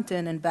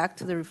fountain and back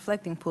to the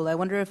reflecting pool? I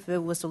wonder if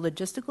it was a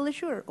logistical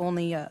issue or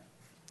only a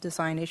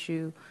design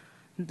issue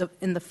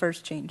in the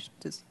first change.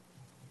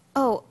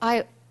 Oh,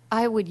 I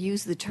would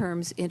use the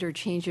terms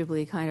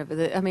interchangeably, kind of.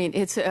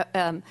 It's.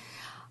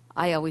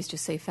 I always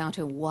just say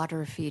fountain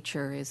water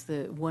feature is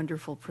the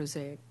wonderful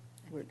prosaic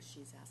word.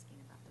 She's asking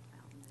about the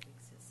fountain that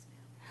exists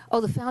now.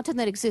 Oh, the fountain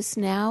that exists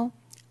now?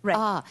 Right.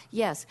 Ah,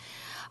 yes.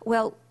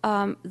 Well,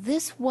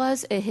 this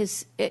was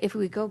if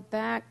we go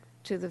back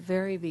to the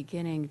very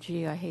beginning,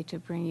 gee, I hate to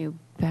bring you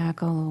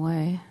back all the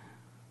way.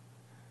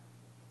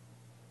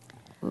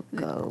 We'll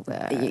go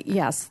back.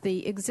 Yes,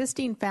 the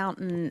existing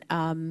fountain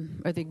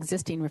or the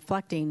existing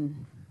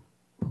reflecting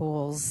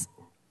pools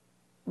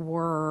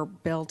were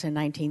built in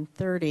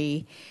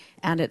 1930,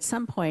 and at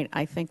some point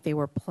I think they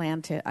were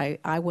planted.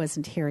 I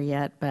wasn't here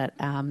yet, but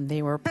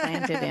they were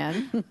planted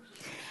in.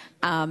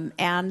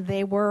 And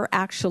they were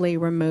actually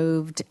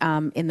removed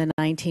in the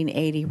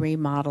 1980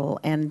 remodel.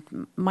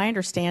 And my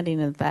understanding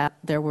is that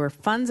there were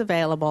funds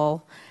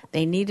available.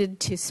 They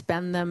needed to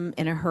spend them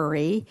in a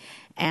hurry,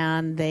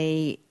 and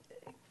they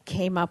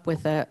came up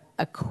with a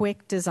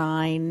quick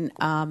design.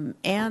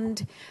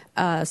 And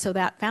so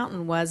that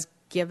fountain was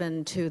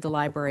given to the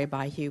library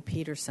by Hugh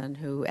Peterson,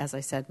 who, as I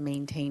said,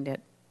 maintained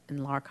it, and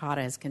Larcotta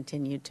has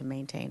continued to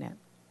maintain it.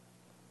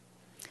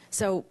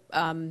 So...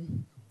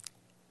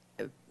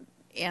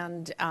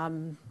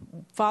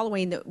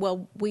 following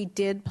we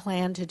did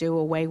plan to do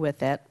away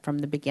with it from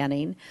the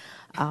beginning.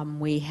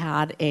 We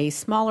had a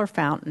smaller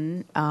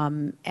fountain,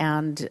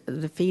 and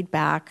the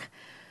feedback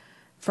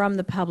from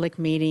the public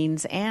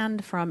meetings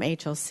and from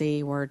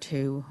HLC were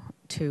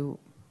to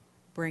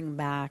bring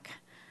back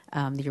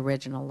the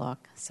original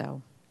look.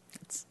 So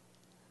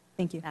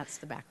thank you. That's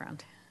the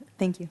background.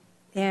 Thank you.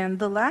 And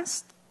the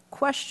last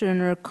question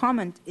or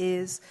comment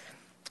is,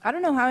 I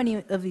don't know how any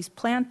of these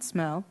plants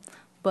smell,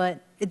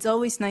 but it's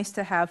always nice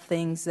to have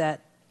things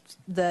that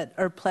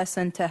are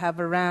pleasant to have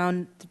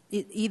around,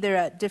 either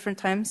at different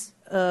times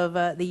of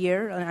the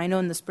year. And I know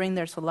in the spring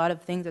there's a lot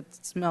of things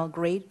that smell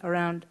great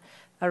around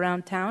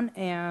town,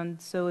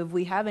 and so if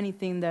we have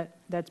anything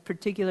that's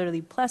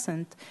particularly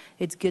pleasant,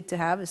 it's good to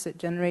have, as it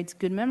generates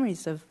good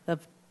memories of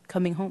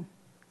coming home.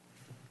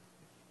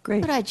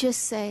 Great. Could I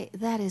just say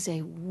that is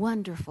a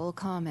wonderful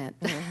comment?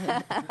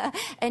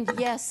 And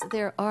yes,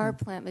 there are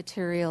plant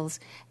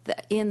materials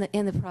in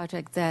the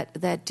project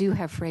that do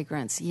have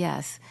fragrance.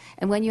 Yes,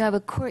 and when you have a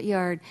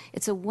courtyard,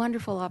 it's a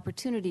wonderful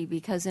opportunity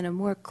because in a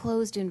more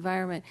closed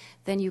environment,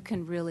 then you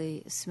can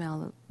really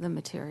smell the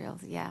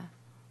materials. Yeah.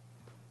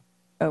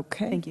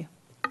 Okay. Thank you.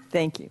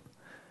 Thank you.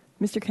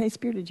 Mr.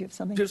 Casebeer, did you have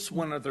something? Just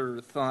one other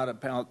thought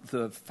about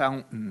the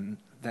fountain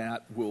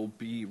that will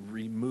be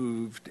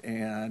removed,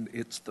 and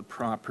it's the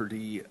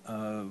property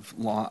of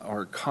La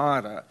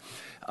Arcada.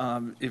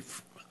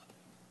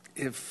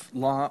 If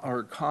La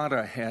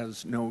Arcada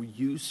has no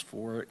use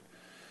for it,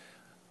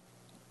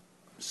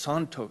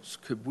 Santos,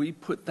 could we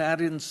put that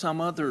in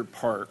some other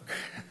park?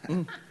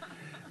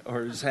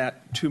 Or is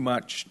that too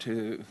much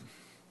to...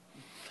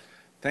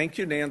 Thank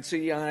you,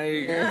 Nancy.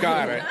 I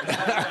got it.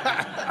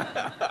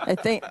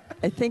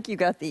 I think you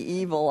got the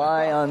evil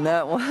eye on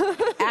that one.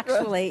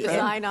 Actually,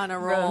 Design on a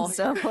roll.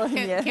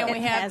 Can we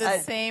have the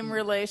same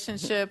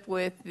relationship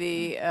with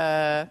the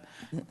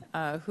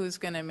who's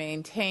going to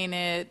maintain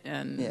it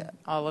and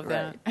all of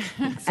that?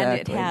 Exactly. and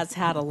it has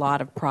had a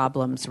lot of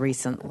problems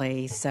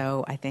recently,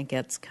 so I think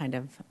it's kind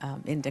of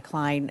in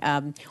decline.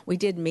 We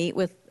did meet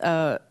with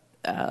Lynn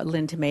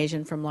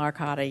Tomasian from La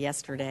Arcada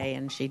yesterday,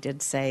 and she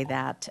did say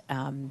that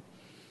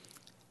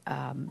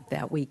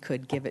that we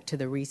could give it to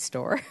the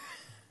Restore.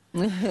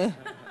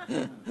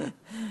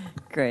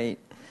 Great.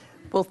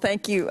 Well,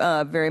 thank you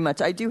very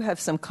much. I do have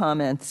some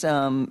comments.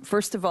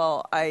 First of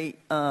all, I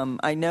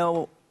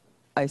know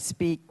I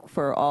speak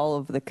for all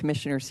of the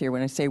commissioners here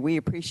when I say we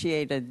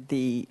appreciated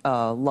the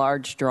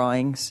large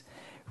drawings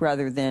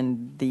rather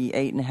than the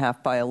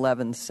 8.5 by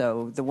 11,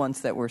 so the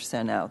ones that were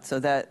sent out. So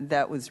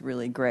that was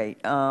really great.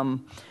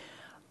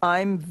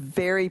 I'm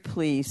very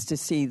pleased to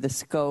see the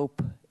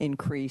scope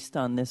increased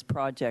on this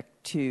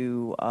project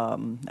to,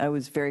 I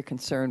was very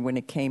concerned when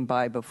it came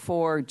by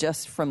before,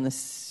 just from the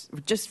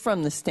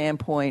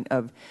standpoint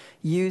of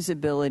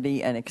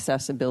usability and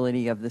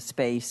accessibility of the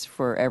space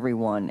for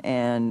everyone.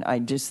 And I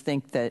just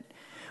think that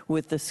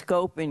with the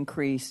scope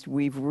increased,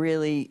 we've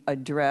really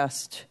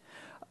addressed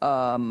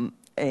a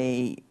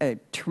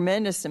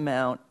tremendous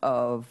amount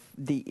of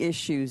the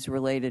issues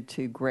related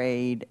to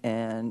grade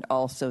and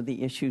also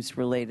the issues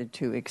related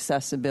to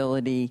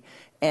accessibility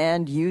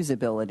and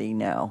usability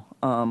now,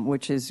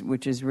 which is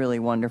really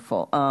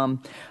wonderful.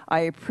 I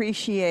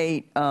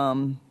appreciate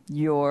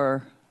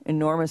your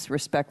enormous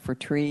respect for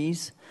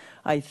trees.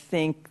 I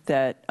think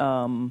that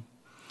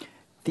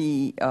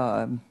the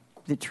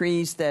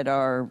trees that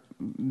are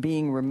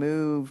being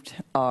removed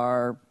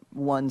are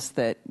ones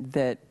that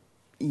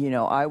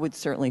I would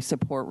certainly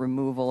support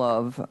removal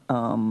of,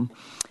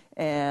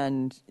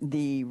 and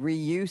the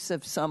reuse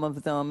of some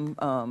of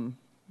them.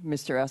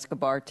 Mr.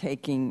 Escobar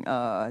taking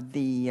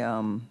the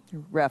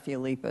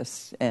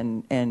Rafaelipas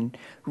and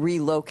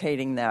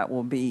relocating that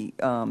will be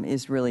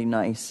is really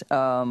nice.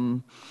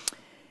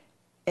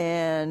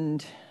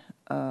 And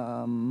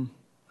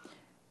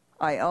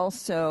I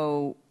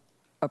also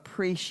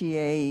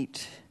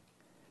appreciate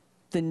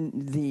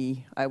the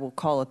I will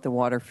call it the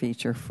water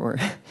feature for.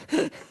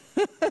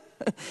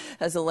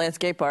 As a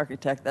landscape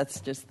architect, that's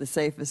just the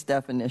safest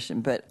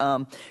definition. But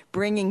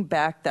bringing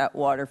back that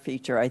water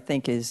feature, I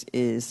think, is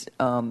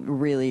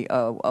really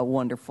a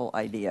wonderful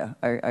idea.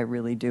 I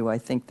really do. I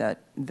think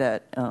that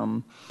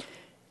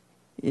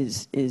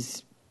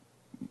is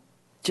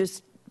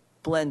just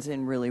blends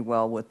in really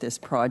well with this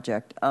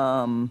project.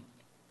 And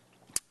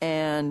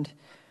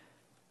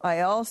I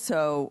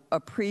also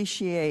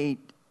appreciate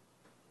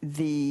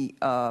the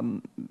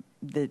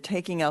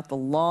taking out the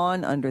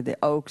lawn under the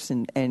oaks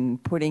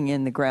and putting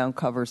in the ground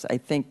covers. I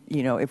think,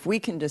 if we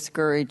can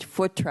discourage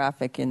foot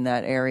traffic in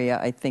that area,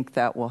 I think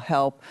that will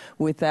help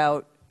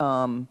without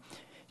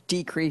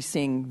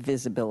decreasing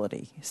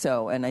visibility.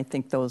 So, and I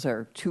think those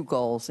are two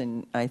goals,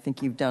 and I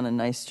think you've done a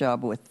nice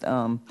job with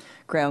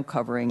ground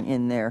covering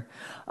in there.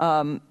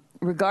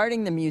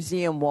 Regarding the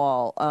museum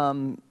wall,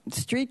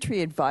 Street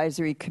Tree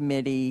Advisory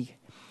Committee,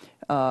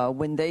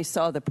 when they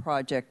saw the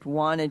project,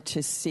 wanted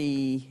to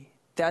see,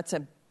 that's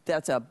a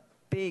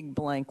big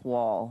blank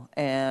wall,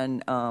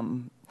 and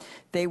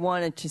they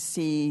wanted to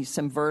see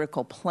some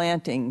vertical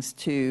plantings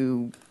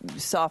to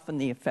soften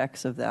the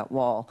effects of that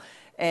wall.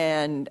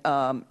 And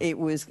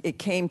it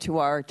came to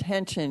our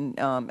attention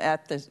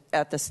at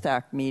the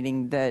STAC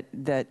meeting that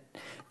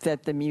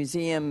the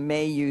museum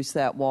may use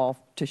that wall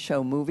to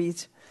show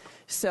movies.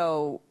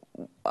 So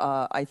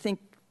I think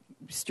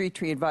Street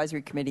Tree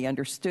Advisory Committee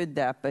understood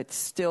that, but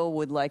still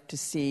would like to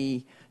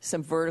see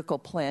some vertical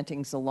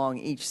plantings along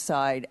each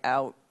side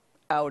out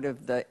out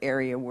of the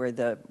area where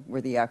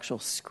the actual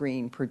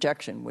screen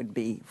projection would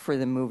be for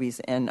the movies.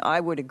 And I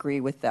would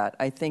agree with that.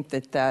 I think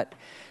that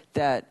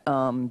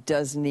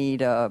does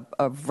need a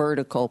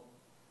vertical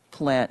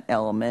plant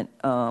element,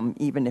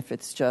 even if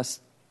it's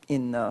just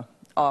in the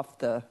off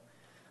to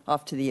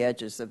the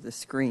edges of the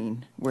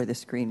screen where the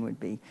screen would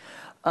be.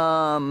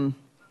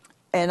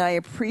 And I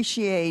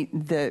appreciate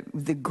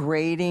the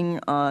grading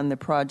on the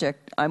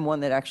project. I'm one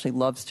that actually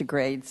loves to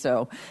grade,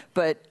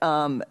 but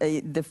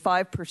the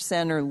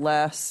 5% or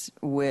less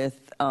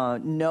with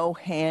no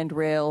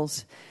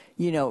handrails,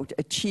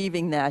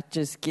 achieving that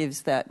just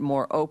gives that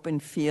more open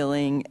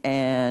feeling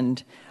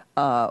and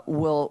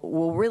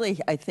will really,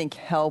 I think,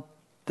 help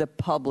the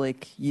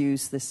public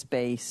use the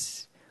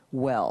space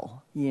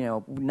well,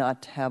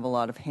 not to have a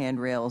lot of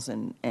handrails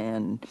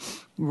and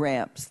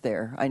ramps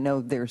there. I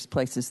know there's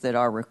places that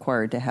are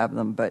required to have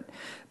them, but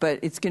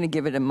it's going to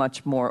give it a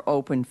much more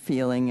open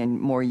feeling and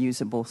more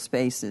usable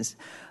spaces.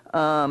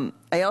 I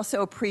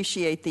also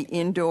appreciate the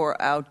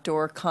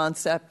indoor-outdoor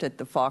concept at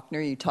the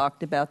Faulkner. You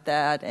talked about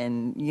that,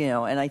 and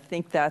I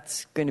think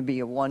that's going to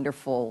be a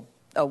wonderful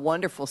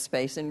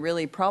space and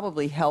really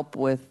probably help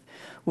with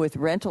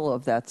rental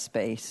of that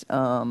space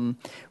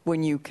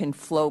when you can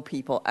flow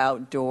people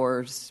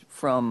outdoors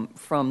from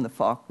the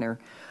Faulkner.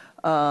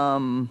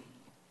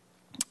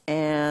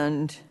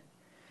 And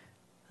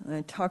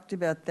I talked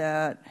about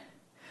that.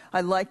 I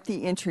liked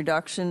the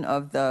introduction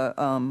of the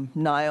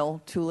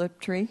Nile tulip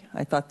tree.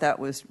 I thought that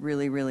was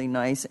really, really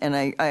nice. And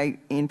I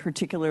in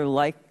particular,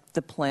 liked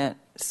the plant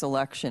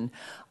selection.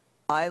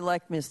 I,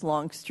 like Ms.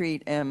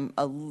 Longstreet, am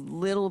a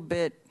little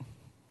bit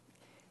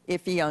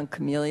iffy on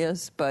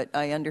camellias, but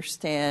I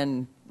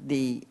understand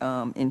the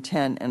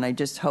intent, and I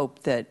just hope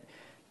that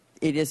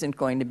it isn't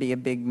going to be a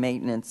big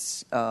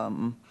maintenance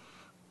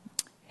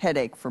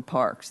headache for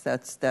parks.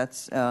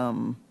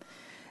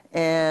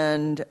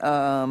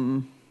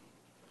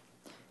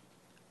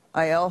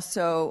 I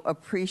also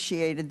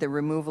appreciated the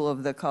removal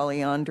of the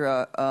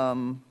Kaliandra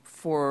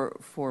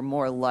for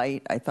more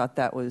light. I thought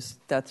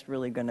that's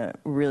really going to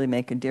really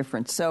make a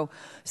difference. So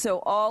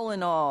all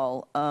in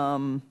all,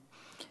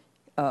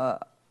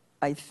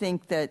 I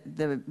think that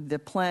the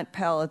plant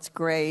palette's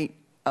great.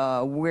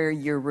 Where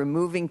you're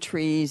removing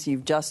trees,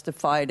 you've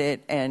justified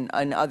it, and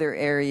in other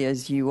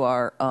areas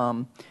you're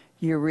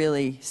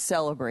really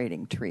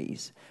celebrating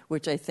trees,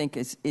 which I think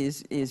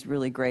is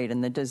really great,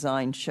 and the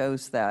design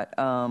shows that.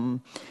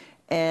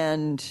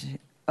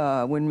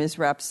 When Ms.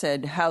 Rapp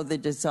said how the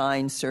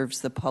design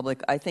serves the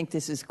public, I think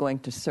this is going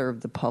to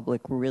serve the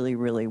public really,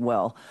 really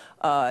well.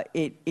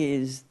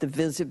 The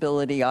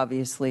visibility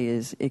obviously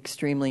is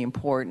extremely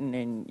important,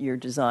 and your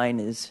design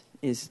is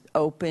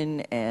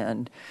open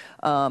and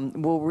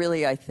will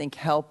really, I think,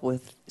 help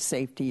with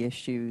safety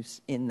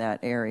issues in that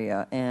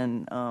area.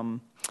 And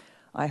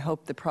I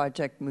hope the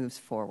project moves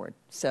forward.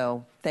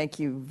 So thank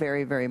you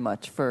very, very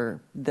much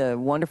for the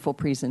wonderful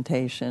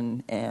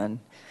presentation and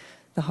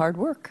the hard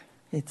work.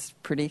 It's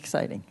pretty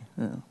exciting.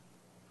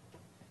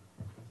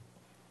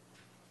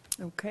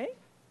 Okay.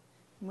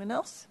 Anyone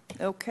else?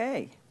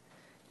 Okay.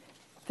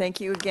 Thank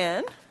you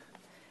again.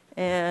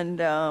 And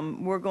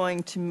we're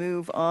going to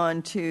move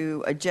on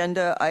to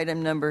agenda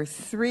item number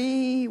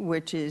 3,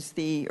 which is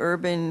the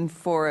Urban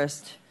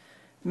Forest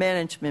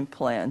Management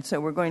Plan. So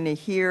we're going to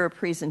hear a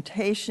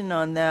presentation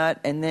on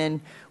that, and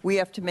then we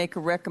have to make a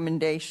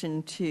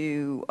recommendation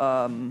to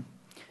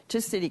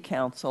City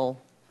Council.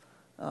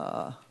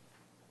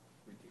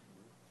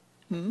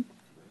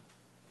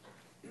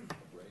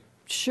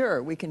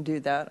 Sure, we can do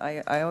that.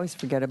 I always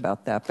forget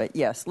about that, but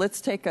yes,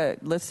 let's take a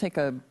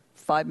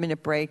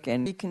 5-minute break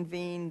and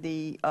reconvene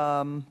the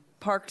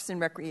Parks and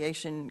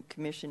Recreation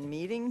Commission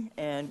meeting,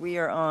 and we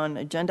are on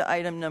agenda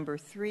item number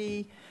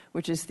 3,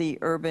 which is the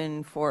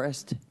Urban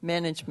Forest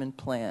Management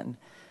Plan.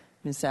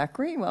 Ms.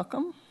 Zachary,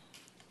 welcome.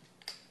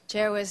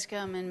 Chair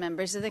Wiscombe and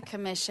members of the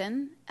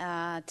Commission,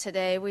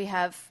 today we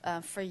have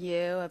for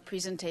you a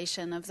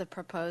presentation of the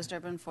proposed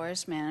Urban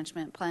Forest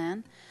Management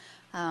Plan.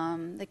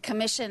 The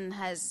Commission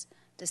has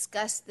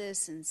discussed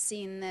this and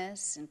seen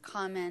this and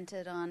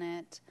commented on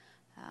it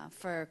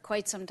for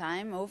quite some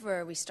time.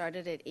 We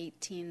started it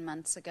 18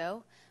 months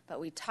ago,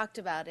 but we talked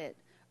about it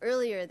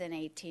earlier than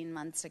 18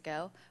 months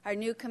ago. Our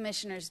new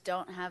commissioners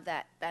don't have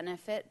that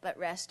benefit, but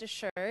rest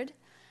assured,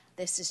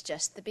 this is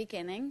just the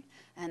beginning,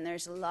 and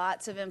there's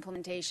lots of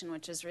implementation,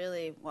 which is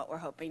really what we're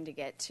hoping to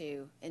get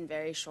to in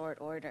very short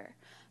order.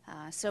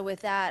 So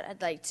with that,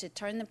 I'd like to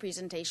turn the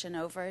presentation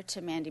over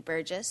to Mandy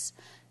Burgess.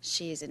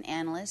 She's an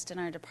analyst in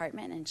our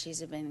department, and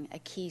she's been a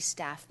key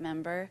staff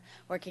member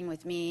working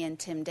with me and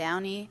Tim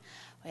Downey.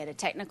 We had a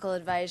technical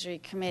advisory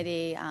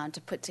committee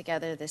to put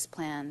together this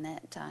plan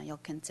that you'll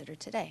consider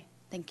today.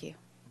 Thank you.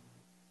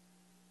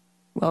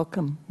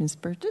 Welcome, Ms.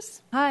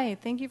 Burgess. Hi,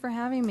 thank you for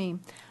having me.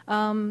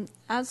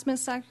 As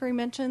Ms. Zachary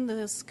mentioned,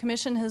 this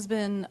commission has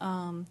been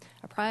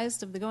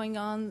apprised of the going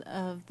on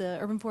of the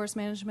Urban Forest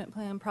Management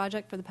Plan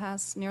project for the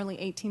past nearly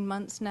 18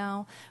 months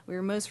now. We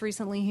were most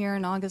recently here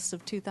in August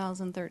of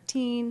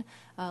 2013,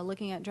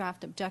 looking at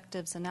draft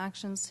objectives and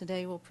actions.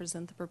 Today we'll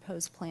present the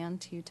proposed plan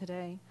to you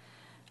today.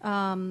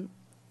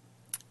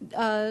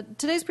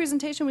 Today's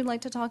presentation, we'd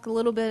like to talk a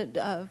little bit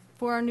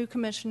for our new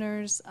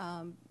commissioners,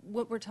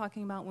 what we're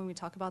talking about when we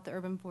talk about the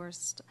urban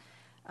forest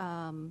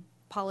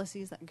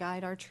policies that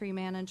guide our tree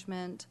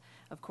management.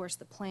 Of course,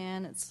 the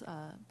plan, its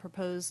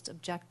proposed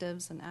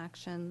objectives and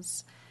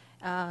actions.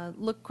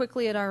 Look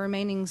quickly at our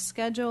remaining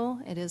schedule.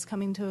 It is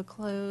coming to a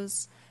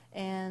close,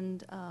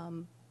 and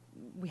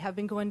we have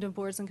been going to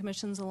boards and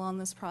commissions along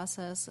this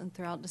process, and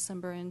throughout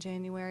December and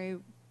January,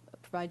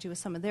 provide you with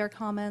some of their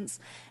comments,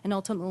 and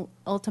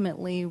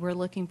ultimately we're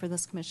looking for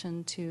this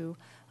commission to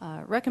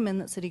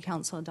recommend that City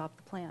Council adopt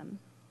the plan.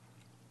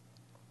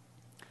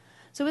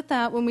 So with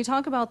that, when we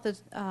talk about the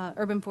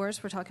urban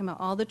forest, we're talking about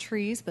all the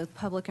trees, both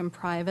public and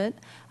private.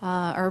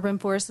 Urban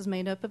forest is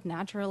made up of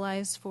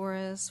naturalized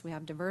forests. We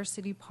have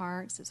diversity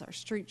parks. It's our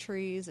street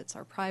trees. It's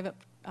our private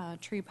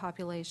tree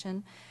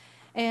population.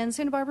 And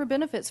Santa Barbara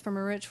benefits from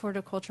a rich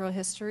horticultural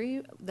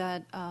history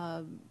that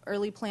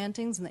early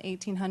plantings in the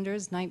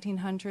 1800s,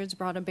 1900s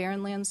brought a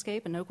barren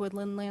landscape, an oak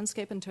woodland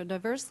landscape, into a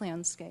diverse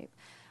landscape.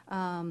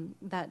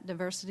 That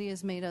diversity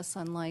has made us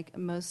unlike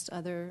most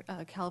other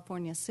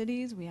California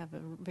cities. We have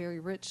a very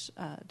rich,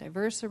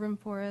 diverse urban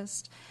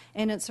forest,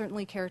 and it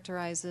certainly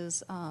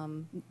characterizes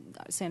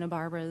Santa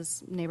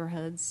Barbara's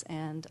neighborhoods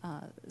and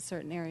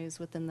certain areas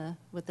within the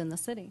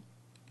city.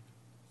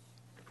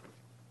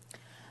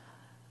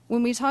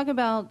 When we talk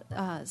about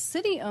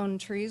city-owned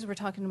trees, we're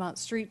talking about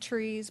street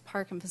trees,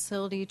 park and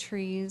facility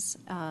trees,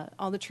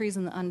 all the trees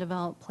in the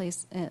undeveloped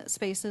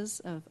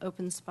spaces of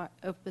open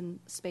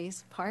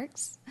space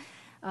parks.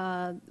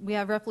 We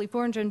have roughly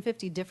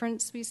 450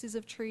 different species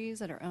of trees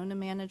that are owned and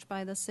managed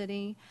by the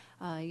city,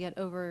 yet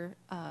over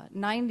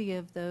 90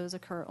 of those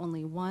occur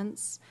only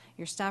once.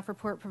 Your staff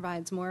report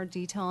provides more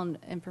detail and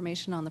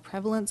information on the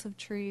prevalence of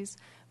trees,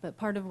 but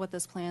part of what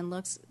this plan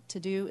looks to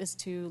do is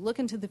to look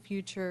into the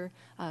future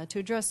to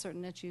address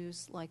certain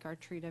issues like our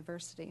tree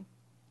diversity.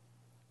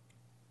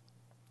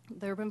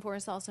 The urban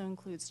forest also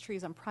includes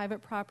trees on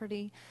private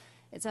property.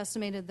 It's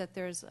estimated that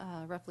there's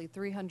roughly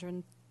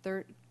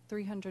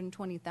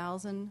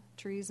 320,000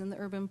 trees in the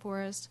urban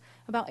forest.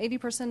 About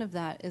 80% of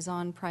that is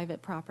on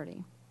private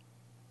property.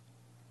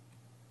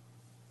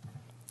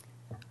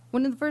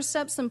 One of the first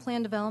steps in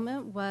plan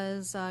development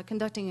was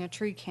conducting a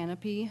tree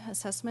canopy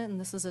assessment, and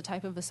this is a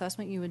type of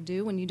assessment you would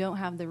do when you don't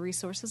have the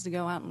resources to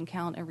go out and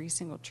count every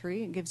single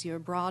tree. It gives you a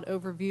broad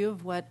overview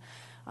of what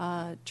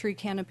tree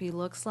canopy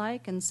looks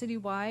like, and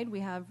citywide we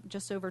have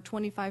just over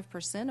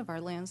 25% of our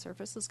land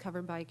surface is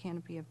covered by a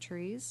canopy of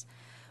trees.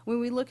 When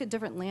we look at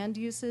different land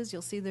uses,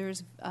 you'll see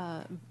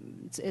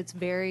it's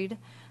varied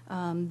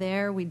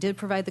there. We did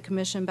provide the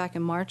commission back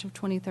in March of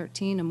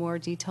 2013 a more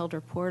detailed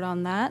report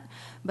on that.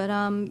 But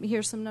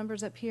here's some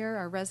numbers up here.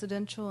 Our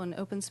residential and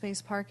open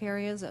space park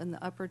areas in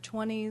the upper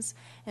 20s,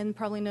 and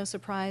probably no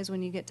surprise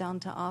when you get down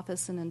to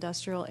office and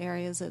industrial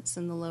areas, it's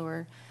in the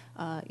lower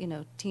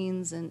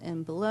teens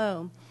and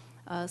below.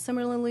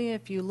 Similarly,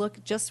 if you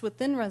look just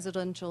within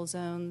residential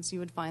zones, you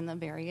would find the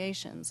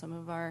variation. Some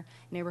of our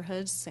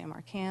neighborhoods, San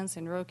Marcan,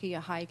 San Roque, a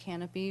high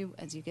canopy.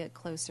 As you get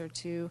closer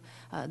to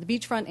the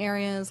beachfront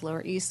areas,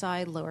 Lower East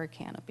Side, lower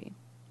canopy.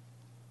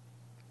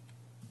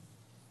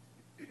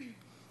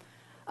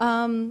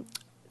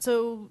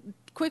 So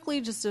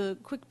quickly, just a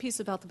quick piece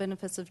about the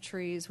benefits of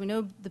trees. We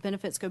know the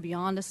benefits go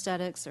beyond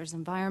aesthetics. There's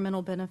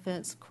environmental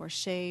benefits, of course,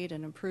 shade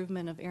and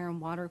improvement of air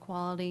and water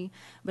quality,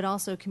 but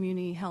also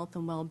community health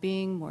and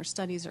well-being. More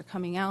studies are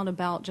coming out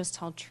about just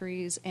how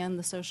trees and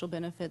the social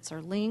benefits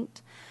are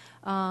linked.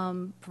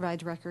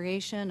 Provides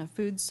recreation, a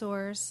food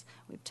source.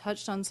 We've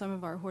touched on some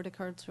of our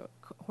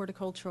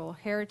horticultural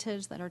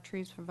heritage that our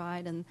trees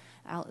provide, and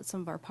some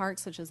of our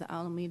parks, such as the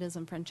Alamedas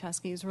and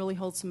Franceschi's, really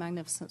hold some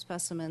magnificent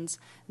specimens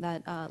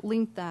that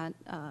link that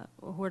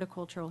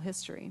horticultural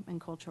history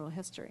and cultural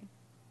history.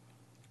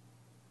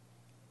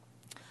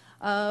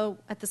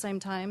 At the same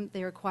time,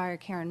 they require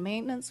care and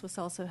maintenance, which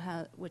also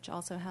has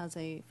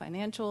a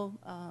financial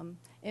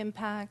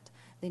impact.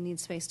 They need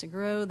space to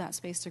grow. That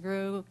space to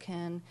grow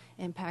can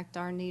impact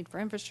our need for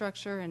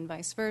infrastructure and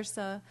vice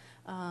versa.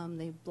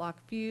 They block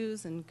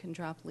views and can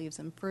drop leaves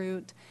and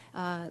fruit.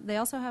 They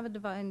also have a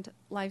defined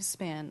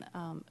lifespan.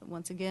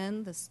 Once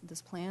again,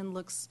 this plan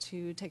looks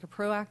to take a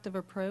proactive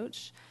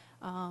approach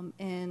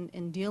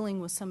in dealing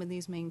with some of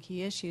these main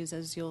key issues.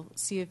 As you'll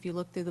see if you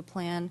look through the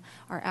plan,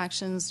 our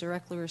actions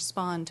directly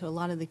respond to a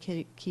lot of the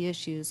key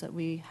issues that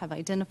we have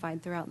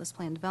identified throughout this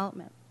plan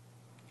development.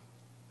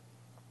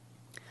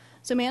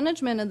 So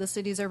management of the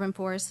city's urban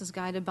forests is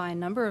guided by a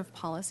number of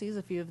policies.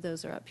 A few of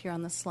those are up here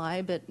on the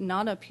slide, but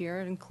not up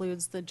here. It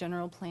includes the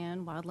general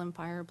plan, wildland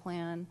fire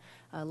plan,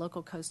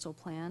 local coastal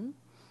plan.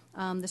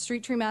 The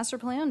Street Tree Master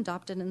Plan,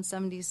 adopted in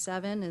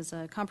 '77, is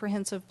a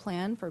comprehensive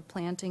plan for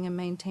planting and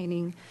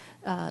maintaining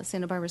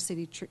Santa Barbara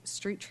City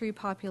street tree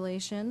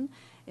population.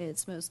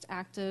 Its most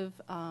active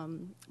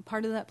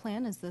part of that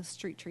plan is the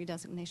street tree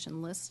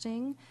designation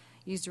listing,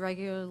 used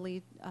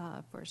regularly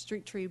for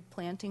street tree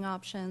planting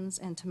options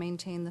and to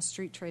maintain the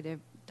street tree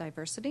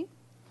diversity.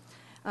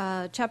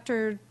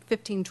 Chapter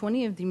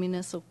 1520 of the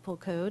Municipal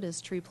Code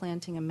is tree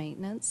planting and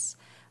maintenance.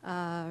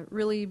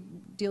 Really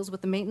deals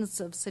with the maintenance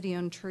of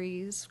city-owned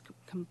trees,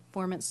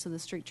 conformance to the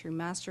street tree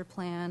master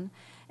plan,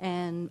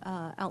 and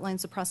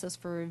outlines the process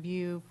for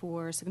review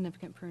for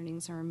significant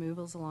prunings and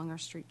removals along our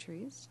street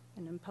trees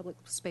and in public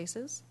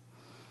spaces.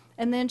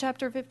 And then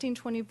Chapter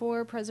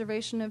 1524,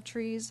 preservation of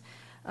trees.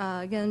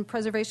 Again,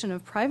 preservation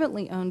of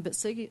privately owned but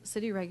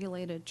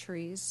city-regulated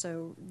trees,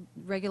 so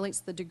regulates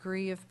the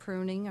degree of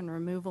pruning and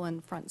removal in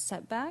front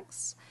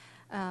setbacks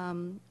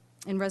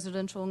in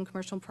residential and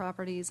commercial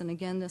properties, and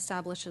again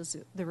establishes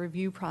the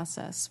review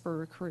process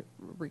for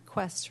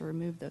requests to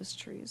remove those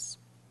trees.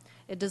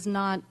 It does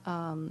not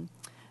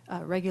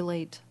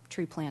regulate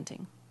tree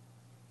planting.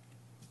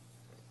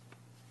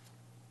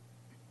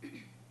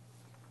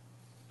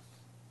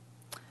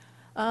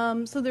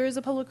 So there is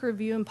a public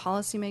review and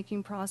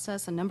policymaking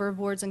process. A number of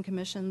boards and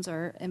commissions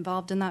are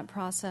involved in that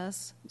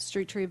process.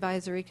 Street Tree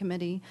Advisory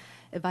Committee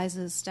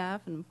advises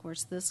staff, and of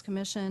course this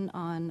commission,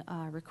 on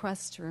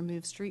requests to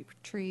remove street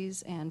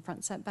trees and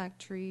front setback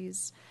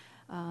trees,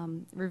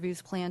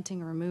 reviews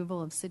planting or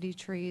removal of city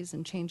trees,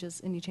 and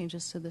any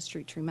changes to the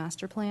street tree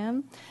master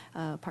plan.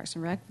 Parks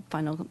and Rec,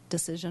 final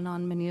decision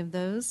on many of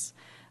those.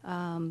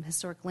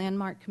 Historic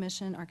Landmark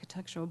Commission,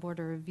 Architectural Board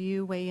of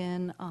Review weigh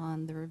in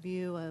on the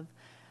review of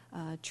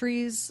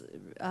trees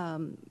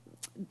that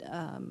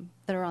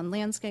are on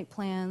landscape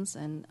plans,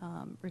 and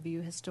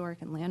review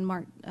historic and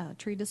landmark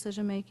tree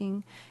decision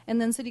making. And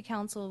then City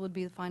Council would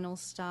be the final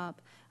stop.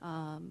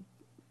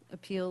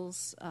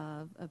 Appeals,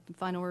 a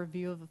final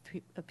review of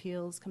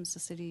appeals comes to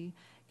City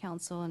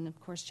Council, and of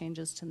course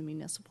changes to the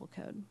municipal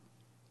code.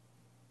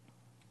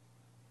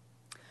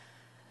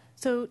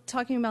 So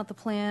talking about the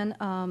plan,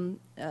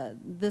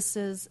 this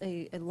is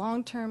a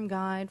long-term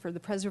guide for the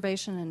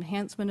preservation and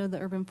enhancement of the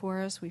urban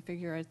forest. We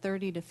figure a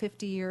 30 to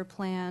 50-year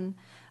plan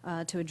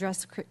to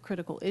address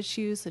critical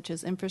issues such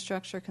as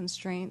infrastructure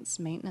constraints,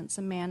 maintenance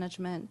and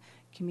management,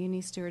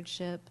 community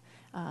stewardship,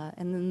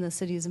 and then the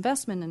city's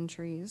investment in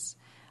trees.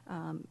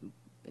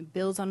 It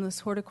builds on this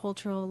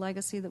horticultural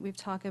legacy that we've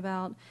talked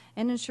about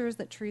and ensures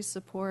that trees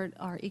support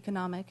our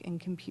economic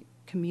and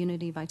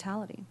community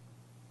vitality.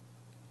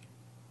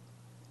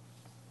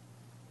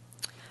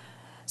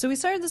 So we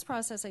started this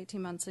process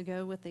 18 months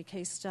ago with a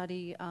case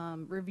study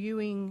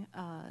reviewing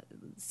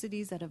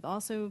cities that have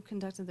also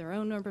conducted their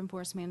own urban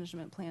forest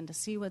management plan to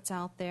see what's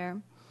out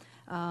there.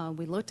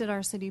 We looked at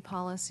our city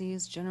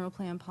policies, general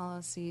plan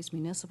policies,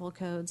 municipal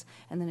codes,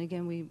 and then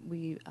again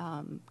we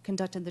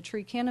conducted the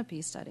tree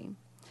canopy study.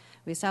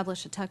 We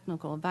established a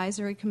technical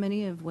advisory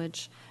committee of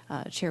which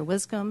Chair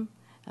Wiscombe,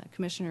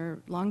 Commissioner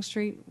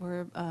Longstreet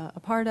were a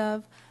part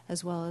of,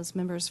 as well as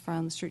members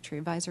from the Street Tree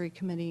Advisory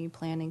Committee,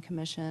 Planning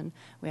Commission.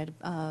 We had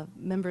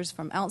members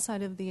from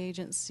outside of the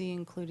agency,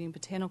 including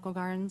Botanical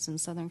Gardens in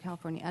Southern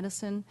California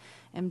Edison,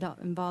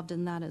 involved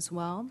in that as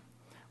well.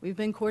 We've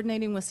been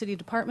coordinating with city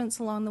departments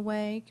along the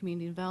way,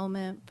 community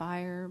development,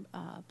 fire,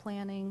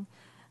 planning,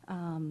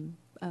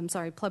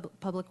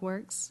 public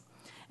works.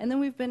 And then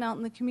we've been out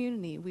in the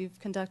community. We've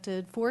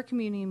conducted 4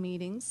 community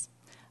meetings,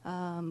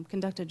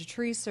 conducted a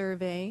tree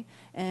survey,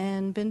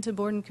 and been to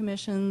board and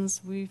commissions.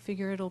 We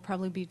figure it'll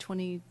probably be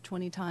 20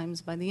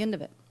 times by the end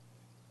of it.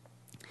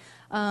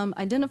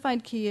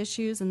 Identified key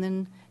issues, and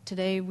then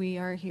today we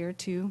are here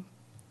to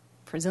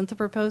present the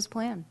proposed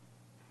plan.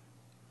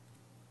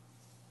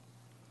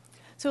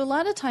 So a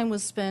lot of time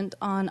was spent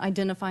on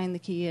identifying the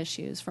key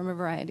issues from a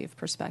variety of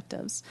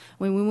perspectives.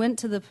 When we went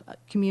to the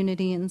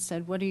community and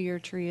said, what are your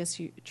tree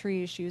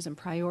issues and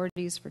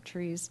priorities for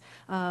trees,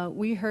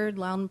 we heard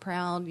loud and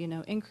proud,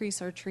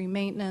 increase our tree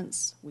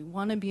maintenance, we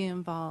want to be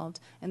involved,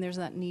 and there's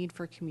that need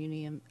for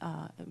community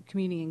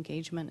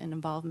engagement and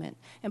involvement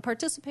and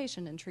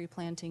participation in tree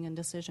planting and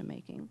decision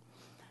making.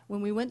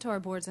 When we went to our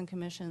boards and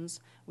commissions,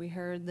 we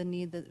heard the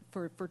need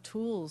for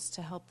tools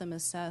to help them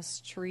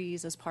assess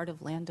trees as part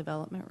of land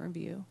development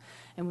review,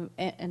 and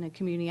a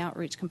community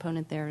outreach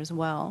component there as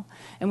well.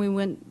 And we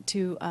went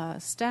to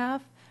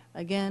staff,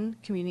 again,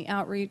 community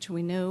outreach.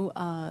 We know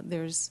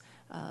there's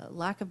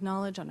lack of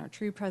knowledge on our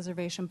tree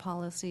preservation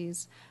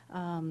policies,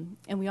 and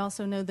we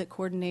also know that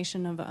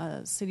coordination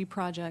of city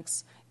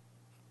projects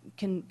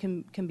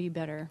can be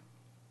better.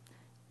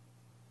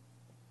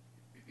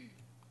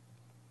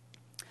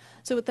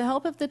 So with the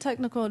help of the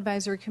Technical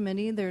Advisory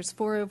Committee, there's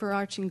 4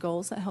 overarching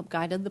goals that help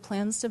guide the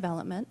plan's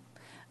development: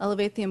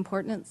 elevate the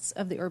importance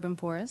of the urban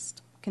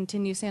forest,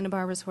 continue Santa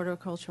Barbara's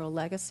horticultural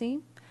legacy,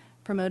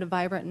 promote a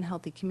vibrant and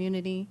healthy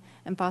community,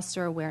 and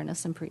foster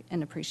awareness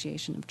and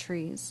appreciation of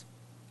trees.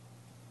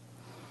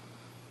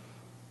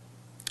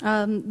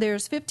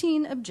 There's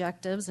 15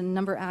 objectives and a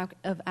number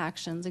of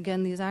actions.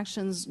 Again, these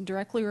actions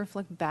directly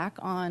reflect back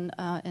on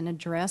and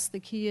address the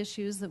key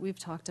issues that we've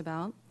talked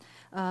about.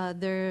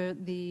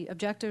 The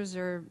objectives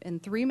are in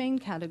 3 main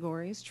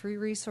categories: tree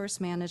resource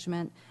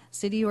management,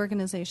 city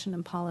organization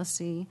and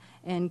policy,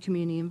 and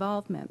community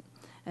involvement.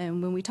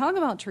 And when we talk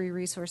about tree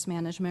resource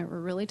management, we're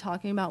really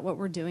talking about what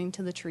we're doing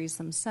to the trees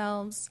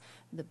themselves,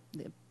 the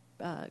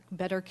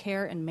better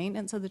care and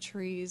maintenance of the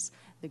trees,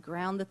 the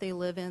ground that they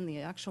live in, the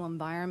actual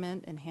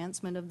environment,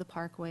 enhancement of the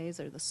parkways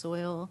or the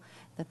soil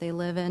that they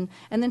live in,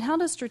 and then how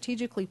to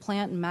strategically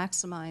plant and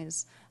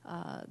maximize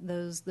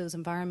those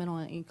environmental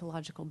and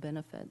ecological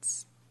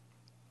benefits.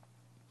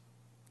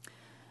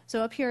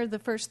 So up here are the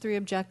first three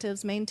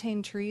objectives: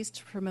 maintain trees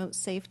to promote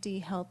safety,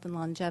 health, and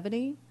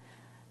longevity.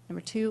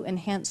 Number 2,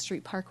 enhance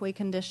street parkway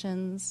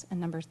conditions. And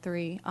number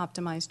 3,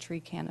 optimize tree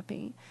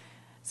canopy.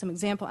 Some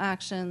example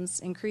actions: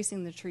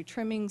 increasing the tree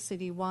trimming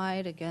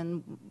citywide,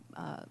 again,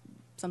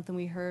 something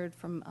we heard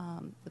from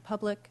the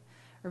public,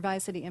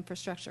 revise city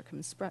infrastructure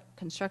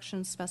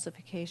construction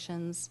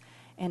specifications,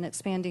 and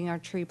expanding our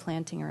tree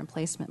planting or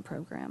replacement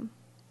program.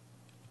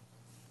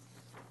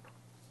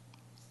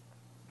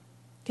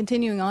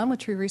 Continuing on with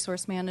tree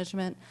resource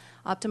management,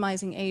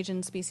 optimizing age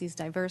and species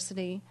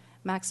diversity,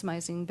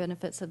 maximizing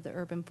benefits of the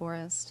urban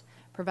forest,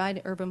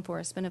 provide urban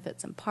forest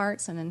benefits in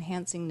parks, and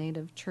enhancing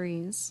native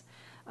trees.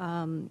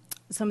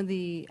 Some of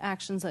the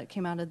actions that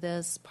came out of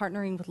this: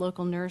 partnering with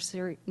local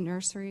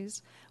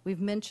nurseries. We've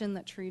mentioned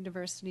that tree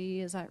diversity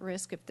is at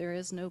risk if there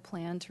is no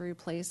plan to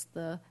replace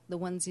the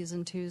onesies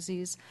and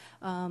twosies.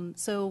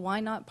 So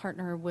why not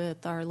partner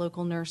with our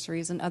local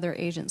nurseries and other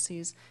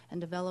agencies and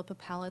develop a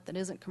palette that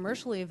isn't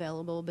commercially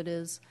available but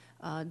is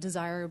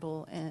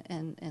desirable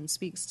and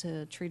speaks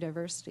to tree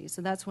diversity?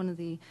 So that's one of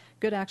the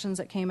good actions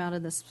that came out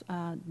of this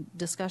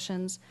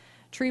discussions.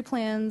 Tree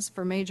plans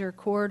for major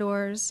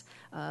corridors.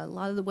 A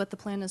lot of what the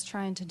plan is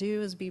trying to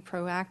do is be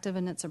proactive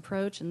in its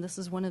approach, and this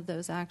is one of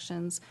those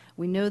actions.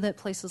 We know that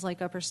places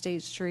like Upper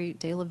State Street,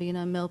 De La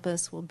Vina,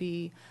 Milpas will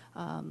be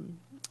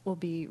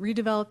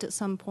redeveloped at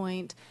some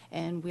point,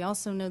 and we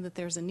also know that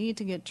there's a need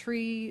to get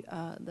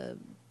the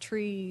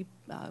tree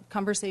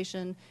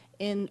conversation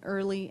in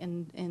early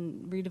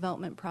in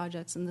redevelopment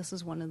projects, and this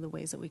is one of the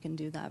ways that we can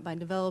do that, by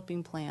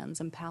developing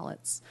plans and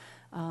palettes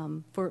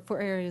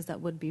for areas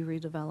that would be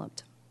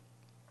redeveloped.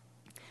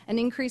 And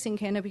increasing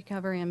canopy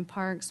cover in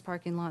parks,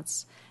 parking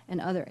lots,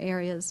 and other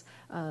areas.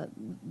 The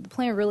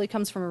plan really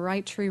comes from a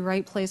right tree,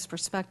 right place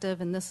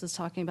perspective, and this is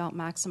talking about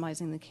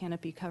maximizing the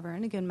canopy cover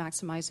and, again,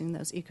 maximizing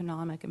those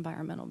economic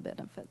environmental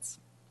benefits.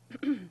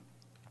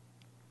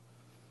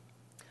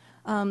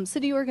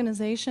 City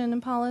organization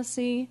and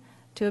policy.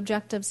 2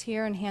 objectives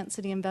here: enhance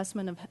city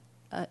investment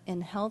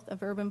in health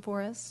of urban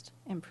forest,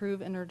 improve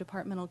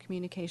interdepartmental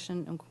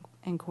communication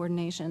and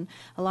coordination.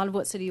 A lot of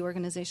what city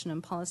organization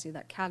and policy,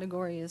 that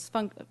category, is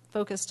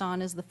focused on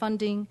is the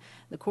funding,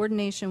 the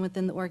coordination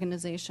within the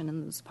organization,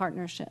 and those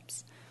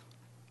partnerships.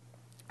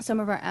 Some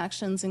of our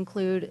actions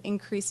include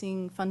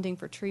increasing funding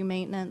for tree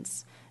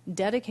maintenance,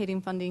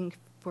 dedicating funding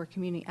for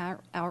community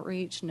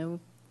outreach.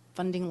 No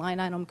funding line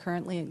item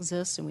currently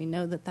exists, and we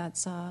know that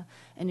that's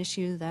an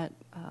issue that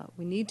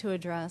we need to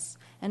address,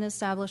 and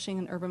establishing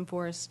an urban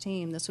forest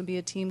team. This would be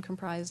a team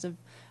comprised of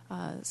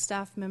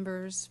staff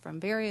members from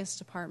various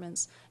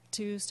departments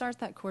to start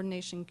that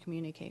coordination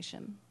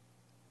communication.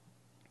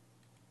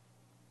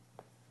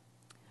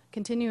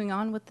 Continuing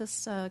on with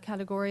this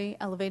category,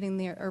 elevating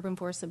the urban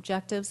forest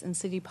objectives in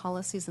city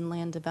policies and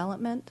land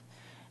development,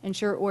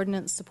 ensure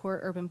ordinance support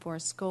urban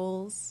forest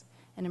goals,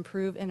 and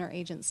improve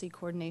interagency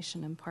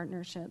coordination and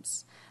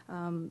partnerships.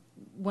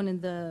 One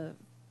of the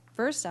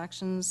first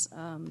actions,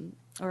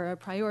 or a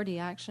priority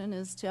action,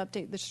 is to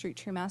update the street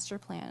tree master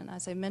plan.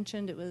 As I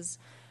mentioned, it was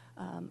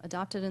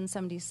adopted in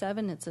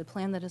 '77. It's a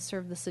plan that has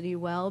served the city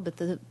well, but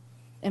the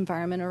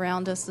environment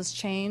around us has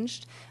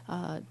changed.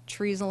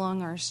 Trees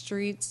along our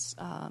streets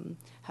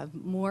have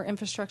more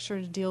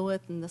infrastructure to deal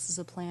with, and this is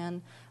a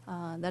plan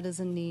that is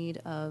in need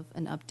of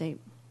an update.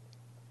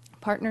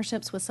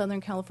 Partnerships with Southern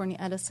California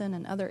Edison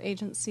and other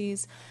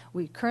agencies.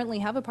 We currently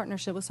have a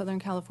partnership with Southern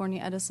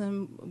California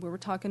Edison. What we're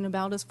talking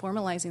about is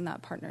formalizing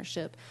that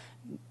partnership,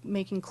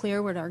 making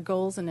clear what our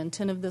goals and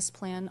intent of this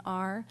plan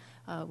are.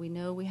 We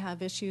know we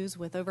have issues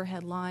with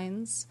overhead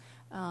lines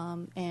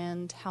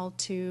and how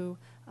to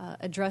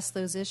address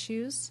those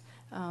issues.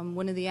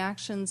 One of the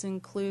actions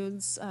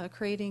includes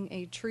creating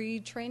a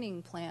tree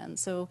training plan.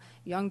 So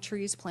young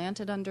trees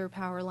planted under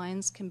power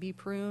lines can be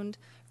pruned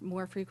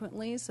more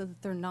frequently so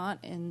that they're not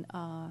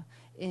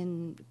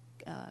in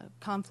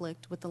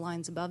conflict with the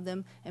lines above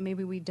them, and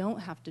maybe we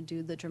don't have to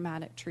do the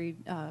dramatic tree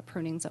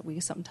prunings that we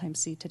sometimes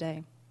see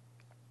today.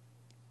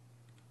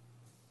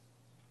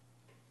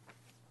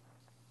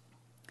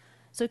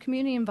 So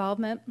community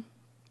involvement.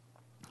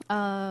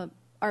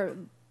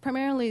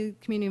 Primarily,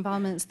 community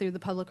involvement is through the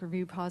public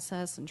review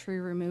process and tree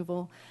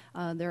removal.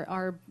 There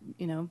are,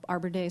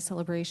 Arbor Day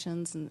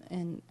celebrations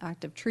and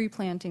active tree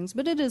plantings,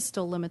 but it is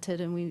still limited,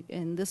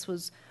 and this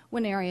was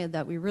one area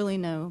that we really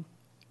know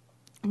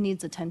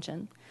needs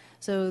attention.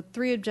 So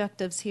 3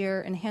 objectives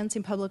here: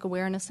 enhancing public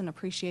awareness and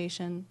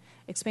appreciation,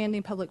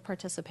 expanding public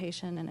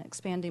participation, and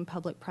expanding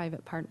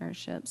public-private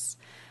partnerships.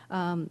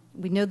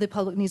 We know the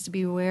public needs to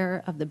be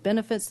aware of the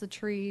benefits of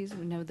trees.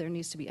 We know there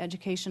needs to be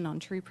education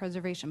on tree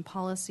preservation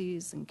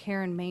policies and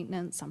care and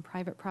maintenance on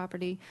private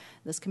property.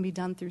 This can be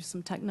done through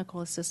some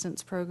technical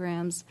assistance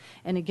programs,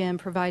 and again,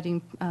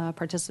 providing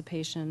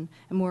participation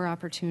and more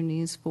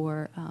opportunities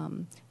for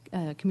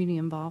community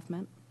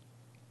involvement.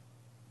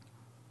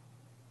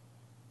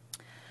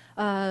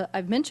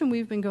 I've mentioned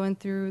we've been going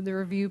through the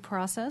review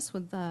process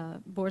with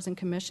boards and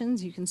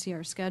commissions. You can see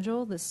our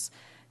schedule. This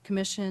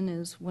commission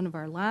is one of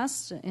our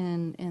last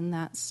in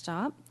that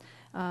stop,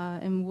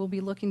 and we'll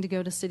be looking to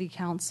go to City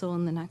Council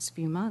in the next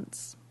few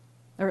months.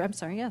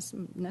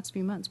 Next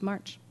few months,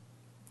 March.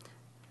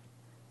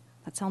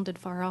 That sounded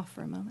far off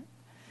for a moment.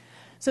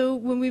 So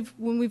when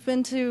we've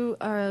been to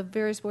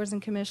various boards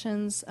and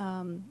commissions,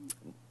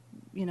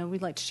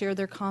 we'd like to share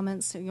their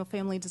comments.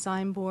 Family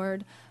Design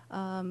Board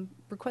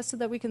requested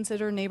that we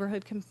consider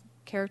neighborhood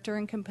character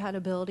and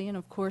compatibility, and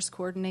of course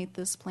coordinate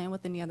this plan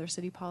with any other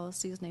city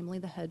policies, namely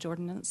the hedge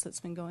ordinance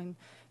that's been going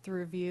through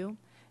review.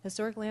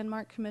 Historic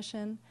Landmark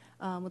Commission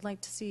would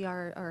like to see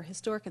our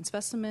historic and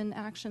specimen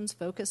actions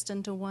focused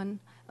into one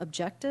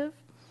objective.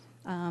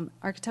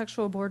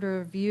 Architectural Board of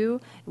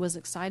Review was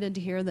excited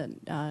to hear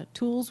that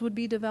tools would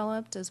be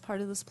developed as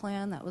part of this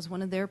plan. That was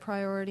one of their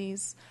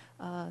priorities,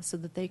 so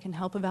that they can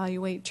help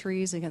evaluate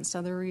trees against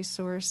other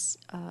resource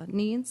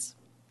needs.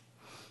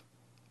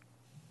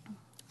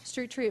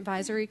 Street Tree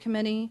Advisory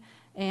Committee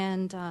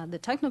and the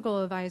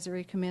Technical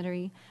Advisory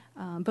Committee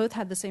both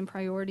had the same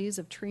priorities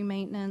of tree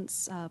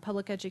maintenance,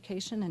 public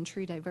education, and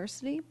tree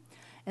diversity.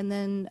 And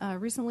then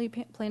recently,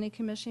 Planning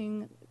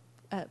Commission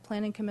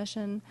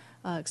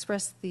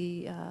expressed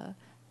the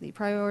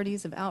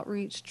priorities of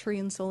outreach, tree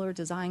and solar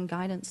design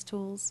guidance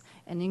tools,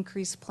 and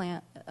increased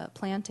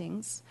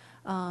plantings.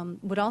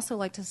 Would also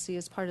like to see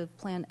as part of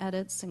plan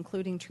edits,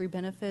 including tree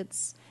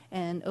benefits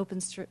and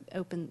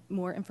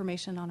more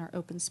information on our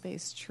open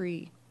space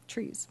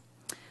trees.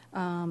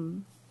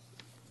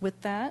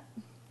 With that,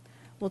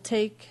 we'll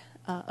take.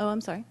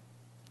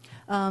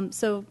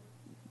 So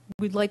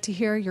we'd like to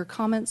hear your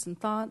comments and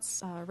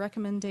thoughts,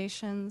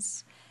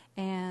 recommendations,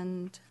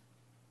 and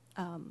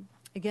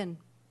again,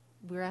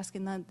 we're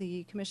asking that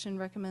the Commission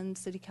recommend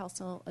City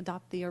Council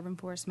adopt the Urban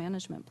Forest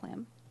Management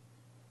Plan.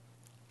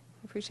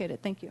 Appreciate it.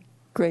 Thank you.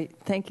 Great.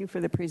 Thank you for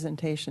the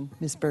presentation,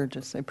 Ms.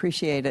 Burgess. I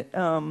appreciate it.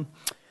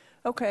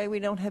 Okay, we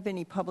don't have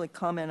any public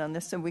comment on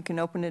this, so we can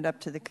open it up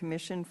to the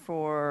Commission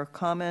for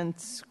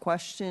comments,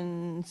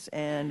 questions,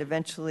 and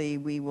eventually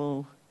we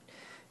will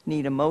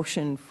need a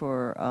motion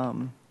for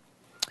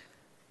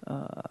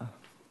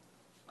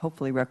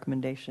hopefully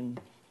recommendation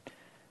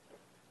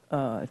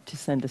to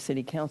send to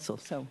City Council.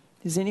 So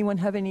does anyone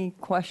have any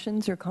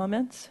questions or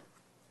comments?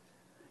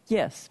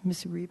 Yes,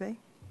 Ms. Uribe?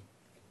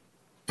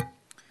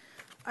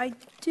 I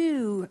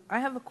do. I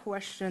have a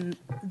question.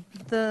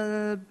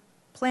 The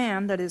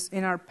plan that is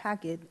in our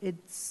packet, it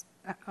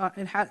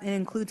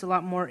includes a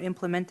lot more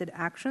implemented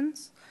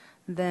actions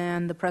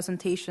than the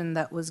presentation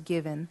that was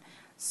given.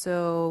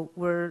 So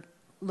we're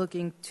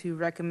looking to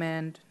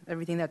recommend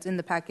everything that's in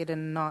the packet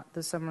and not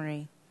the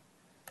summary.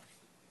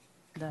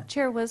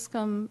 Chair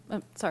Wiscombe,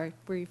 sorry,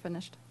 were you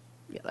finished?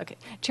 Yeah, okay.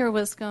 Chair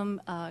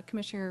Wiscombe,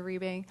 Commissioner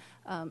Uribe,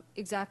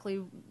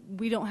 exactly,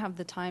 we don't have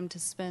the time to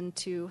spend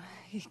to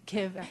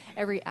give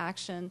every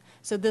action.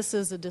 So this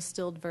is a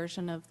distilled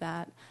version of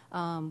that.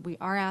 We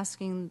are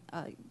asking,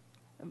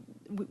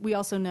 we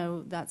also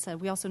know, that said,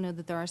 we also know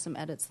that there are some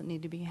edits that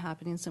need to be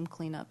happening, some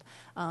cleanup.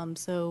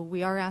 So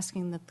we are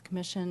asking that the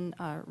Commission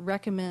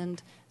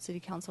recommend City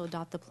Council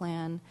adopt the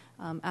plan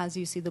as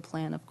you see the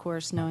plan, of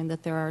course, knowing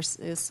that there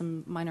is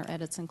some minor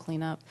edits and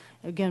cleanup.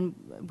 Again,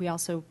 we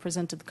also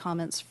presented the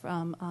comments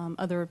from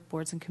other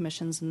boards and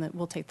commissions, and that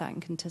we'll take that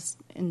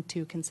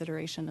into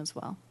consideration as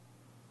well.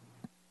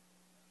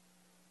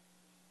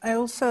 I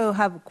also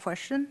have a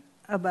question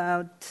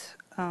about,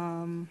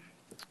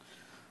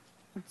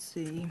 let's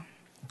see.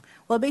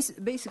 Well,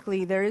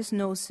 basically, there is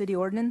no city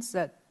ordinance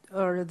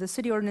or the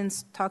city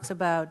ordinance talks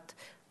about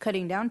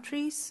cutting down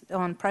trees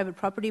on private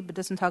property, but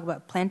doesn't talk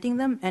about planting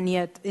them. And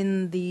yet,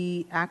 in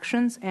the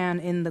actions and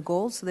in the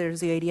goals,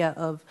 there's the idea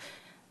of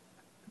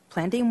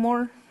planting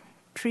more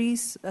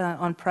trees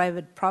on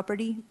private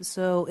property.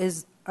 So,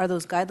 are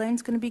those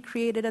guidelines going to be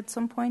created at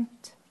some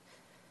point,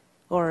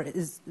 or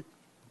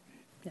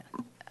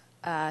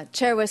yeah?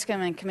 Chair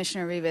Wiscombe and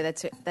Commissioner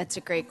Uribe, that's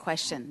a great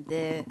question.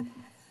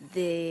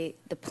 The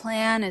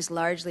plan is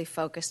largely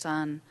focused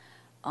on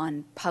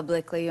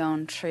publicly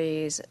owned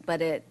trees,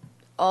 but it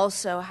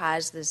also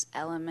has this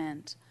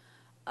element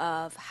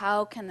of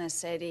how can the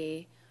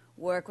city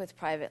work with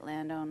private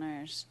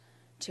landowners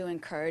to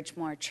encourage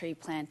more tree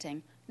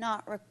planting,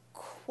 not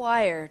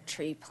require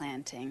tree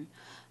planting.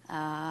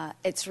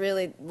 It's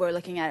really, we're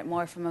looking at it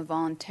more from a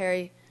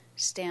voluntary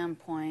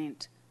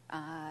standpoint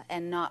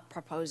and not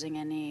proposing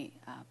any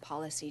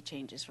policy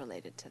changes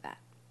related to that.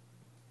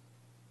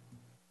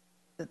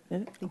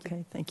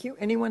 Okay, thank you.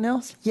 Anyone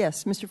else?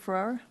 Yes, Mr.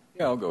 Ferrara?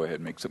 Yeah, I'll go ahead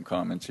and make some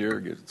comments here,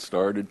 get it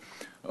started.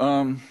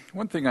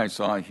 One thing I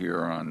saw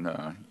here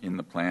in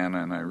the plan,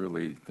 and I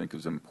really think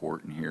is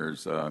important here,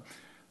 is the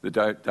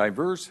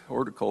diverse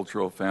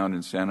horticultural found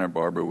in Santa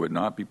Barbara would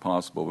not be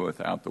possible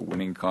without the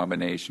winning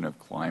combination of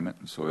climate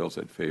and soils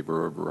that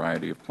favor a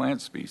variety of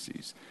plant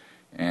species.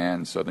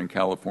 And Southern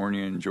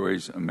California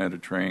enjoys a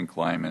Mediterranean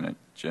climate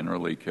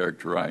generally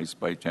characterized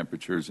by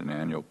temperatures and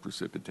annual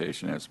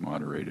precipitation as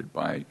moderated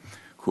by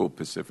cool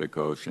Pacific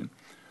Ocean.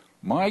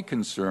 My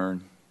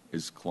concern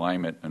is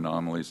climate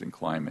anomalies and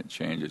climate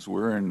changes.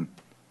 We're in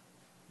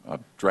a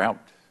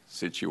drought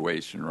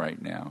situation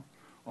right now.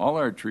 All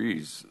our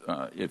trees,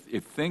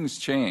 if things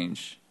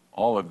change,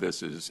 all of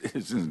this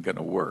isn't going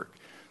to work.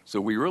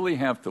 So we really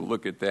have to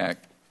look at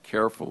that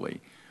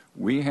carefully.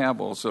 We have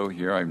also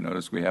here, I've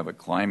noticed we have a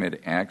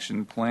climate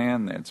action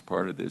plan that's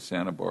part of the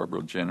Santa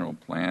Barbara General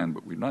Plan,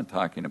 but we're not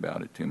talking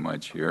about it too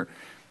much here.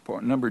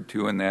 Point number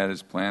 2 in that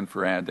is plan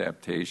for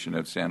adaptation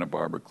of Santa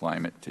Barbara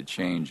climate to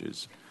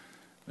changes.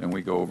 Then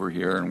we go over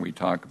here and we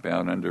talk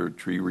about under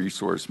tree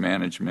resource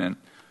management,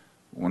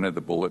 one of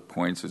the bullet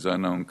points is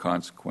unknown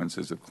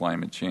consequences of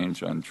climate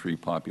change on tree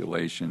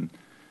population,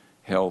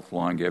 health,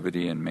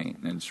 longevity, and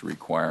maintenance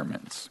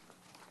requirements.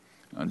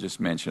 I'll just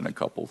mention a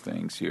couple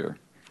things here.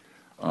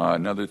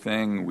 Another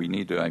thing, we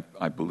need to,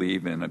 I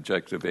believe, in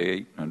Objective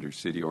 8 under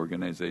city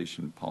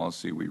organization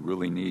policy, we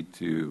really need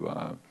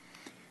to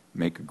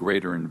make a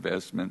greater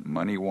investment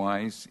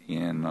money-wise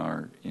in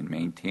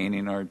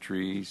maintaining our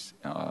trees,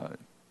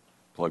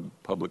 plug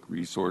public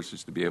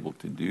resources to be able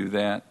to do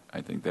that.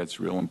 I think that's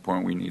real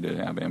important. We need to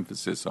have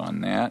emphasis on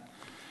that.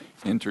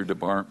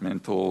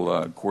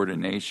 Interdepartmental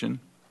coordination,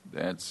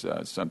 that's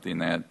something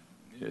that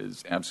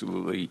is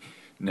absolutely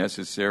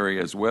necessary,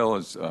 as well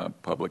as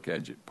public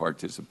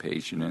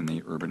participation in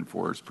the urban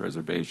forest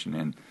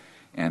preservation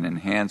and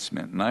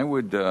enhancement. And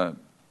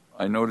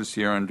I notice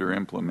here under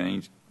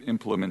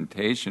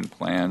implementation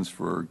plans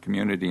for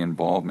community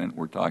involvement,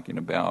 we're talking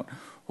about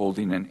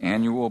holding an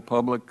annual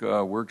public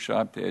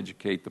workshop to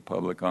educate the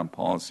public on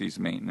policies,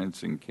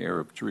 maintenance, and care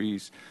of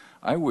trees.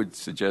 I would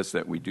suggest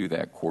that we do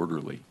that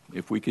quarterly.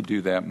 If we could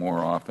do that more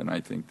often,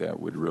 I think that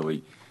would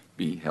really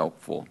be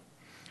helpful.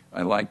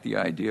 I like the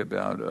idea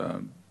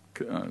about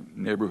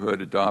neighborhood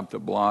adopt a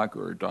block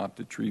or adopt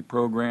a tree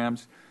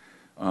programs.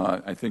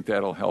 I think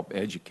that'll help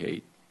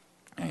educate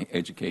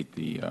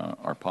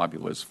our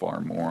populace far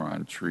more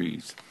on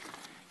trees.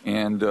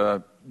 And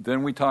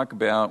then we talk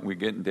about, we're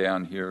getting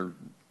down here,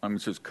 I'm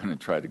just going to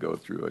try to go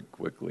through it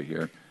quickly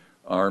here.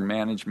 Our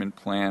management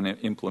plan,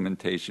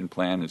 implementation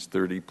plan is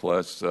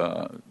 30-plus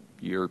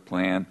year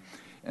plan.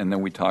 And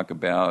then we talk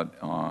about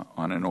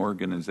on an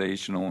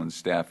organizational and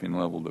staffing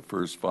level, the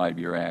first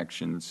 5-year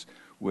actions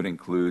would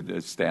include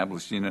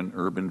establishing an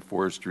urban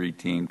forestry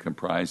team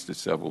comprised of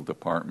several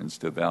departments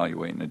to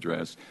evaluate and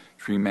address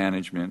tree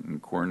management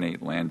and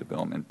coordinate land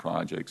development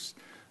projects.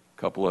 A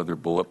couple other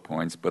bullet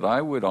points. But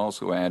I would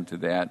also add to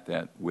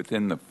that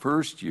within the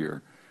first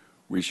year,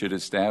 we should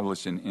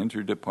establish an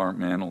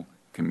interdepartmental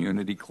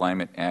community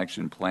climate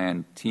action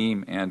plan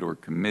team and or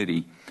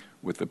committee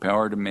with the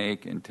power to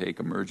make and take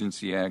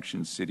emergency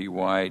action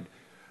citywide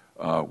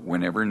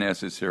whenever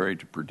necessary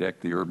to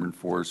protect the urban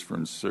forest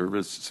from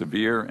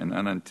severe and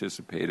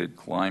unanticipated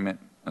climate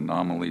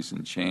anomalies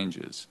and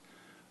changes.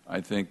 I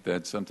think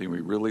that's something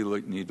we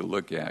really need to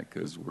look at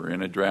because we're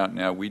in a drought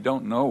now. We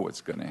don't know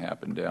what's going to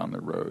happen down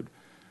the road.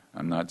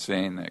 I'm not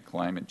saying that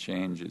climate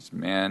change is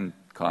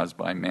caused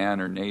by man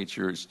or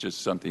nature. It's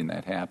just something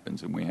that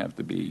happens, and we have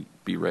to be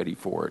ready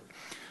for it.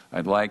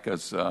 I'd like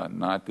us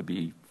not to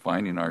be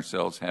finding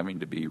ourselves having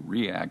to be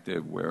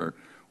reactive where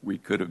we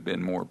could have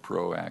been more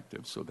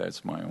proactive. So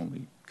that's my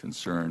only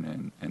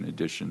concern and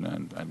addition,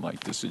 and I'd like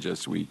to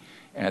suggest we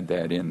add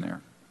that in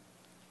there.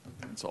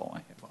 That's all I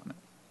have on it.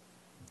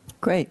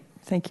 Great.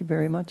 Thank you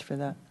very much for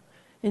that.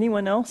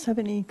 Anyone else have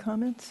any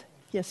comments?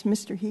 Yes,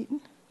 Mr.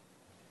 Heaton.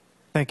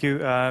 Thank you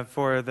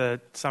for the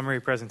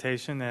summary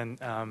presentation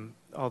and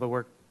all the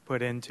work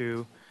put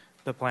into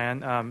the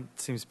plan.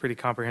 It seems pretty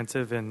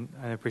comprehensive, and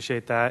I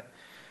appreciate that.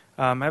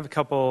 I have a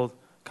couple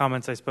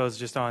comments, I suppose,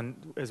 just on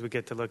as we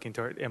get to looking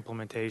toward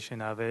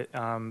implementation of it.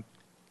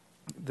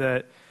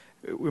 That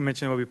we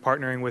mentioned we'll be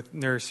partnering with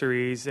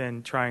nurseries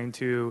and trying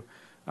to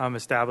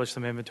establish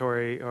some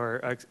inventory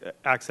or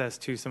access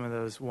to some of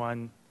those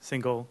one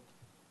single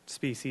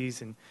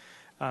species, and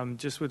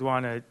just would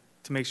want to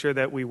make sure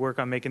that we work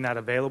on making that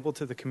available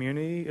to the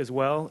community as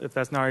well, if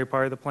that's not already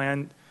part of the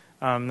plan,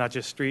 not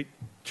just street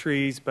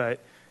trees, but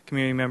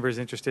community members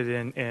interested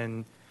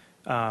in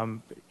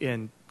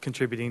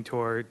contributing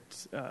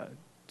towards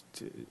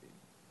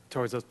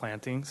those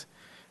plantings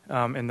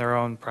in their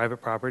own private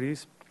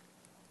properties.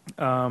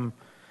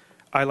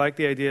 I like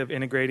the idea of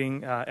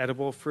integrating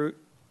edible fruit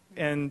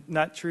and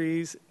nut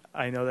trees.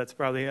 I know that's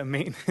probably a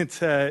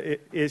maintenance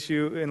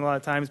issue in a lot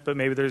of times, but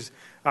maybe there's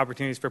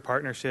opportunities for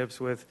partnerships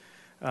with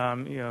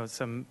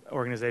some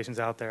organizations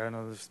out there. I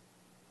know there's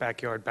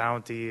Backyard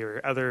Bounty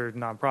or other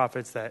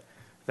nonprofits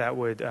that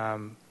would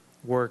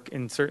work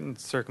in certain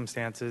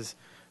circumstances.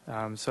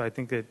 So I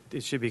think that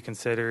it should be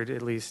considered,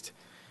 at least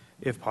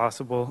if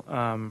possible.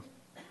 And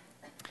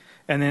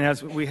then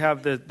as we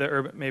have the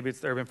urban, maybe it's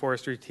the urban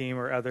forestry team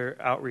or other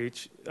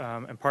outreach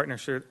and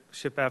partnership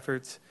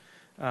efforts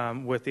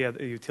with the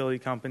other utility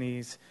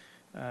companies,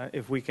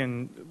 if we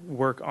can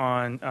work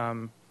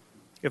on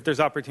if there's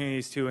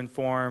opportunities to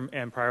inform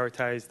and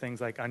prioritize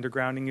things like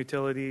undergrounding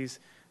utilities,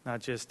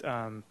 not just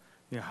how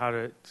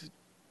to,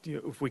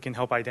 if we can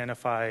help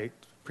identify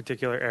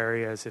particular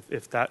areas,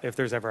 if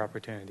there's ever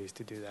opportunities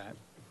to do that.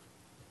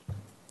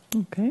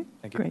 Okay,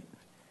 Thank you. great.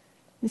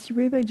 Mr.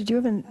 Uribe, did you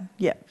have an,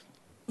 yeah.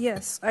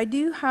 Yes, I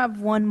do have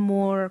one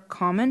more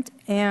comment,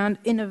 and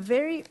in a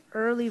very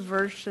early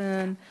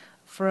version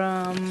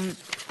from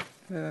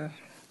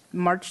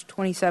March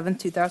 27,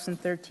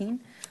 2013,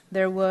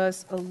 there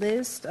was a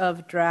list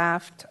of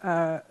draft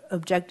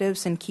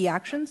objectives and key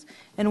actions,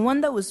 and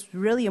one that was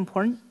really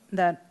important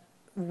that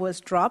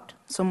was dropped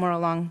somewhere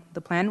along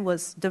the plan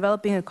was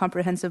developing a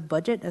comprehensive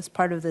budget as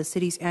part of the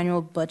city's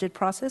annual budget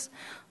process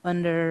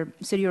under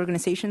city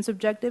organization's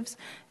objectives,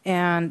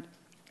 and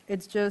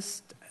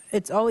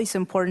it's always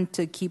important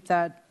to keep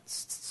that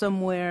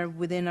somewhere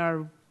within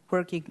our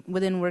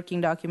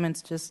working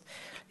documents. Just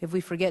if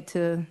we forget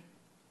to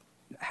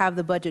have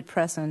the budget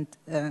present,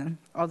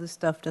 all this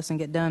stuff doesn't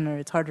get done, or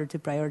it's harder to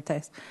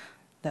prioritize.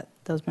 That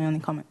was my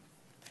only comment.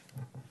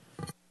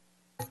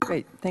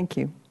 Great, thank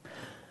you.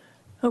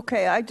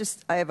 Okay, I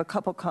have a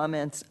couple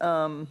comments.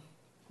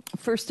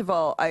 First of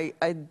all,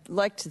 I'd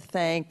like to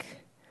thank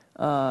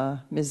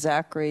Ms.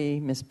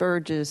 Zachary, Ms.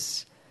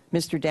 Burgess,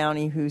 Mr.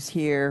 Downey, who's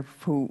here,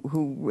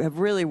 who have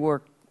really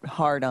worked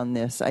hard on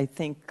this. I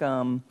think,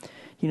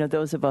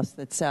 those of us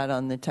that sat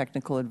on the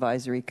Technical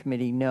Advisory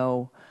Committee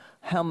know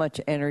how much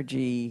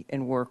energy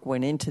and work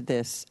went into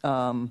this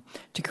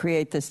to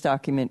create this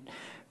document.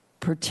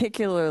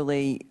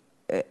 Particularly,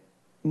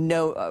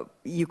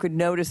 you could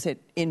notice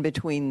it in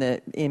between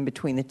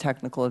the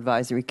Technical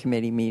Advisory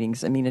Committee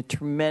meetings. I mean, a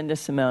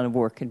tremendous amount of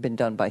work had been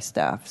done by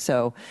staff.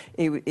 So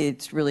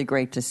it's really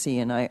great to see,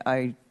 and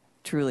I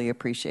truly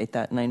appreciate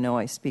that, and I know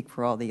I speak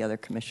for all the other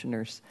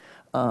commissioners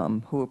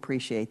who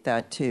appreciate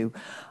that too.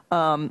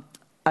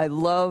 I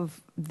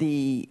love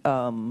the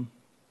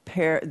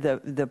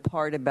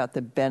part about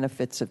the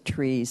benefits of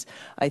trees.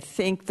 I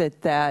think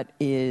that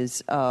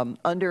is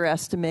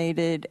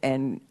underestimated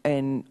and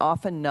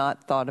often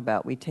not thought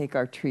about. We take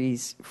our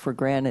trees for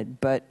granted,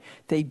 but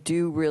they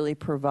do really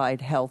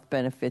provide health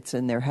benefits,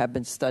 and there have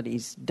been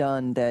studies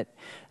done that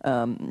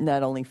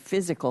not only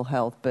physical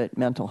health but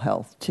mental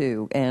health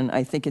too. And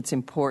I think it's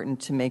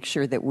important to make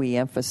sure that we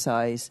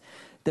emphasize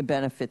the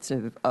benefits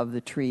of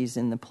the trees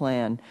in the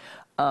plan.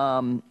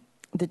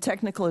 The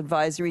Technical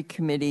Advisory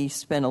Committee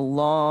spent a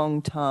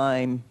long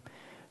time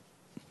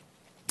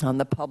on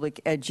the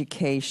public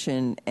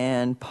education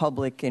and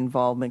public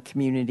involvement,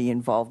 community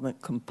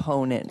involvement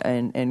component,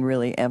 and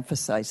really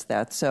emphasized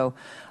that. So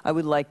I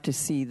would like to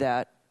see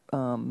that,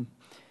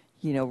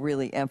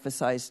 really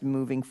emphasized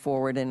moving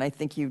forward. And I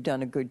think you've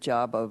done a good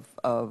job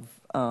of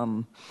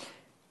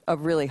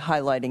really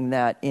highlighting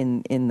that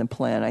in the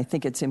plan. I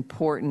think it's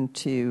important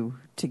to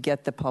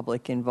get the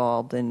public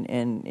involved,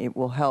 and it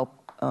will help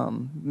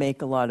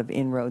make a lot of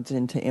inroads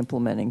into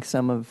implementing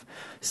some of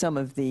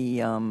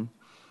the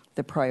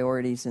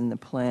priorities in the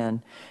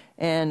plan.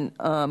 And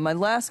my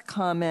last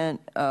comment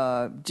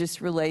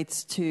just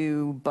relates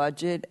to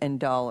budget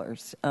and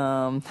dollars.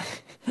 Ms.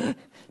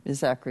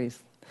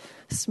 Zachary's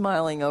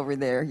smiling over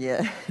there,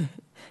 yeah,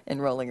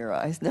 and rolling her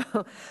eyes.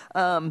 No,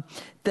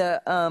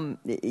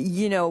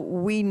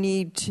 we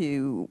need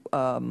to.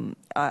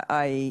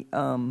 I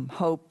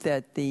hope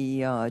that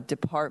the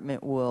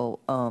department will,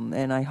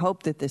 and I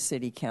hope that the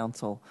City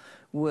Council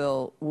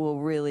will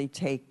really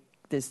take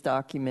this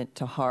document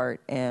to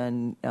heart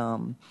and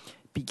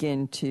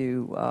begin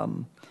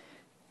to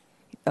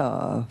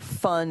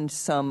fund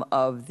some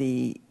of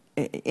the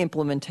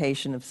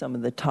implementation of some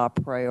of the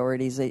top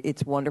priorities.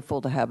 It's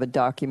wonderful to have a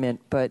document,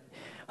 but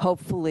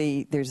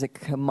hopefully there's a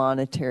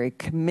monetary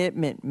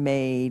commitment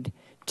made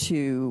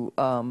to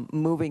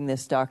moving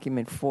this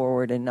document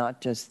forward and not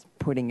just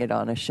putting it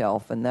on a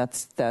shelf. And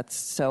that's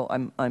so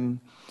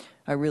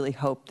I really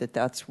hope that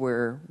that's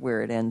where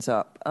it ends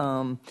up.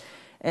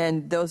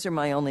 And those are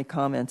my only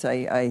comments.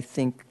 I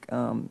think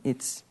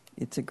it's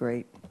a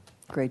great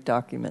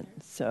document.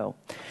 So,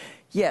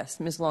 yes,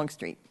 Ms.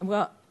 Longstreet.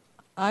 Well,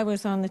 I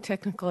was on the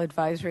Technical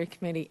Advisory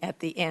Committee at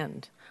the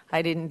end.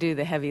 I didn't do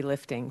the heavy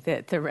lifting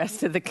that the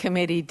rest of the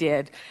committee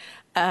did.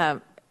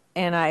 And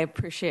I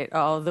appreciate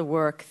all the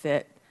work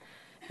that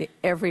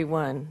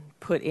everyone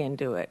put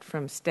into it,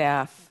 from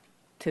staff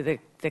to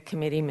the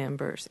committee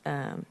members.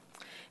 And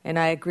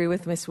I agree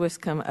with Ms.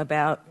 Wiscombe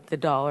about the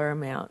dollar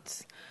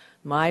amounts.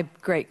 My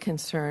great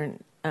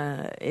concern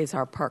is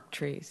our park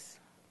trees.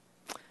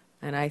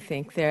 And I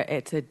think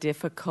it's a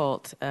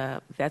difficult,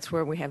 that's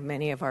where we have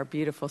many of our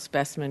beautiful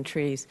specimen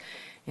trees,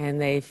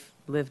 and they've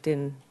lived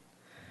in,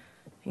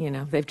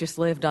 they've just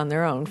lived on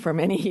their own for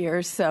many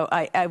years. So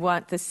I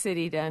want the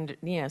city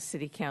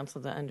City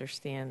Council to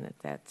understand that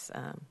that's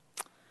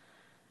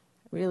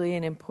really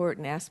an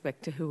important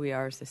aspect to who we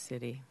are as a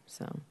city.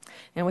 So,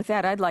 and with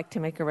that, I'd like to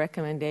make a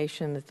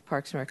recommendation that the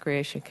Parks and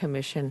Recreation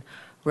Commission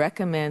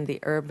recommend the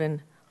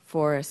Urban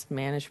Forest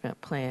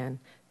Management Plan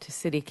to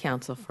City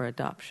Council for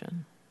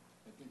adoption.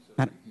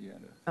 I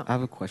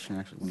have a question,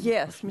 actually.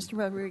 Yes, Mr.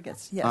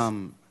 Rodriguez. Yes.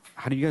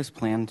 how do you guys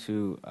plan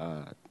to?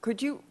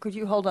 Could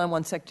you hold on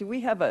one sec? Do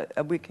we have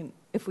we can?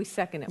 If we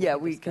second it, Yeah,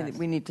 we can.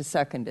 We need to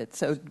second it.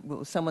 So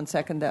will someone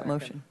second that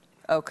motion?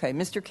 Okay,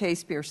 Mr.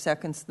 Casebeer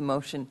seconds the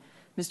motion.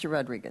 Mr.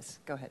 Rodriguez,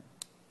 go ahead.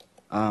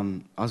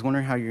 I was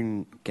wondering how you're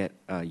going to get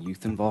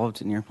youth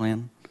involved in your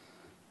plan.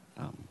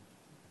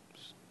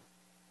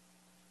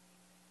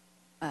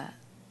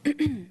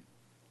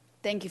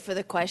 Thank you for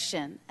the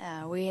question.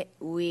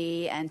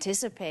 We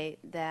anticipate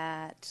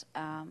that,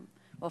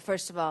 well,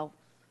 first of all,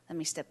 let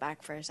me step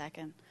back for a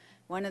second.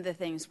 One of the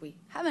things we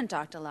haven't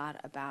talked a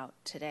lot about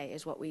today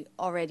is what we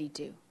already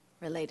do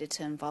related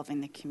to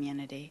involving the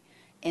community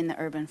in the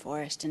urban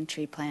forest and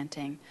tree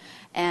planting.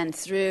 And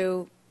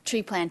through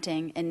tree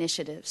planting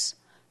initiatives,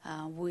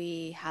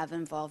 we have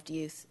involved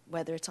youth,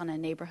 whether it's on a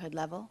neighborhood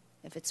level,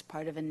 if it's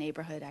part of a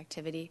neighborhood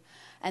activity,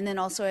 and then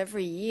also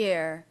every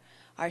year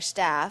our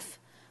staff,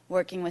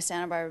 working with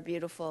Santa Barbara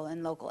Beautiful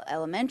and local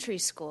elementary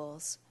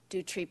schools,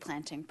 do tree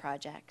planting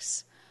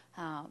projects.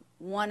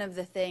 One of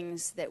the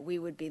things that we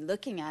would be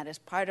looking at as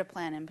part of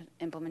plan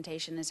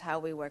implementation is how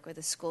we work with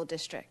a school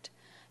district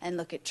and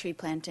look at tree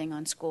planting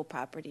on school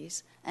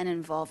properties and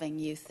involving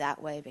youth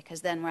that way,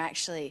 because then we're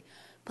actually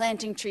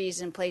planting trees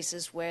in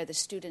places where the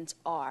students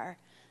are,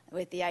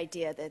 with the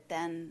idea that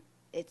then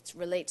it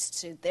relates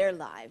to their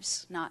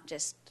lives, not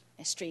just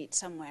a street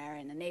somewhere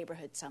in a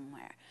neighborhood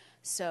somewhere.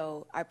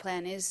 So our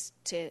plan is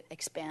to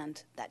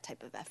expand that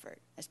type of effort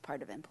as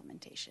part of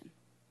implementation.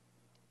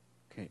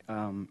 Okay,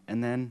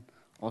 and then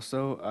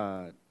also,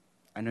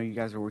 I know you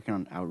guys are working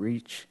on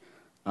outreach.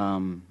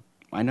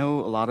 I know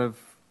a lot of,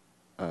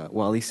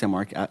 well, at least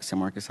at San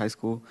Marcos High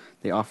School,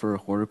 they offer a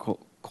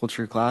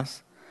horticulture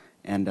class,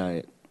 and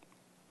I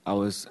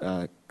was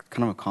kind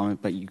of a comment,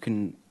 but you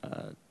can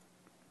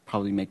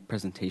probably make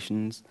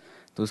presentations,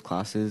 those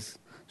classes,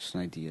 just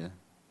an idea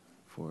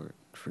for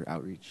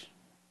outreach.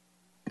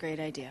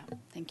 Great idea.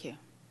 Thank you.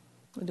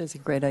 It is a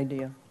great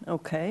idea.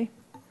 Okay.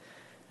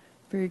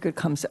 Very good.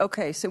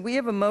 Okay, so we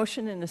have a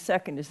motion and a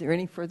second. Is there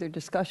any further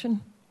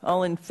discussion?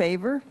 All in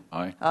favor?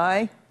 Aye.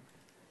 Aye.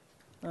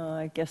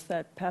 I guess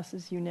that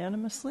passes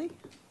unanimously.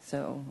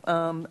 So,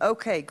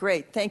 okay,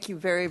 great. Thank you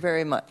very,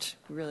 very much.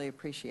 We really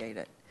appreciate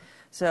it.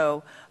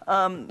 So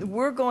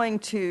we're going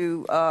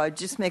to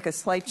just make a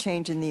slight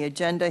change in the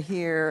agenda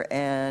here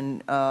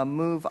and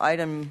move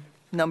item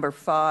number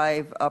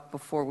 5 up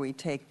before we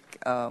take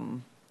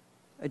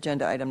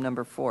agenda item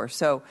number 4.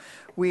 So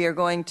we are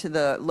going to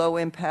the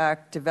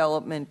low-impact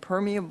development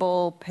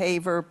permeable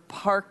paver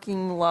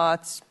parking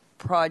lots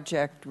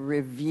project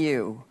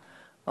review.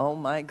 Oh,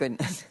 my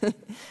goodness.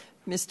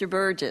 Mr.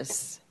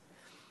 Burgess.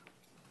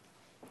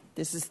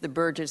 This is the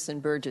Burgess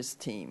and Burgess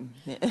team.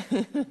 After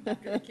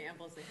the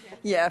Campbells and Campbell.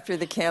 Yeah, after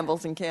the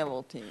Campbells and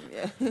Campbell team.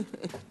 Yeah.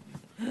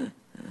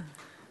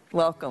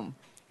 Welcome.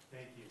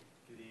 Thank you.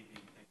 Good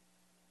evening.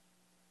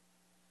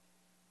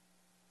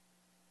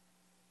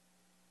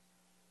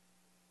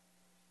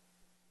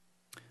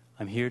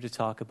 I'm here to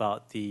talk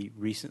about the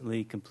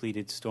recently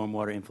completed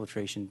stormwater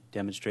infiltration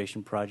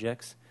demonstration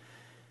projects.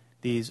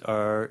 These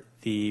are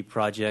the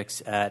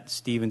projects at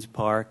Stevens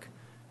Park,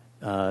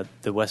 the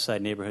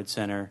Westside Neighborhood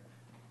Center,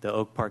 the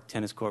Oak Park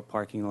Tennis Court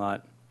parking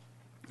lot,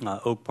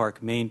 Oak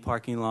Park Main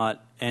parking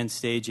lot and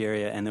stage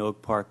area, and the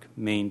Oak Park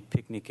Main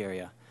picnic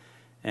area.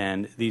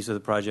 And these are the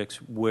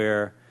projects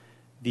where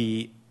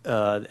the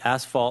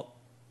asphalt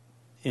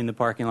in the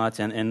parking lots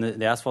and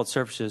the asphalt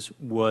surfaces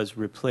was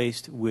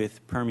replaced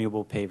with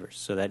permeable pavers.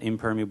 So that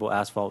impermeable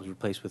asphalt was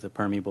replaced with a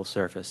permeable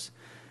surface.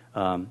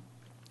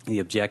 The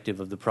objective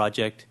of the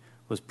project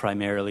was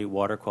primarily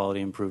water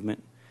quality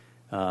improvement.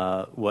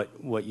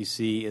 What you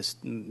see is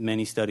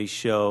many studies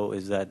show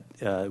is that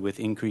with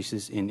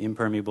increases in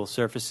impermeable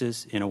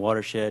surfaces in a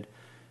watershed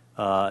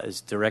is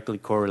directly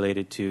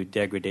correlated to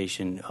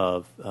degradation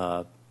of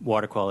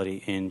water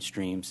quality in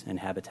streams and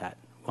habitat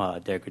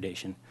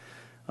degradation.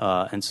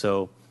 And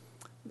so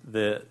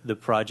the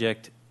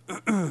project,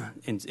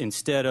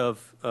 instead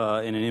of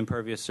in an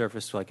impervious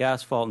surface like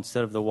asphalt,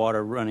 instead of the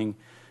water running,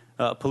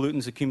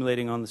 pollutants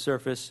accumulating on the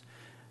surface,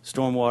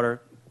 stormwater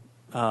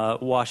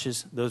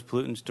washes those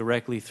pollutants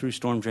directly through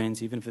storm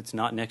drains. Even if it's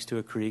not next to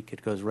a creek,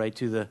 it goes right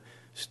to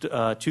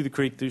the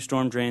creek through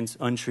storm drains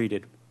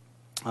untreated.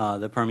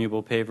 The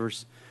permeable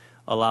pavers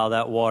allow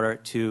that water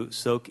to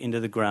soak into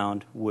the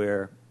ground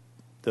where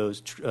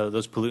those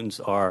pollutants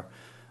are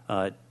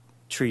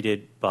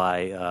treated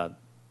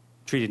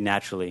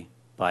naturally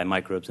by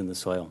microbes in the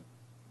soil.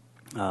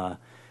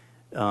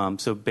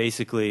 So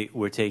basically,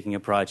 we're taking a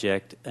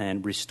project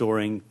and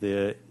restoring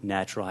the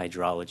natural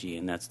hydrology,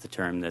 and that's the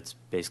term that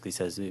basically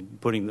says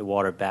putting the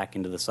water back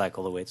into the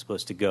cycle the way it's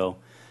supposed to go.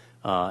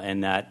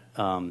 And that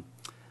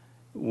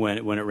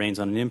when it rains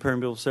on an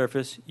impermeable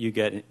surface, you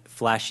get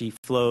flashy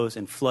flows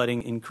and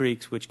flooding in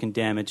creeks, which can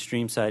damage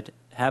streamside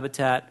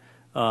habitat,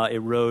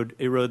 erode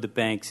the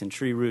banks and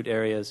tree root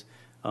areas.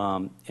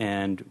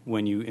 And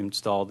when you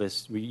install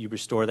this, you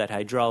restore that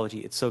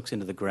hydrology. It soaks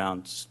into the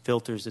ground,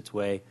 filters its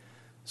way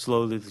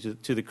slowly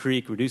to the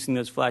creek, reducing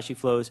those flashy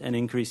flows and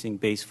increasing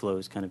base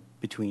flows kind of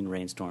between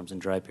rainstorms and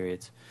dry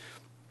periods.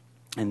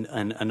 And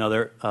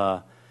another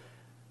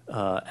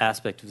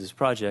aspect of this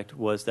project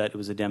was that it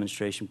was a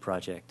demonstration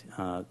project.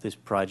 This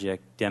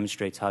project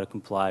demonstrates how to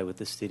comply with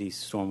the city's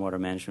stormwater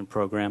management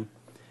program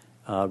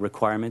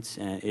requirements,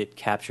 and it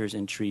captures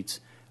and treats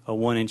a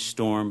 1-inch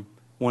storm,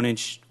 1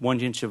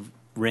 inch of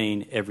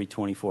rain every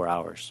 24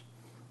 hours.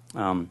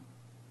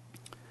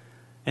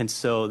 And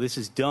so this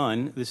is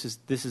done.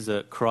 This is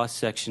a cross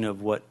section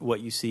of what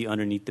you see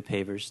underneath the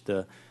pavers.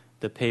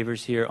 The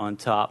pavers here on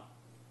top.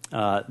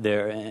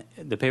 The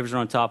pavers are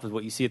on top of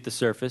what you see at the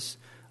surface.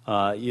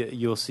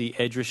 You'll see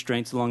edge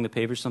restraints along the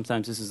pavers.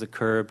 Sometimes this is a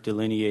curb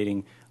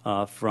delineating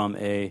from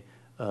a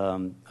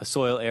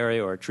soil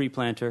area or a tree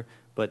planter,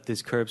 but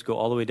these curbs go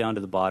all the way down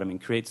to the bottom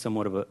and create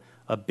somewhat of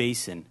a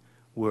basin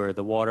where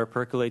the water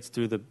percolates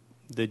through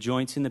the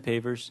joints in the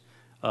pavers,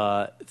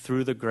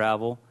 through the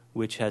gravel,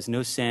 which has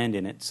no sand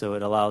in it, so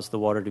it allows the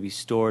water to be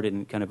stored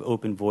in kind of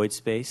open void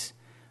space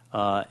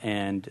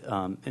and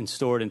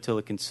stored until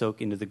it can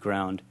soak into the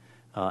ground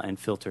and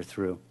filter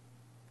through.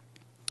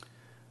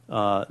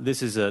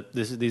 These are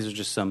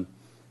just some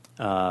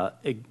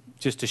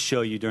just to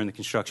show you during the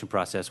construction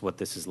process what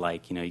this is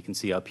like. You know, you can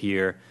see up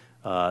here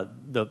some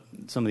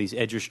of these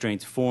edge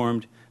restraints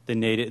formed, the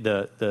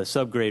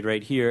subgrade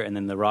right here, and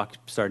then the rock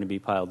starting to be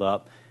piled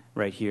up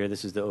right here.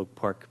 This is the Oak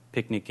Park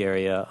picnic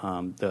area.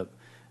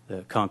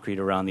 The concrete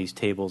around these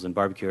tables and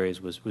barbecue areas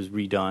was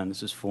redone.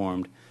 This is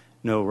formed.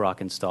 No rock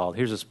installed.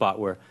 Here's a spot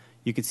where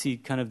you can see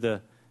kind of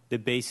the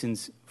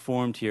basins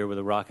formed here where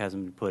the rock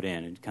hasn't been put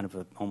in, and kind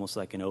of almost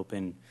like an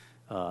open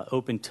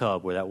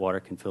tub where that water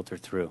can filter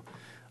through.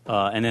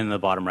 And then in the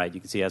bottom right, you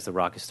can see as the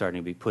rock is starting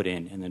to be put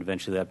in, and then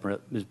eventually that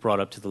is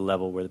brought up to the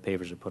level where the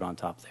pavers are put on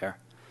top there.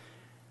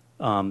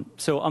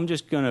 So I'm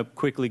just going to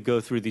quickly go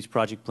through these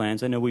project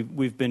plans. I know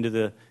we've been to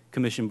the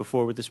commission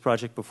before with this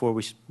project before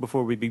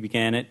we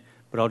began it,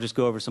 but I'll just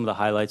go over some of the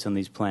highlights on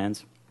these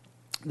plans.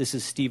 This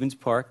is Stevens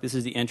Park. This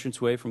is the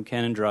entranceway from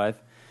Cannon Drive.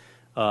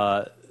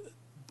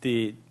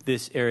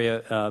 This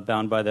area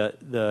bound by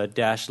the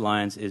dashed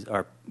lines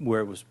are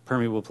where it was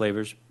permeable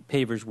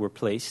pavers were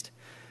placed.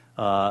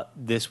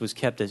 This was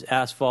kept as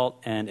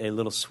asphalt, and a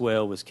little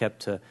swale was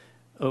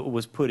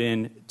put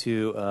in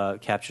to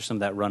capture some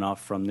of that runoff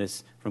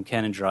from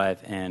Cannon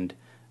Drive and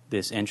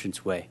this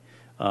entranceway.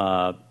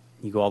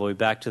 You go all the way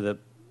back to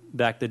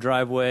the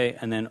driveway,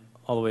 and then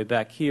all the way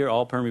back here,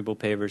 all permeable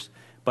pavers.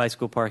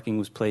 Bicycle parking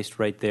was placed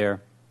right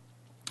there,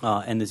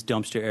 and this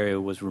dumpster area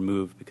was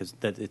removed because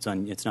it's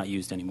not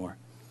used anymore.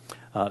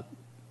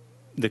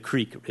 The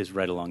creek is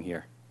right along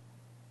here,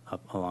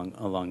 up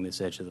along this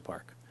edge of the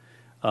park.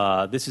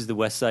 This is the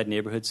West Side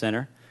Neighborhood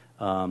Center.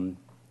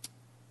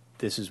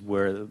 This is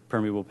where the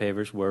permeable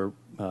pavers were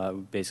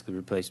basically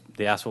replaced.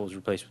 The asphalt was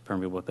replaced with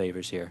permeable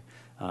pavers here.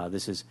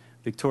 This is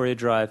Victoria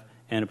Drive.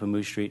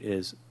 Anapamoo Street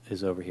is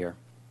over here.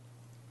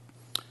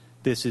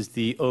 This is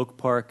the Oak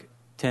Park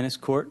Tennis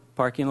Court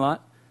parking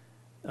lot,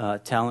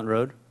 Talent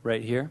Road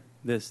right here.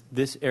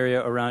 This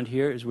area around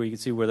here is where you can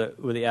see where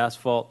the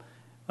asphalt,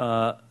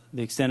 the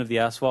extent of the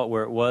asphalt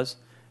where it was.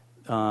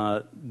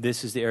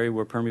 This is the area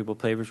where permeable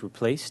pavers were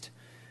placed.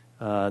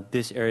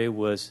 This area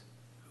was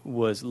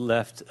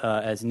left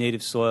as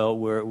native soil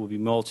where it will be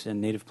mulched and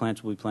native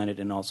plants will be planted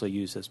and also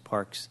used as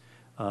parks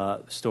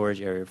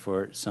storage area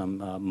for some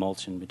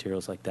mulch and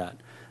materials like that.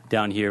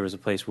 Down here was a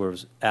place where it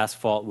was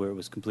asphalt, where it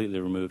was completely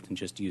removed and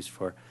just used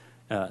for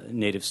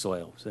native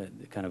soil, so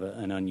kind of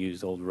an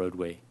unused old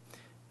roadway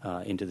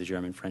into the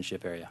German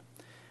Friendship area.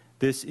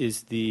 This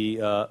is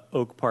the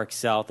Oak Park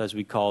South, as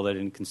we call it,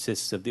 and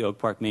consists of the Oak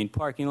Park main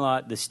parking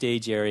lot, the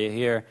stage area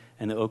here,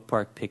 and the Oak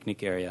Park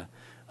picnic area.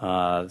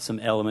 Some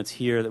elements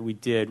here that we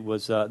did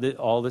was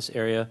all this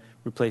area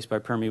replaced by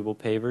permeable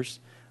pavers.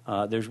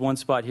 There's one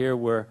spot here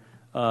where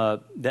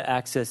the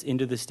access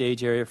into the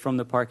stage area from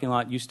the parking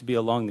lot used to be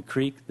along the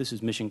creek. This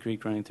is Mission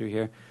Creek running through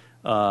here.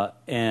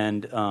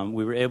 And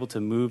we were able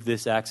to move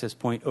this access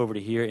point over to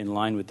here in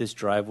line with this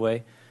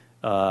driveway,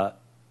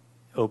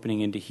 opening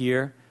into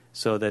here,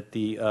 so that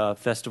the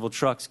festival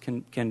trucks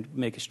can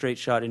make a straight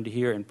shot into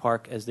here and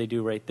park as they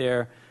do right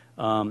there.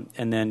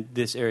 And then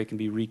this area can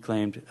be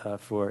reclaimed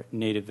for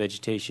native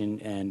vegetation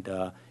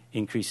and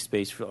increased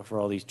space for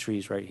all these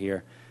trees right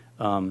here.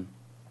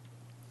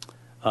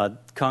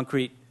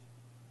 Concrete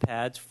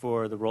pads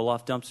for the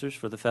roll-off dumpsters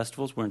for the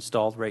festivals were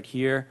installed right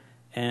here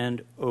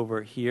and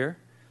over here.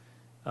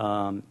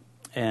 And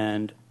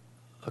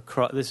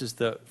this is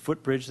the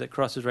footbridge that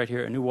crosses right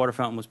here. A new water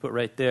fountain was put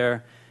right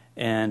there.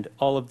 And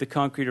all of the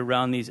concrete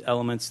around these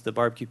elements, the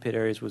barbecue pit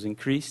areas, was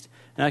increased.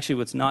 And actually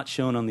what's not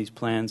shown on these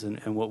plans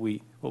and what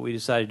we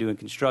decided to do in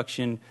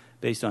construction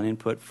based on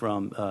input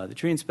from the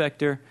tree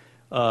inspector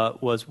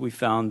was we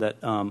found that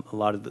a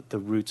lot of the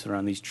roots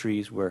around these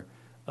trees were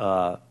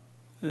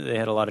they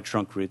had a lot of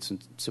trunk roots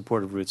and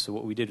supportive roots. So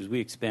what we did was we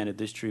expanded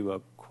this tree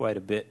quite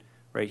a bit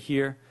right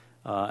here,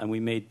 and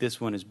we made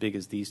this one as big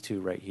as these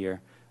two right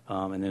here.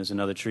 And there's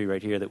another tree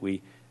right here that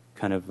we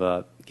kind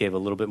of gave a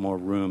little bit more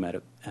room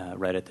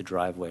right at the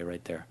driveway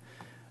right there.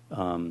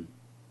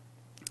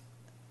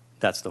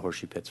 That's the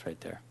horseshoe pits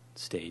right there,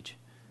 stage.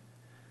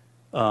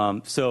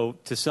 So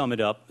to sum it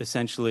up,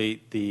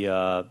 essentially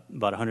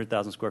about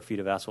 100,000 square feet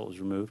of asphalt was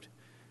removed,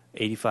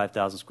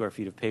 85,000 square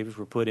feet of pavers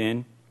were put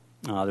in,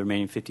 the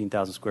remaining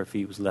 15,000 square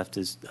feet was left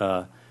as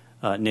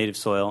native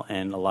soil,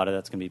 and a lot of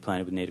that's going to be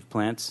planted with native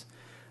plants.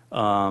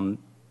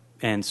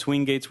 And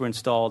swing gates were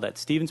installed at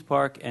Stevens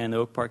Park and the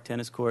Oak Park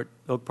Tennis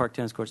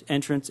Court's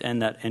entrance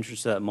and that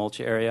entrance to that mulch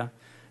area.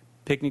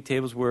 Picnic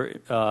tables were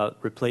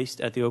replaced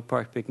at the Oak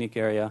Park picnic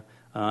area,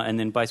 and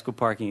then bicycle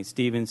parking at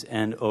Stevens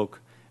and Oak.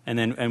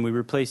 And we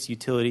replaced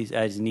utilities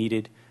as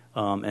needed,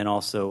 and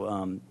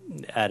also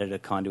added a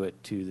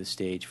conduit to the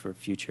stage for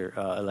future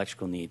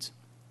electrical needs.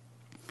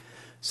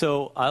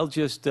 So I'll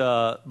just,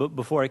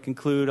 before I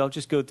conclude, I'll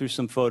just go through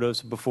some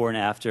photos before and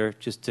after,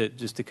 just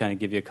to kind of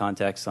give you a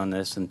context on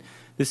this. And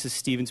this is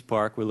Stevens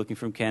Park. We're looking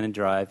from Cannon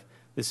Drive.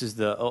 This is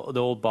the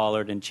old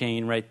bollard and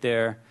chain right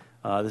there.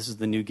 This is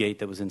the new gate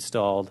that was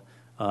installed.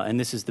 And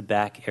this is the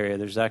back area.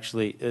 There's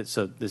actually,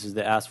 so this is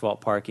the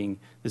asphalt parking.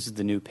 This is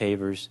the new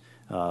pavers.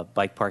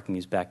 Bike parking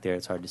is back there.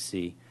 It's hard to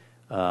see.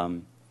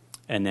 And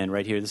then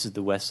right here, this is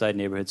the West Side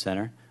Neighborhood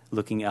Center,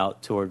 looking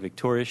out toward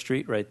Victoria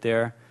Street right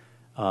there.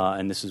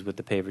 And this is with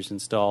the pavers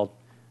installed.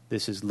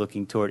 This is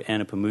looking toward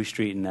Anapamu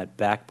Street in that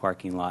back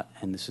parking lot,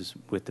 and this is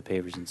with the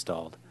pavers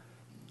installed.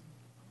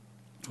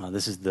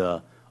 This is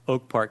the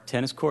Oak Park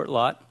Tennis Court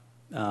lot.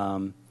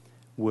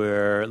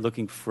 We're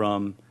looking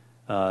from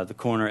the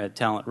corner at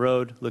Talent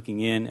Road,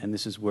 looking in, and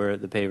this is where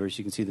the pavers,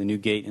 you can see the new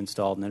gate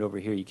installed, and then over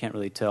here you can't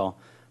really tell,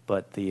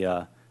 but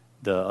the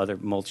other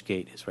mulch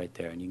gate is right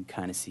there, and you can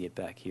kind of see it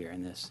back here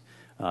in this.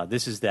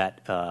 This is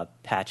that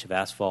patch of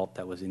asphalt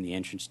that was in the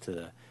entrance to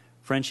the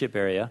Friendship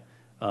area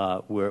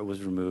where it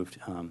was removed,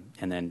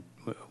 and then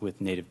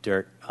with native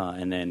dirt,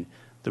 and then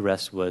the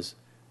rest was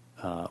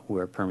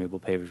where permeable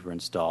pavers were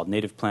installed.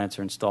 Native plants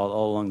are installed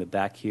all along the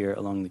back here,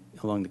 along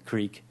the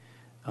creek,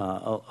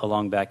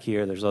 along back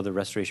here. There's other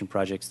restoration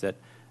projects that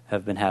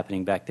have been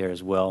happening back there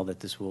as well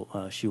that this will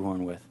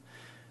shoehorn with.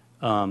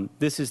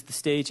 This is the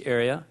stage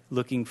area,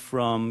 looking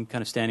from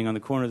kind of standing on the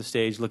corner of the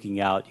stage, looking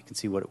out. You can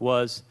see what it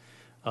was.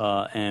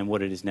 And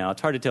what it is now. It's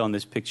hard to tell in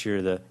this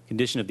picture the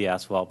condition of the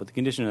asphalt, but the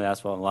condition of the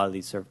asphalt in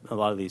a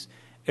lot of these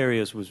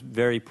areas was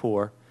very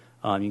poor.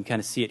 You can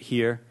kind of see it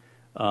here,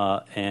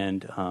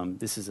 and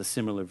this is a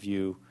similar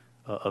view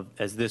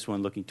as this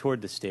one, looking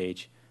toward the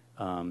stage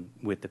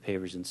with the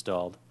pavers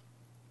installed.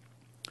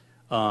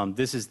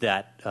 This is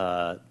that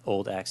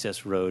old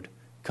access road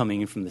coming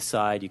in from the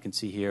side. You can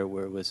see here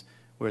where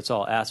it's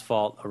all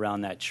asphalt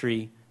around that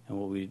tree,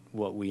 and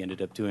what we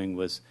ended up doing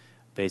was.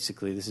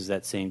 Basically, this is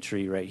that same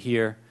tree right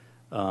here,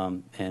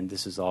 and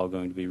this is all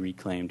going to be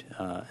reclaimed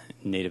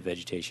native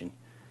vegetation.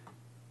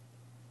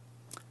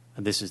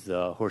 And this is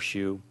the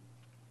horseshoe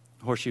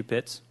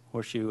pits,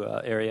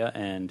 area,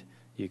 and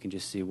you can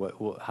just see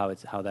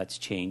how that's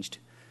changed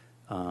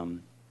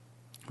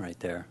right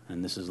there.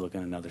 And this is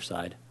looking another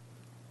side.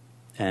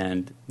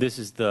 And this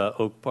is the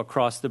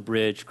across the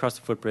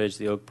footbridge,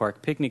 the Oak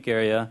Park picnic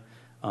area,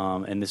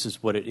 and this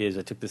is what it is.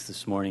 I took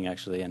this morning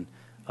actually, and.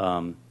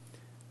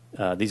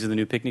 These are the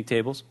new picnic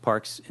tables.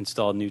 Parks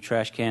installed new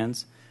trash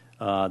cans.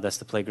 That's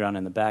the playground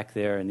in the back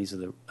there, and these are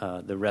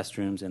the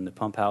restrooms and the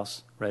pump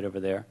house right over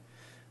there.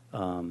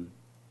 And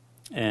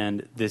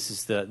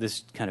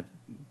this kind of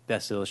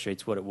best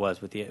illustrates what it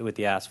was with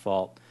the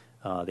asphalt.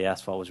 The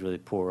asphalt was really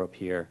poor up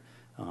here,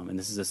 and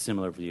this is a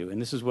similar view. And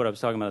this is what I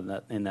was talking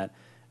about in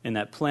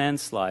that plan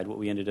slide. What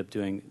we ended up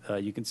doing,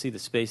 you can see the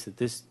space that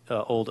this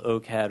old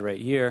oak had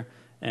right here,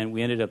 and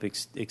we ended up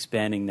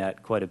expanding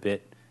that quite a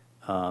bit.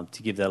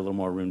 To give that a little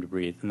more room to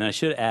breathe. And then I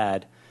should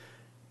add,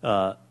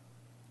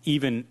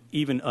 even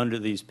under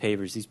these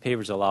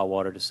pavers allow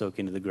water to soak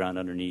into the ground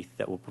underneath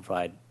that will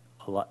provide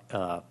a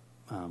lot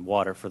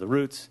water for the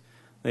roots.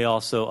 They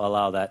also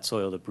allow that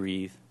soil to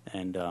breathe,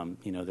 and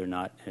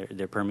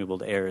they're permeable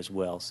to air as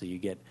well, so you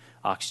get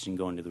oxygen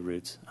going to the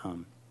roots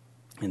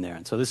in there.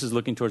 And so this is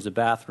looking towards the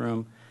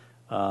bathroom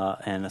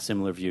and a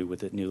similar view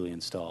with it newly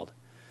installed.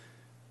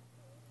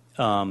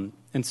 And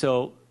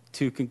so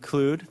to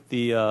conclude,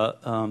 the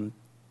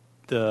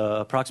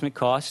approximate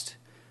cost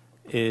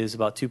is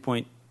about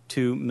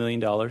 $2.2 million.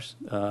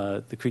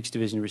 The Creeks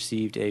Division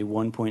received a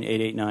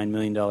 $1.889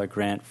 million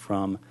grant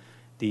from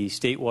the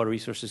State Water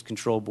Resources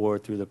Control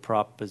Board through the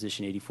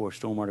Proposition 84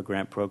 Stormwater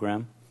Grant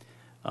Program,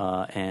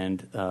 and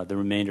the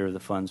remainder of the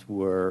funds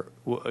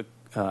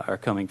are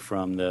coming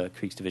from the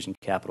Creeks Division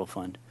Capital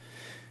Fund.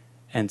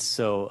 And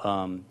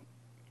so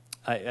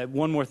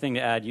one more thing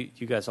to add,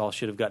 you guys all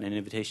should have gotten an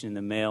invitation in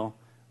the mail.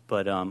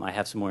 But I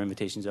have some more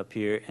invitations up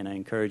here, and I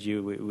encourage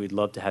you, we'd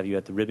love to have you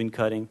at the ribbon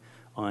cutting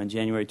on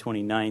January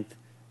 29th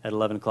at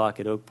 11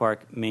 o'clock at Oak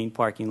Park main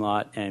parking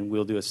lot, and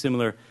we'll do a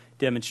similar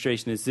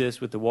demonstration as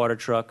this with the water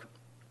truck.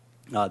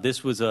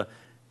 This was a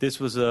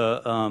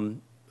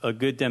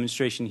good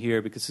demonstration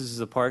here because this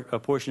is a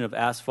portion of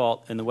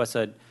asphalt in the West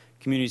Side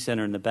Community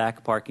Center in the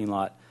back parking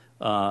lot,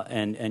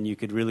 and you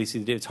could really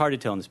see it's hard to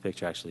tell in this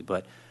picture actually,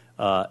 but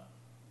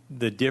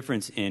the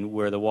difference in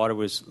where the water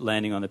was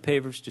landing on the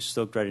pavers just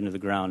soaked right into the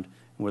ground,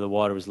 and where the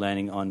water was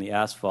landing on the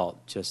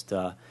asphalt just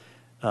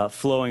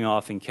flowing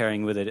off and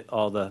carrying with it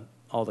all the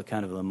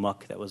kind of the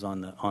muck that was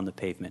on the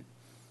pavement.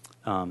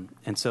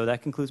 And so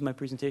that concludes my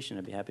presentation.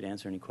 I'd be happy to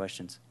answer any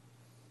questions.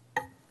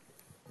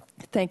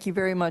 Thank you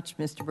very much,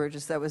 Mr.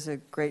 Burgess. That was a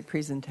great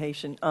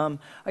presentation. Are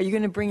you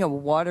going to bring a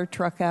water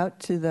truck out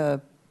to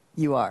the?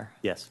 You are.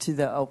 Yes. To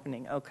the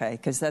opening. Okay,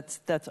 because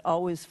that's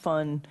always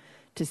fun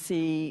to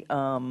see.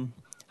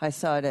 I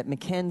saw it at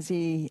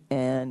Mackenzie,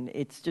 and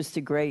it's just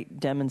a great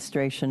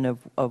demonstration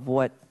of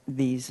what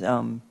these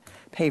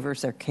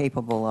pavers are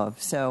capable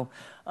of. So,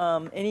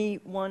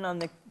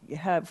 anyone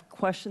have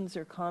questions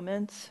or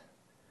comments?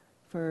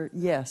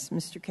 Yes,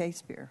 Mr.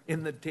 Casebeer.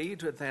 And the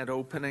date of that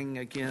opening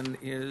again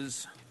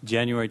is?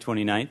 January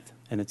 29th,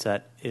 and it's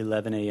at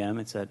 11 a.m.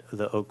 It's at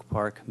the Oak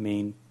Park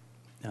main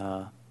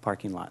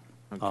parking lot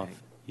of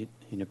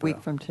Unibrow.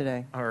 Week from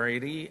today. All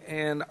righty.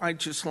 And I'd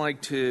just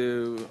like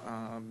to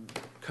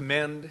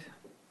commend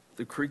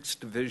the Creeks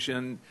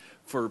Division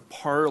for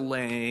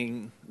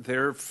parlaying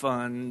their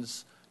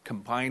funds,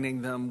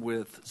 combining them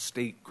with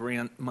state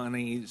grant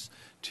monies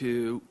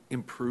to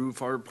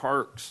improve our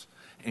parks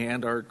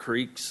and our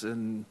creeks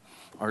and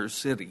our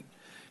city.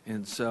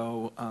 And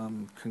so,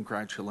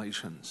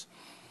 congratulations.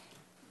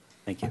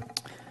 Thank you.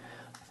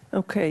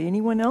 Okay,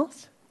 anyone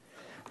else?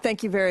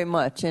 Thank you very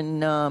much.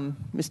 And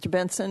Mr.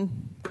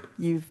 Benson,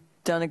 you've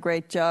done a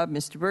great job.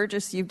 Mr.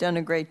 Burgess, you've done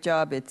a great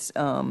job. It's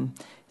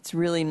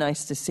really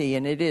nice to see,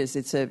 and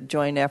it's a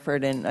joint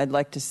effort. And I'd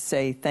like to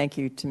say thank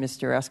you to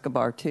Mr.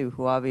 Escobar, too,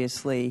 who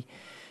obviously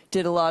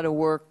did a lot of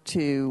work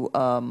to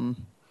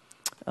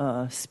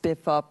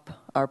spiff up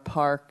our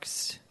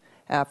parks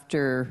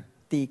after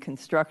the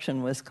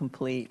construction was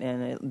complete,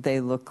 and they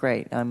look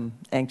great. I'm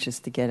anxious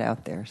to get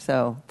out there.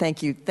 So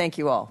thank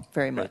you all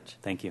very much.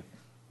 Thank you.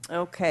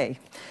 Okay.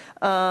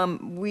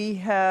 We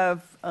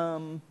have,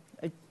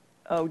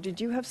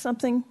 did you have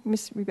something,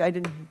 Ms. Reba? I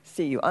didn't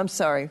see you. I'm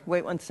sorry.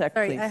 Wait one sec,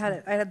 Sorry, please. I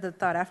had the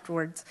thought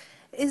afterwards.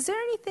 Is there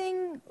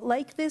anything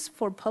like this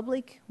for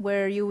public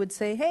where you would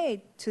say,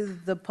 hey, to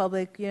the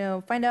public,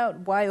 find out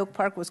why Oak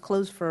Park was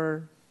closed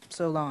for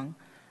so long?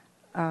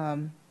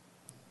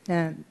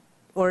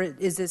 Or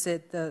is this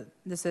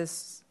this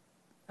is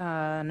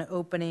an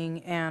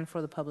opening and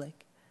for the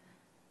public?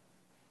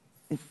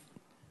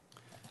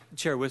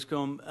 Chair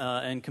Wiscombe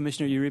and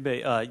Commissioner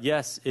Uribe,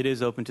 yes, it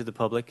is open to the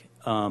public,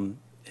 and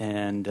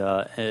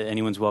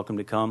anyone's welcome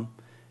to come.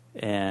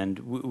 And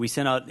we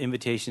sent out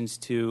invitations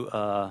to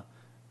a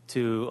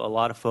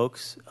lot of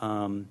folks,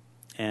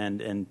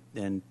 and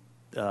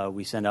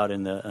we send out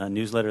in the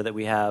newsletter that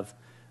we have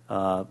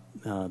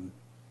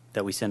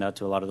that we send out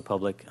to a lot of the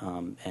public,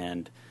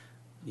 and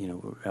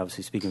we're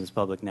obviously speaking to this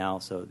public now.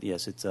 So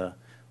yes,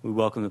 we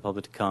welcome the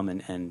public to come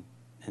and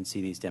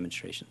see these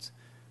demonstrations.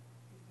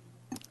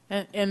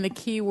 And the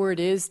key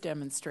word is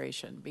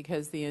demonstration,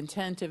 because the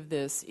intent of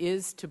this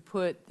is to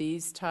put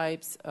these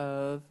types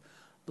of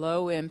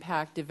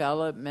low-impact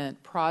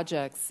development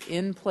projects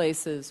in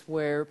places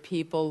where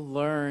people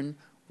learn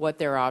what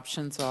their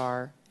options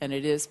are, and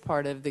it is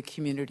part of the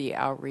community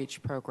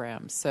outreach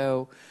program.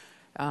 So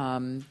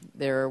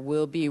there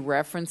will be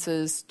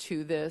references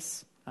to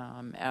this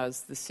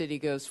as the city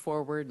goes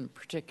forward, and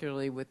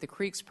particularly with the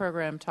Creeks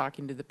program,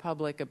 talking to the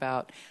public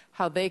about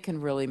how they can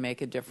really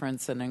make a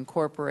difference and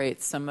incorporate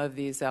some of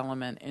these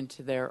elements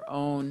into their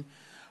own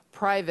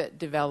private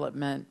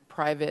development,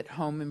 private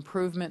home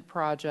improvement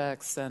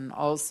projects, and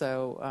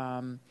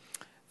also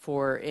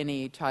for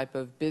any type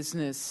of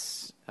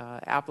business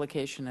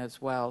application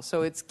as well.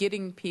 So it's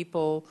getting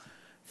people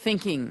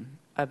thinking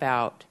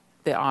about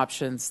the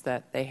options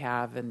that they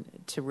have and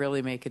to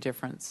really make a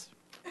difference.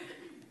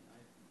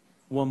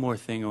 One more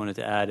thing I wanted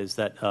to add is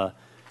that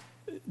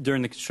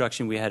during the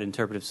construction we had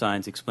interpretive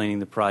signs explaining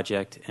the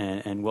project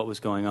and what was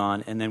going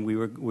on, and then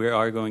we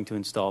are going to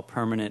install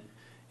permanent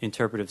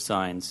interpretive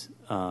signs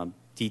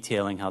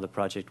detailing how the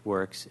project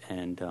works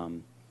and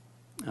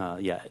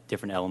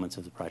different elements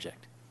of the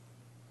project.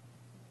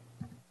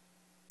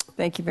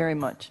 Thank you very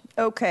much.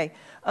 Okay,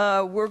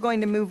 we're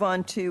going to move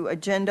on to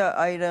agenda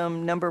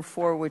item number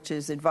 4, which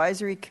is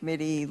advisory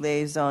committee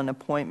liaison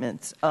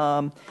appointments.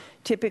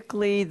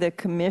 Typically, the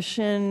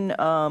commission,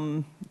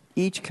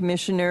 each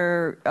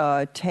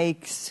commissioner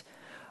takes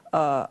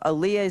a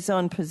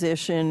liaison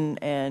position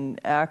and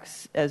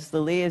acts as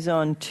the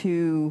liaison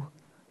to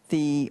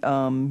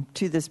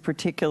this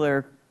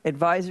particular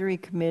advisory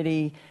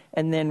committee,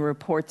 and then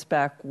reports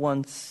back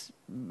once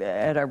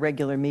at our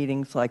regular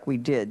meetings like we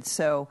did.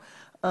 So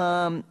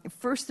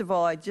first of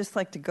all, I'd just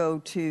like to go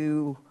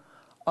to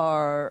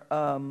our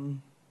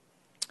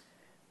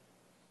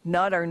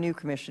not our new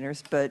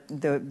commissioners, but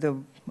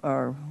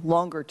our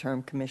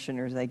longer-term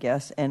commissioners, I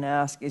guess, and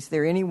ask: is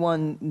there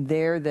anyone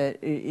there that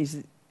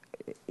is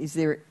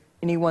there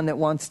anyone that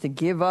wants to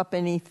give up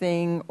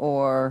anything,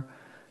 or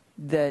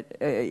that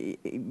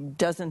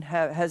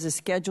has a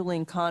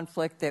scheduling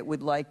conflict that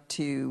would like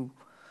to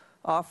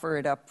offer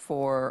it up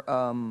for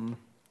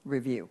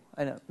review?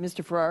 I know,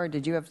 Mr. Ferrara,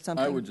 did you have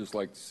something? I would just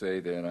like to say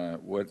that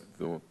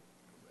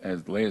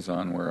as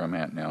liaison where I'm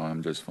at now,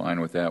 I'm just fine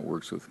with that.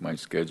 Works with my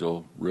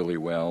schedule really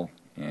well,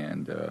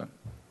 and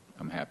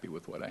I'm happy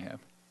with what I have.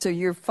 So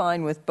you're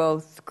fine with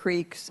both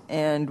Creeks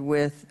and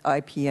with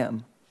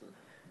IPM?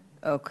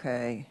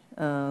 Okay.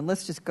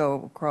 Let's just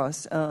go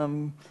across.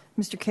 Mr.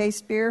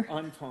 Casebeer?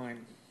 I'm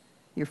fine.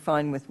 You're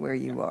fine with where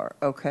you are.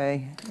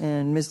 Okay.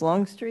 And Ms.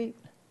 Longstreet?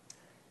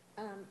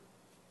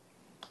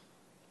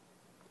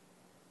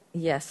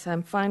 Yes,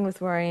 I'm fine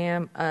with where I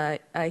am.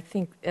 I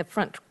think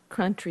Front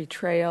Country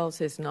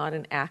Trails is not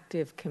an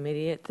active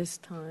committee at this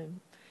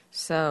time,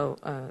 so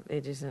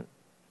it isn't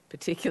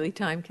particularly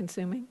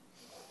time-consuming.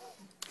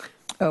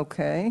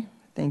 Okay.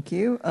 Thank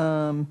you.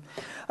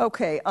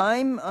 Okay.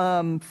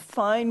 I'm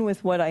fine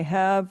with what I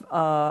have.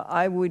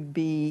 I would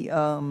be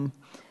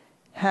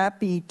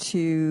happy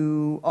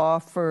to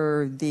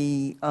offer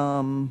the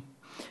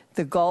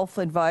Golf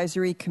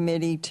Advisory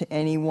Committee to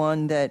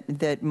anyone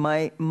that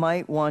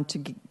might want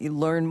to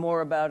learn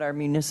more about our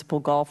municipal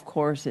golf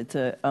course. It's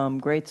a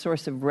great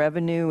source of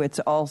revenue.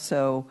 It's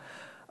also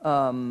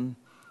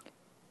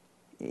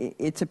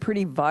it's a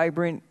pretty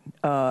vibrant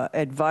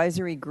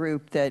advisory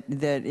group that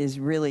is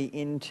really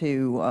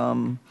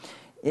into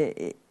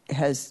it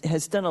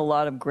has done a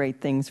lot of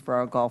great things for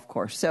our golf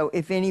course. So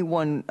if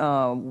anyone,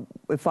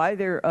 if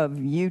either of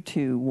you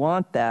two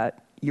want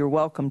that, you're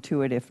welcome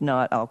to it. If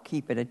not, I'll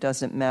keep it. It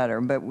doesn't matter.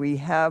 But we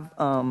have,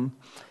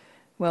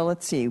 well,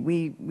 let's see.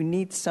 We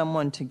need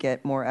someone to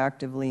get more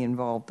actively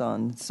involved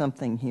on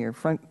something here.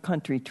 Front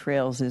Country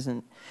Trails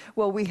isn't.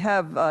 Well, we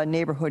have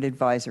Neighborhood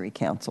Advisory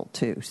Council,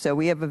 too. So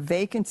we have a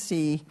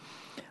vacancy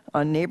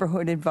on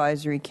Neighborhood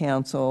Advisory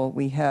Council.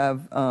 We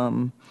have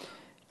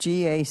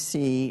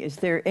GAC. Is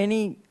there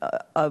any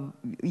of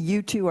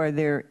you two?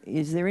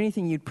 Is there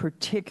anything you'd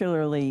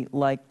particularly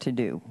like to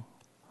do?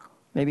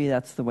 Maybe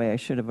that's the way I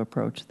should have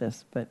approached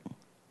this, but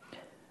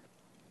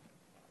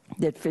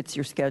that fits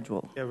your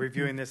schedule. Yeah,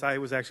 reviewing this, I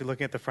was actually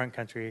looking at the Front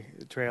Country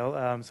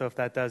Trail. So if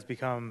that does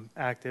become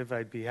active,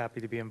 I'd be happy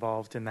to be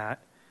involved in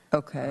that.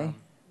 Okay.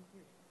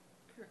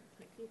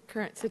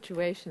 Current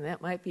situation,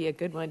 that might be a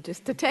good one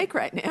just to take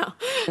right now.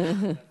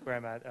 Where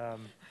I'm at.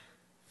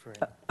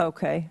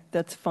 Okay,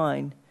 that's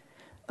fine.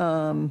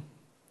 Ms.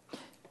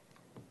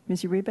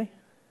 Uribe?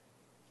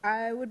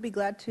 I would be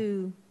glad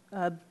to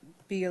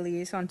be a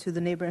liaison to the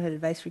Neighborhood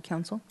Advisory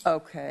Council.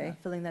 Okay.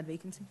 Filling that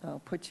vacancy.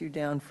 I'll put you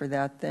down for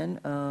that then.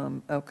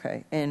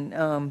 Okay.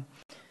 And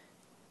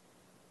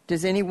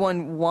does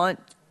anyone want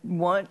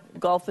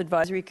Golf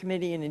Advisory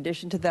Committee? In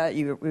addition to that,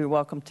 you're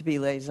welcome to be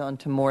liaison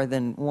to more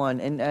than one.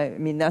 And I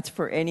mean, that's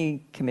for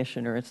any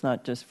commissioner. It's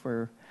not just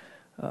for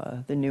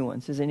the new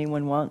ones. Does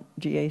anyone want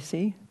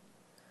GAC?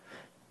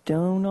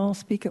 Don't all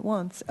speak at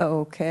once.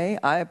 Okay.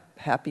 I'm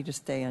happy to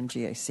stay on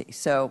GAC.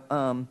 So,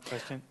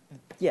 question?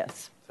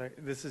 Yes. Sorry,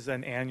 this is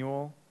an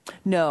annual?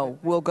 No,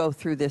 we'll go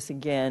through this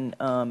again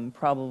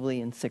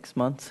probably in 6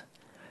 months.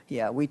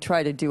 Yeah, we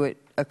try to do it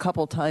a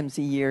couple times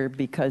a year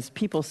because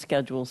people's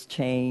schedules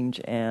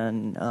change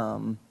and,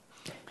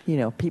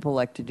 people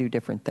like to do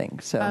different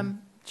things. So,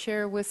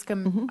 Chair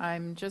Wiscombe,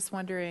 I'm just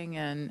wondering,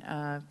 and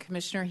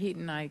Commissioner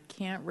Heaton, I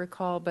can't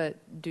recall, but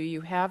do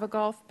you have a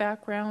golf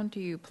background?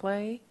 Do you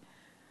play?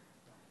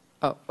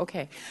 Oh,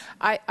 okay.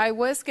 I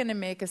was going to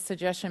make a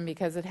suggestion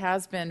because it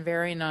has been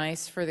very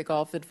nice for the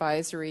Golf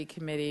Advisory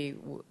Committee.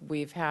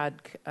 We've had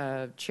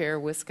Chair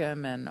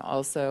Wiscombe and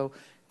also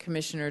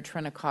Commissioner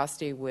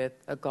Trinacosti with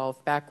a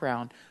golf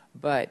background,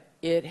 but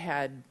it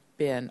had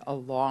been a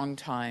long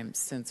time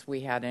since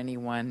we had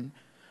anyone,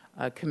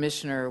 a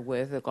commissioner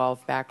with a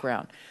golf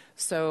background.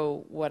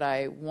 So what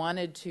I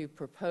wanted to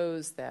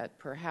propose that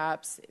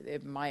perhaps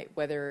it might,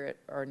 whether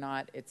or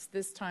not it's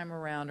this time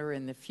around or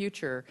in the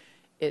future,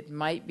 it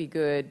might be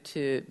good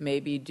to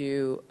maybe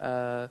do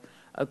a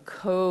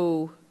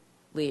co-liaison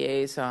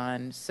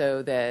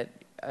so that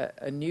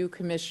a new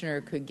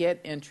commissioner could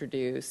get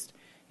introduced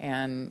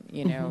and,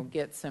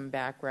 get some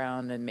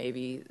background and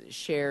maybe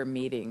share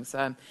meetings.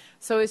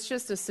 So it's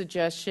just a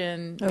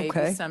suggestion,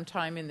 maybe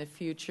sometime in the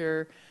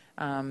future,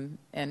 and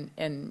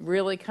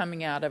really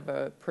coming out of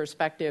a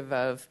perspective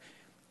of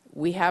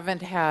we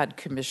haven't had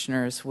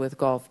commissioners with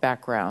golf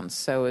backgrounds,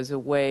 so as a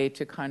way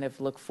to kind of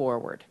look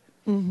forward.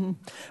 Mm-hmm.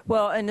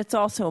 Well, and it's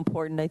also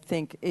important. I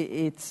think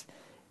it's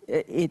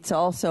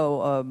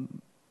also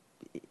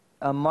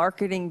a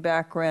marketing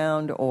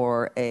background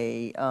or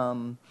a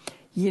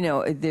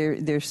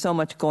there's so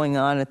much going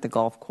on at the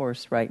golf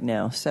course right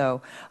now.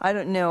 So I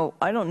don't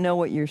know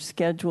what your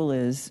schedule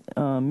is,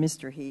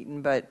 Mr.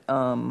 Heaton, but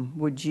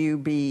would you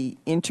be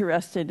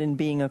interested in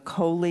being a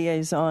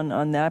co-liaison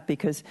on that?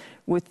 Because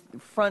with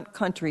Front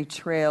Country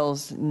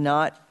Trails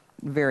not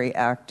very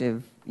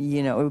active,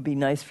 it would be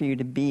nice for you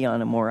to be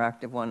on a more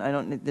active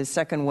one. The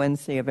second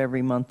Wednesday of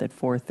every month at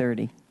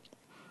 4:30.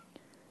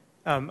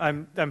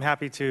 I'm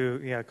happy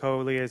to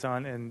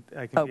co-liaison, and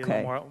I can be a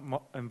little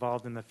more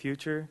involved in the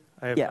future.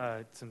 I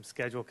have some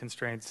schedule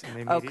constraints in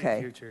the immediate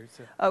future.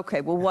 So.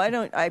 Okay. Well, why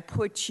don't I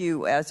put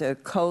you as a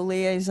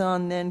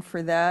co-liaison then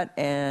for that,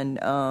 and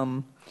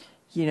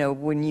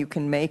when you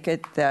can make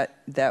it,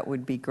 that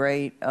would be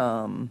great.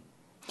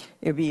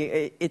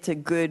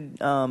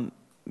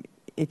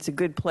 It's a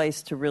good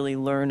place to really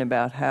learn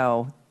about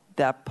how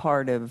that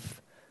part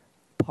of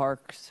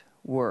Parks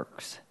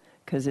works,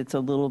 because it's a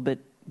little bit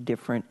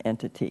different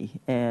entity,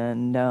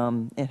 and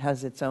it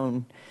has its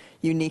own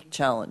unique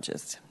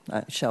challenges,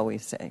 shall we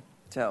say.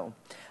 So,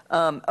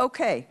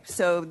 okay,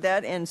 so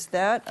that ends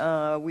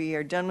that. We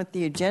are done with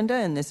the agenda,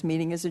 and this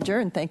meeting is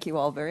adjourned. Thank you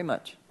all very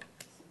much.